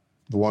the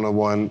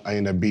one-on-one. I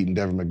ended up beating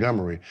Devin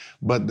Montgomery.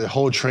 But the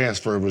whole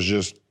transfer was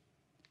just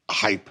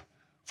hype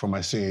for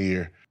my senior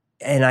year.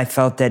 And I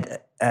felt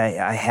that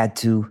I had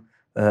to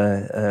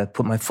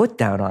put my foot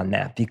down on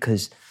that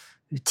because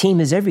team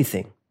is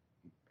everything.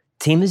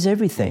 Team is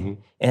everything.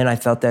 Mm-hmm. And I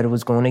felt that it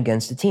was going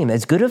against the team.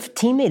 As good of a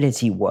teammate as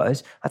he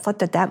was, I thought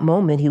that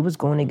moment he was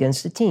going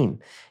against the team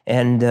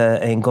and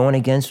going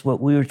against what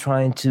we were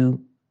trying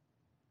to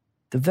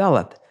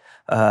develop.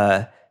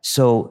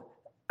 So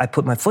I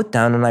put my foot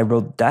down and I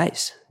rolled the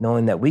dice,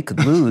 knowing that we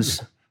could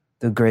lose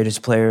the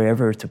greatest player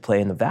ever to play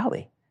in the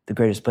Valley, the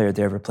greatest player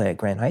to ever play at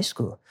Grant High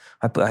School.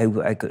 I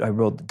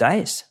rolled the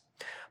dice.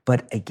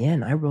 But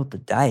again, I rolled the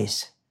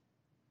dice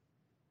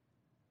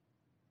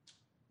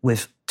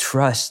with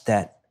trust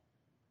that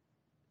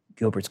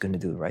Gilbert's going to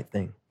do the right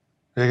thing.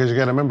 Yeah, because you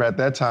got to remember at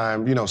that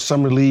time,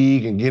 summer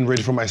league and getting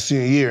ready for my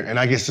senior year, and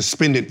I get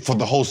suspended for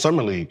the whole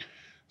summer league.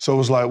 So it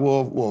was like,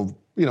 well,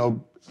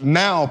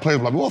 now players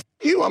are like, well,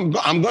 you, I'm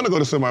going to go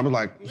to Silmar. I was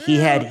like,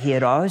 yeah. He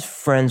had all his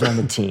friends on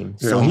the team,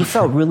 so he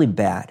felt really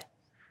bad,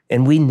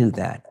 and we knew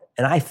that,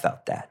 and I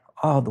felt that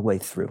all the way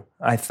through.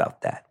 I felt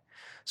that.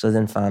 So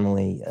then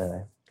finally,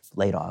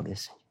 late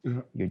August,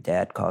 your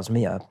dad calls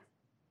me up.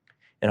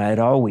 And I had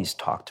always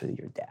talked to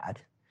your dad.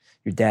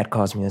 Your dad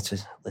calls me and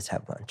says, let's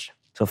have lunch.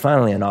 So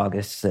finally in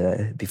August,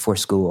 before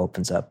school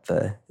opens up,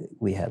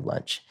 we had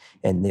lunch.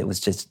 And it was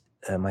just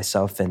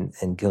myself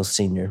and Gil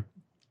Sr.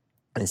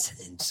 And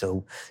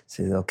so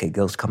said, okay,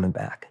 Gil's coming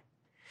back.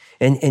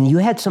 And you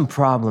had some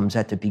problems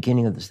at the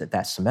beginning of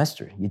that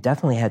semester. You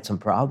definitely had some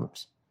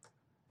problems.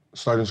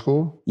 Starting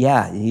school?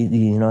 Yeah,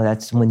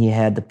 that's when you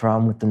had the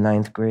problem with the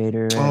 9th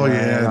grader. Oh,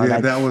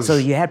 yeah, that was... So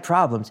you had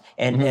problems.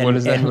 And what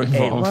does that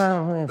involve?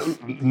 Well,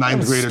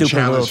 9th grader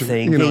challenged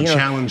me,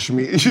 challenged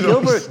me.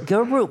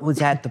 Gilbert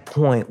was at the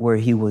point where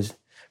he was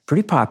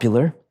pretty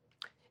popular,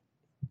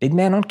 big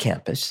man on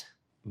campus,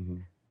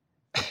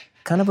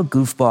 kind of a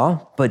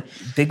goofball, but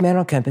big man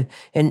on campus.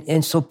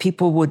 And so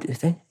people would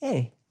say,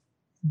 hey,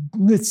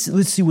 let's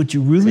see what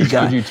you really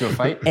got. Challenge you to a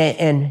fight?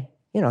 And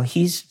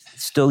he's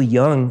still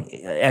young,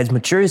 as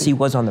mature as he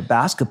was on the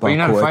basketball But you're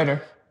not court. a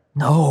fighter.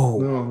 No.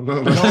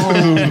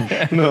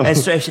 No.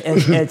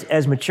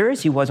 As mature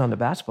as he was on the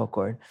basketball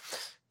court,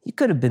 he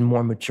could have been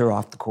more mature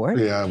off the court.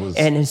 Yeah, I was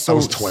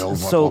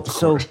 12 off the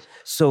court.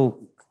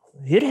 So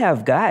he'd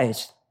have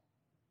guys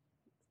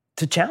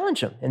to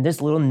challenge him. And this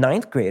little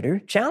 9th grader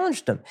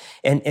challenged him.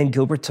 And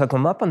Gilbert took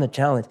him up on the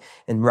challenge.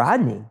 And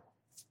Rodney,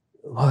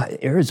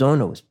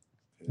 Arizona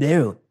they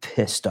were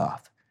pissed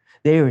off.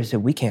 They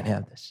said, we can't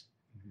have this.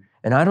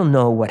 And I don't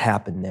know what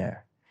happened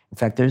there. In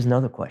fact, there's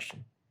another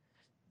question.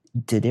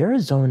 Did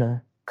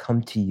Arizona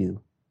come to you?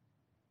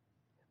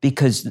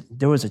 Because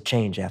there was a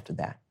change after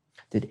that.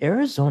 Did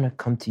Arizona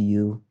come to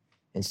you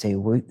and say,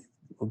 we're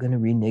going to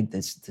renege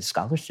the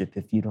scholarship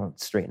if you don't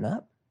straighten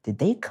up? Did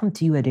they come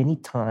to you at any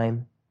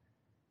time?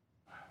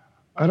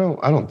 I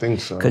don't think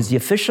so. Because the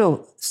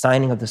official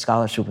signing of the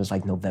scholarship was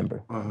like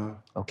November,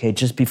 okay,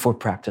 just before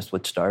practice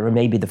would start, or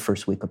maybe the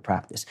first week of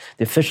practice.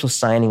 The official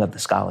signing of the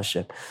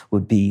scholarship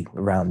would be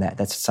around that.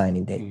 That's the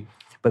signing date.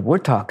 But we're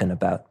talking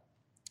about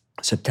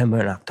September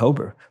and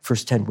October,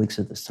 first 10 weeks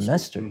of the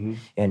semester.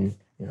 And,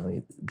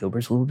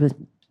 Gilbert's a little bit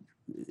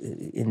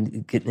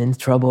getting in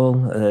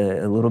trouble,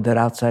 a little bit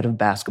outside of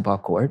basketball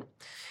court.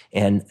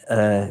 And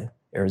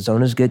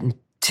Arizona's getting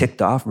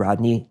ticked off.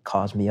 Rodney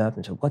calls me up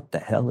and said, what the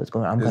hell is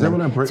going on?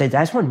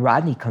 That's when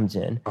Rodney comes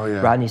in. Oh, yeah.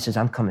 Rodney says,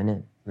 I'm coming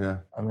in. Yeah.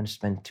 I'm going to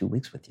spend 2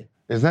 weeks with you.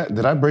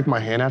 Did I break my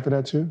hand after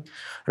that too?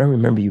 I don't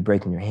remember you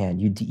breaking your hand.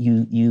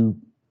 You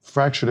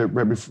fractured it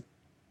right before.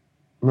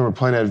 I remember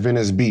playing at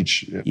Venice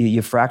Beach.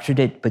 You fractured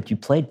it, but you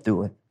played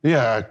through it.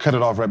 Yeah, I cut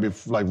it off right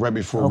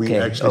before we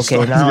actually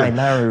started.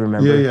 Now I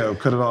remember. Yeah,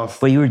 cut it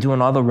off. But you were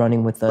doing all the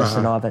running with us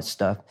and all that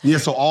stuff. Yeah,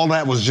 so all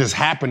that was just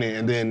happening,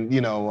 and then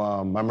I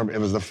remember it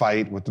was the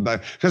fight with the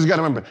because you got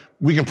to remember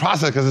we can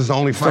process because it's the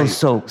only fight.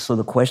 So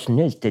the question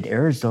is, did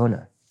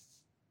Arizona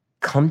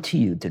come to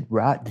you? Did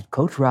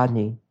Coach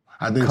Rodney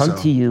come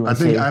to you and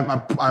say,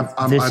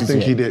 I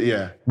think he did.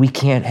 Yeah, we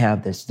can't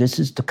have this. This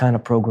is the kind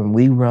of program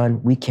we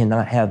run. We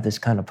cannot have this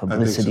kind of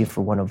publicity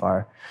for one of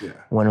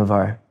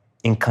our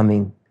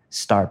incoming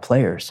star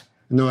players.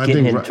 No, I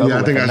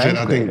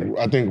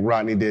think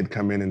Rodney did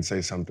come in and say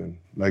something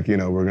like,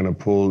 we're gonna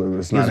pull.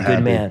 It's not happening. He was a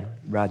good man,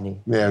 Rodney.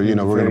 Yeah,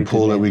 we're gonna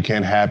pull it. We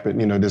can't happen.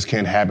 This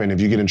can't happen.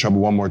 If you get in trouble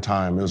one more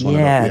time, it was one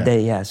of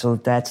those. So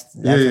that's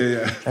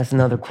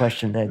another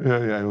question.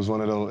 It was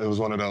one of those. It was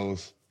one of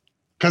those.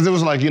 Because it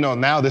was like,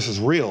 now this is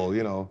real.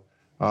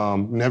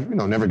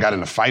 Never got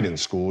in a fight in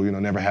school.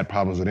 Never had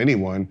problems with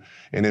anyone,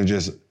 and it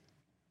just.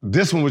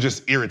 This one was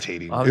just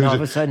irritating. All of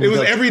a sudden,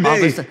 every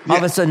day. All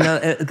of a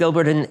sudden,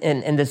 Gilbert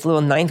and this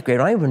little 9th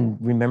grader, I don't even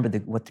remember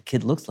what the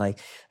kid looks like.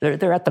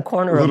 They're at the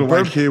corner of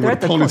white kid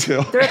with a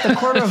ponytail. They're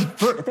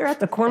at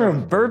the corner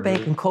of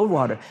Burbank and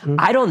Coldwater.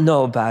 I don't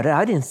know about it.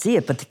 I didn't see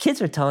it, but the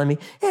kids are telling me,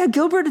 yeah,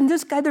 Gilbert and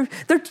this guy,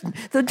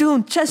 they're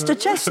doing chest to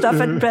chest stuff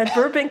at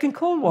Burbank and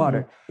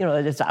Coldwater.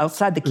 It's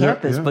outside the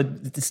campus, but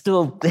it's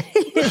still.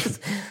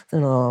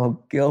 Oh,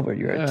 Gilbert,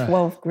 you're a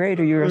 12th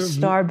grader. You're a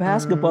star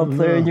basketball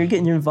player, and you're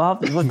getting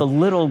involved with the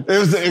little.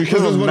 Because it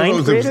was one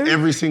of those. It was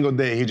every single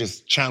day. He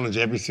just challenged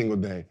every single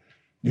day.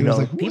 It was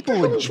like, what the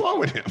hell is wrong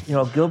with him?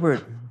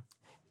 Gilbert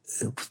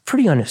was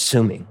pretty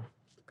unassuming,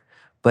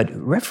 but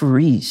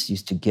referees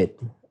used to get.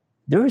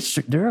 There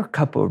are a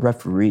couple of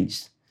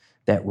referees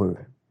that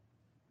were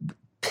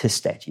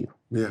pissed at you.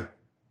 Yeah.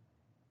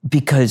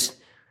 Because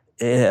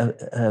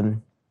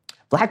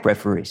black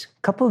referees,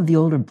 a couple of the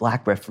older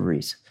black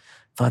referees,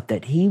 thought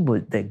that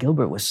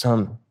Gilbert was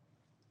some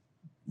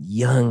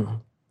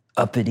young,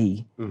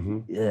 uppity,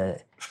 who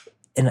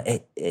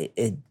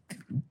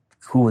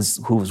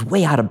was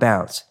way out of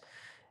bounds,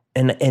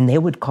 and they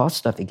would call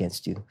stuff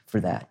against you for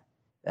that.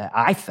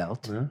 I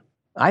felt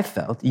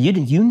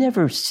you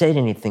never said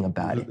anything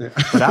about it,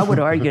 but I would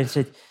argue and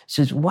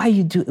says why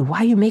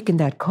are you making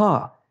that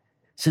call?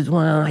 Says,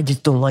 well, I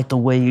just don't like the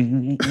way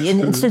you.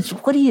 And says,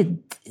 what do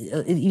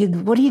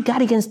you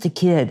got against the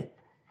kid?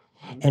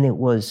 And it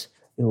was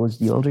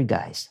the older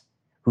guys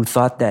who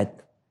thought that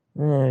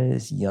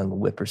this young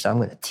whippersnapper, I'm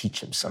going to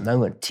teach him something. I'm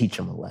going to teach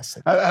him a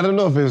lesson. I don't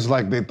know if it was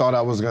like they thought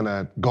I was going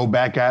to go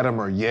back at him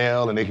or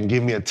yell and they can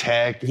give me a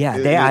tech.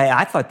 Yeah,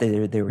 I thought they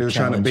were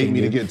trying to bait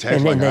me to get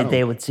techs. And then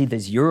they would see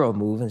this Euro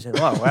move and say,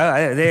 oh,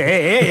 well,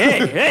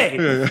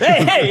 hey,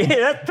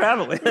 that's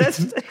traveling.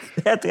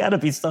 That's got to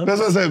be something. That's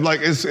what I said.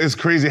 Like, it's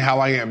crazy how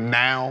I am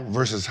now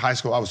versus high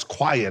school. I was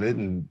quiet. I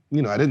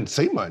didn't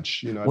say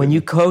much. When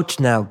you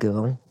coach now,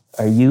 Gil,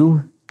 are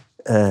you...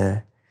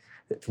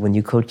 when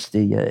you coach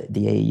the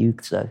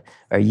AAU stuff,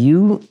 are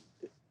you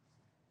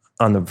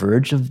on the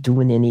verge of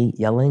doing any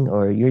yelling,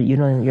 or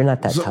you're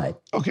not that type?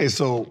 Okay,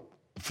 so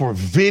for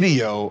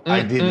video,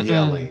 I did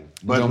yelling,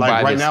 but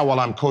right now, while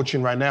I'm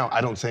coaching right now,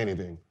 I don't say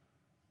anything.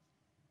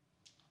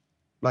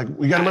 Like,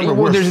 we got to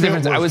remember. Well, there's a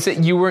difference. I would say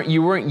you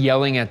weren't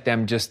yelling at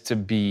them just to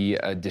be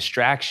a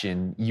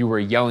distraction. You were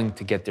yelling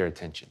to get their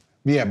attention.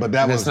 Yeah, but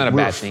that's not a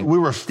bad thing. We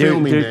were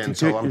filming then,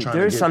 so I'm trying to.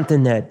 There's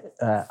something that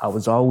I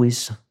was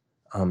always.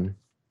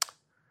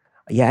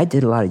 Yeah, I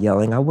did a lot of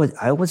yelling. I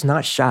was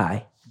not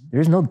shy.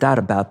 There's no doubt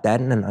about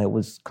that. And I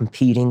was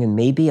competing, and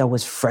maybe I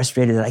was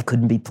frustrated that I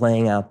couldn't be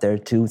playing out there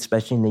too,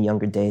 especially in the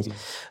younger days.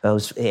 I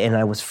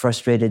was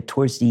frustrated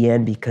towards the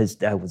end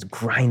because I was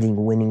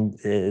grinding,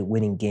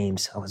 winning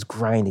games. I was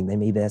grinding.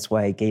 And maybe that's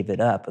why I gave it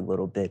up a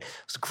little bit. I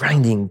was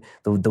grinding.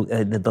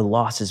 The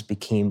losses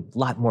became a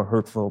lot more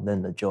hurtful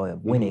than the joy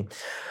of winning.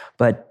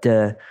 But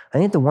I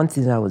think the one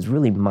thing that I was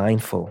really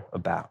mindful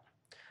about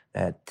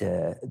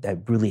that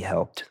really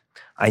helped.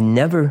 I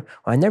never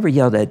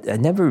yelled at. I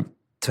never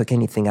took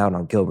anything out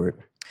on Gilbert,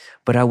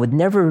 but I would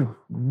never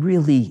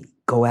really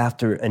go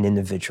after an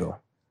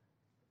individual.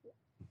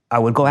 I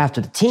would go after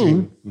the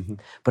team,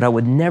 but I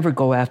would never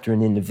go after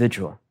an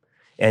individual.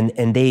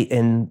 And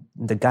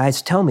the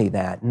guys tell me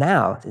that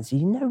now. They say,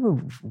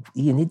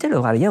 you did a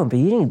lot of yelling, but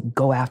you didn't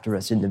go after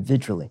us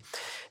individually.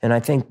 And I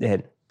think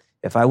that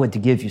if I were to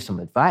give you some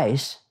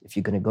advice, if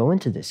you're going to go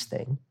into this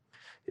thing,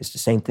 it's the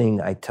same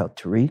thing I tell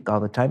Tariq all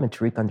the time, and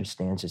Tariq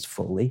understands this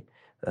fully.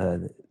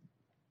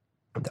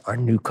 Our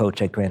new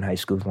coach at Grant High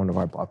School is one of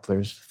our ball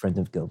players, friend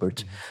of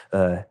Gilbert's.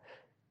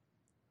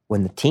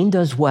 When the team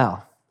does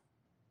well,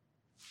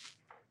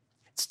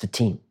 it's the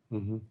team.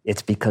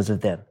 It's because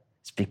of them.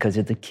 It's because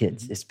of the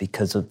kids. It's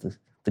because of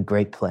the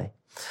great play.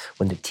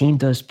 When the team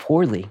does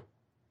poorly,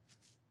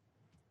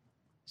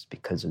 it's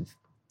because of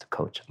the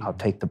coach. I'll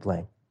take the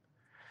blame.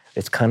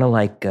 It's kind of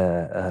like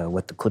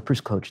what the Clippers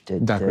coach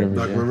did. Doc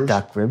Rivers.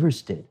 Doc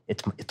Rivers did.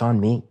 It's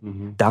on me.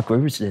 Doc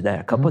Rivers did that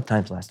a couple of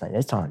times last night.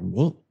 It's on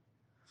me.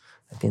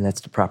 I think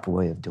that's the proper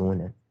way of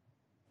doing it.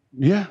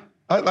 Yeah.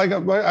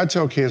 I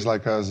tell kids,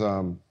 like,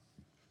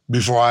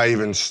 before I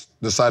even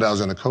decided I was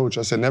going to coach,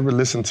 I said, never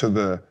listen to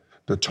the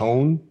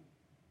tone.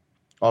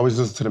 Always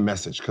listen to the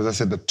message. Because I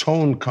said the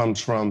tone comes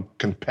from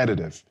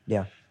competitive.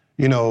 Yeah.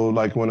 You know,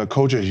 like when a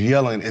coach is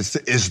yelling,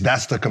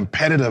 that's the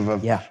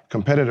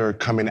competitor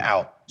coming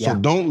out. So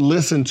don't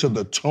listen to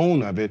the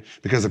tone of it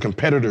because the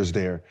competitor's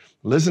there.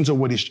 Listen to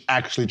what he's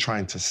actually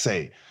trying to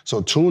say.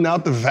 So tune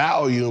out the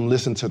volume,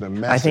 listen to the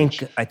message. I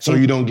think so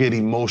you don't get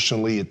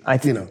emotionally, I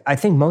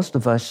think most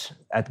of us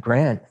at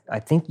Grant,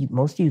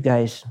 most of you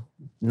guys,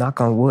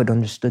 knock on wood,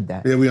 understood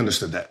that. Yeah, we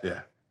understood that, yeah.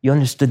 You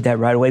understood that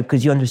right away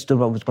because you understood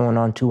what was going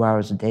on 2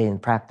 hours a day in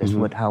practice,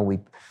 how we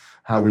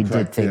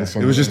did things.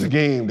 Yeah. It was just the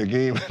game,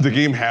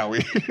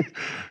 Howie.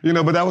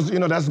 But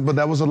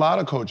that was a lot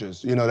of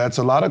coaches. That's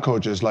a lot of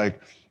coaches.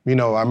 Like, I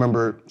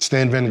remember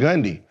Stan Van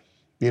Gundy.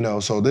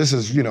 So this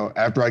is,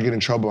 after I get in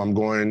trouble, I'm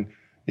going,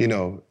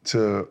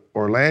 to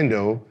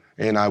Orlando,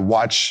 and I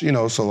watch,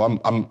 so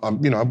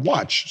I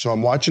watch. So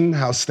I'm watching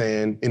how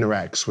Stan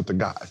interacts with the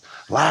guys,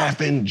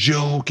 laughing,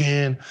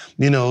 joking.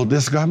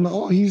 This guy, I'm like,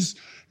 oh, he's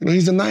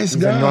a nice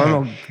guy. A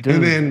normal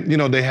dude. And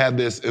then, they had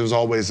this. It was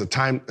always a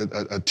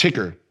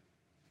ticker.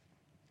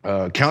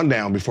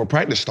 Countdown before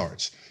practice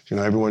starts.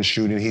 Everyone's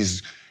shooting.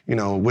 He's,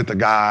 with the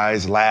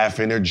guys,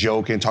 laughing, they're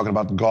joking, talking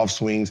about the golf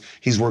swings.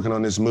 He's working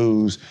on his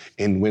moves.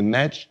 And when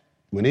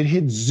it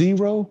hit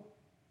 0,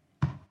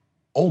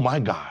 oh my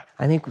God.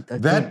 I think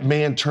that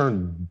man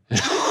turned.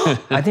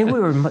 I think we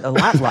were a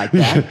lot like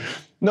that.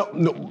 No.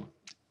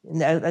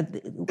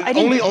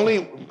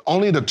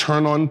 Only the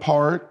turn on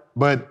part,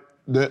 but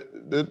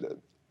the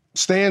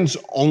Stan's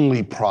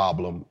only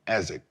problem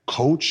as a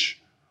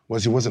coach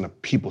was he wasn't a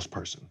people's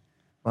person.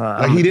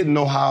 He didn't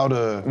know how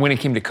to. When it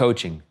came to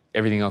coaching,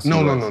 everything else. No.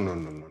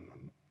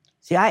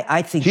 See,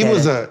 I think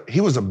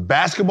he was a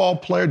basketball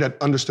player that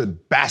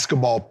understood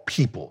basketball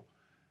people.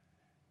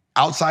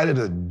 Outside of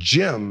the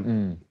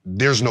gym,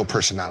 there's no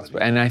personality.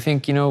 And I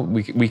think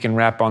we can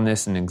wrap on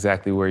this and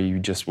exactly where you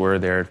just were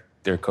there.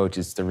 Their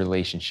coaches, the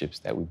relationships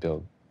that we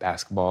build.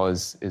 Basketball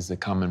is a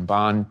common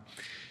bond.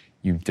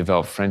 You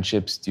develop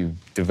friendships. You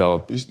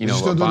develop you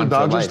still a do bond the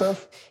Dodger for life.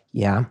 stuff?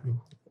 Yeah.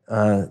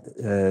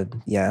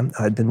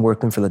 I've been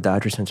working for the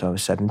Dodgers since I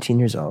was 17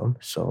 years old,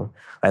 so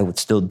I would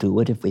still do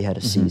it if we had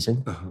a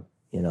season.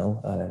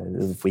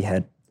 If we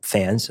had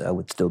fans, I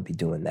would still be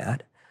doing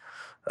that.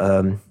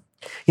 You've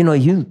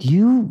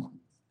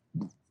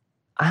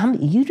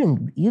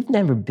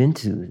never been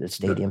to the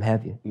stadium,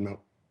 have you? No.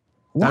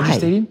 Why? Dodger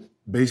Stadium?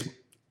 Baseball.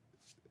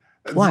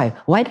 Why?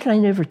 Why did I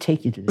never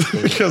take you to the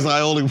stadium? Because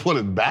I only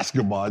wanted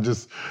basketball. It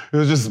was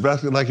just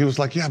basketball. Like, he was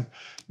like, going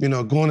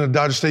to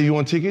Dodger Stadium, you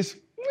want tickets?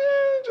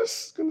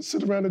 Just gonna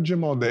sit around the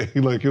gym all day.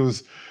 Like, it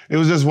was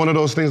just one of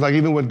those things. Like,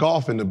 even with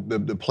golf and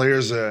the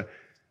players, like,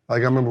 I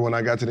remember when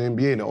I got to the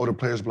NBA and the older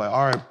players were like,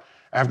 all right,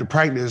 after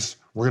practice,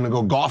 we're gonna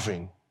go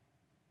golfing.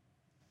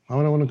 Why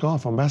would I want to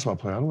golf? I'm a basketball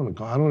player. I don't want to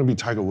golf. I don't want to be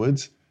Tiger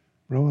Woods,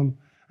 bro.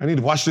 I need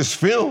to watch this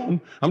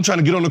film. I'm trying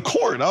to get on the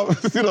court,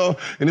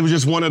 And it was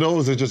just one of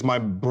those. It's just my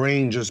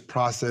brain just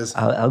processed.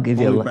 I'll give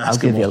you a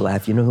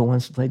laugh. You know who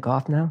wants to play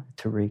golf now?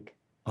 Tariq.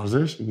 Oh, is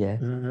this? Yeah.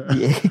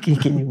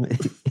 Can you?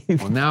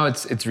 Well, now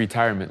it's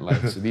retirement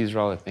life. So these are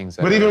all the things.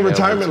 But even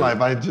retirement life,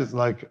 I just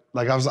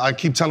I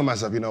keep telling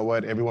myself, you know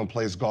what? Everyone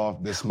plays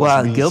golf. This well,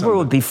 must be Gilbert something.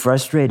 would be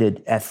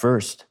frustrated at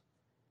first.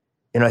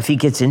 If he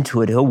gets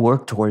into it, he'll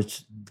work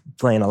towards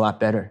playing a lot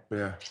better.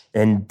 Yeah.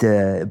 And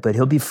but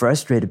he'll be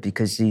frustrated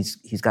because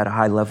he's got a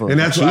high level And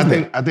of that's what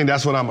achievement. I think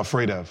that's what I'm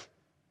afraid of.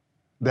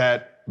 That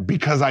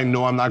because I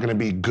know I'm not gonna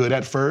be good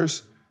at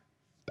first,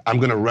 I'm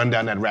gonna run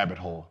down that rabbit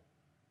hole.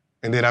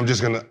 And then I'm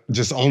just gonna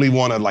only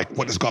wanna like,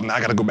 what is golf? Now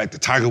I gotta go back to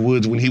Tiger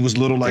Woods when he was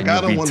little. Like Then I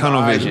you'll don't be want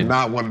tunnel I vision. do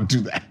not want to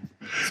do that.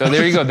 So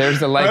there you go. There's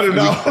the life. I do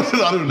not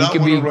want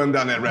to run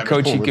down that rabbit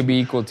Coach, hole. he could be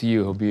equal to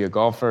you. He'll be a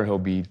golfer. He'll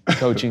be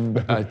coaching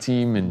a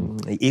team, and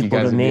you Equal guys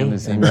to will be me? on the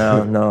same.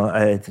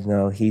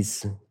 No,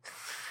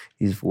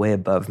 he's way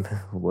above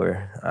where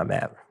I'm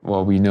at.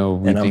 Well, we know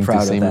we And I'm think the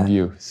proud of same of that.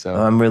 you. So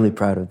I'm really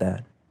proud of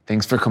that.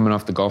 thanks for coming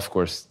off the golf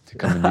course to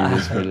come and do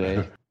this for today.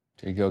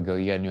 There you go, Gil.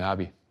 You got a new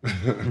hobby.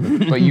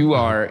 But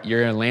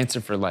you're a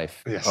Lancer for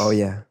life. Yes. Oh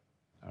yeah.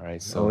 All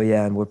right. So Oh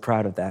yeah, and we're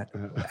proud of that.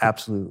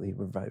 Absolutely,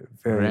 we're very,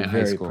 Grant High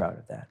very School. proud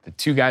of that. the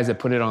two guys that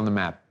put it on the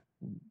map.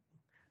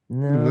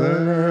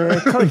 No,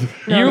 Coach,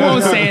 You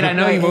won't say it. I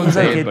know you won't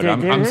say it, but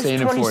I'm There's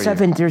saying it for you.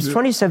 27 There's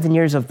 27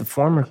 years of the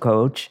former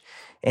coach,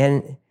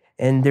 and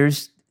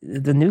there's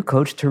the new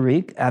coach,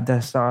 Tariq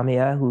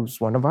Abdasamia,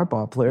 who's one of our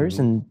ball players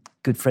and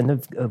good friend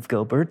of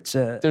Gilbert's.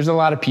 There's a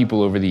lot of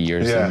people over the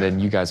years, Yeah. and then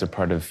you guys are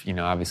part of,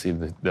 obviously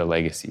the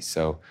legacy.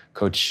 So,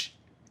 Coach,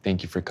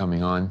 thank you for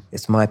coming on.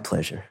 It's my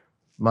pleasure.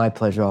 My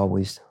pleasure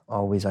always.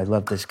 I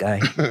love this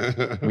guy.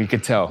 We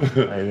could tell.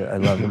 I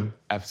love him.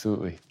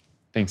 Absolutely.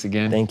 Thanks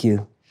again. Thank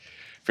you.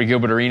 For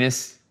Gilbert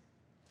Arenas,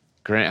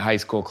 Grant High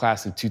School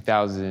class of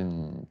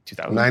 2000.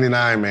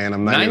 99, man.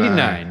 I'm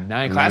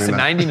 99. Class of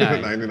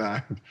 99.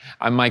 99.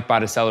 I'm Mike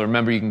Botticello.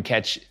 Remember, you can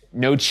catch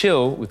No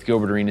Chill with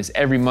Gilbert Arenas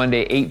every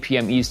Monday, 8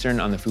 p.m. Eastern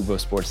on the Fubo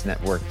Sports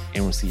Network,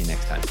 and we'll see you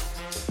next time.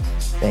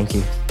 Thank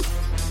you.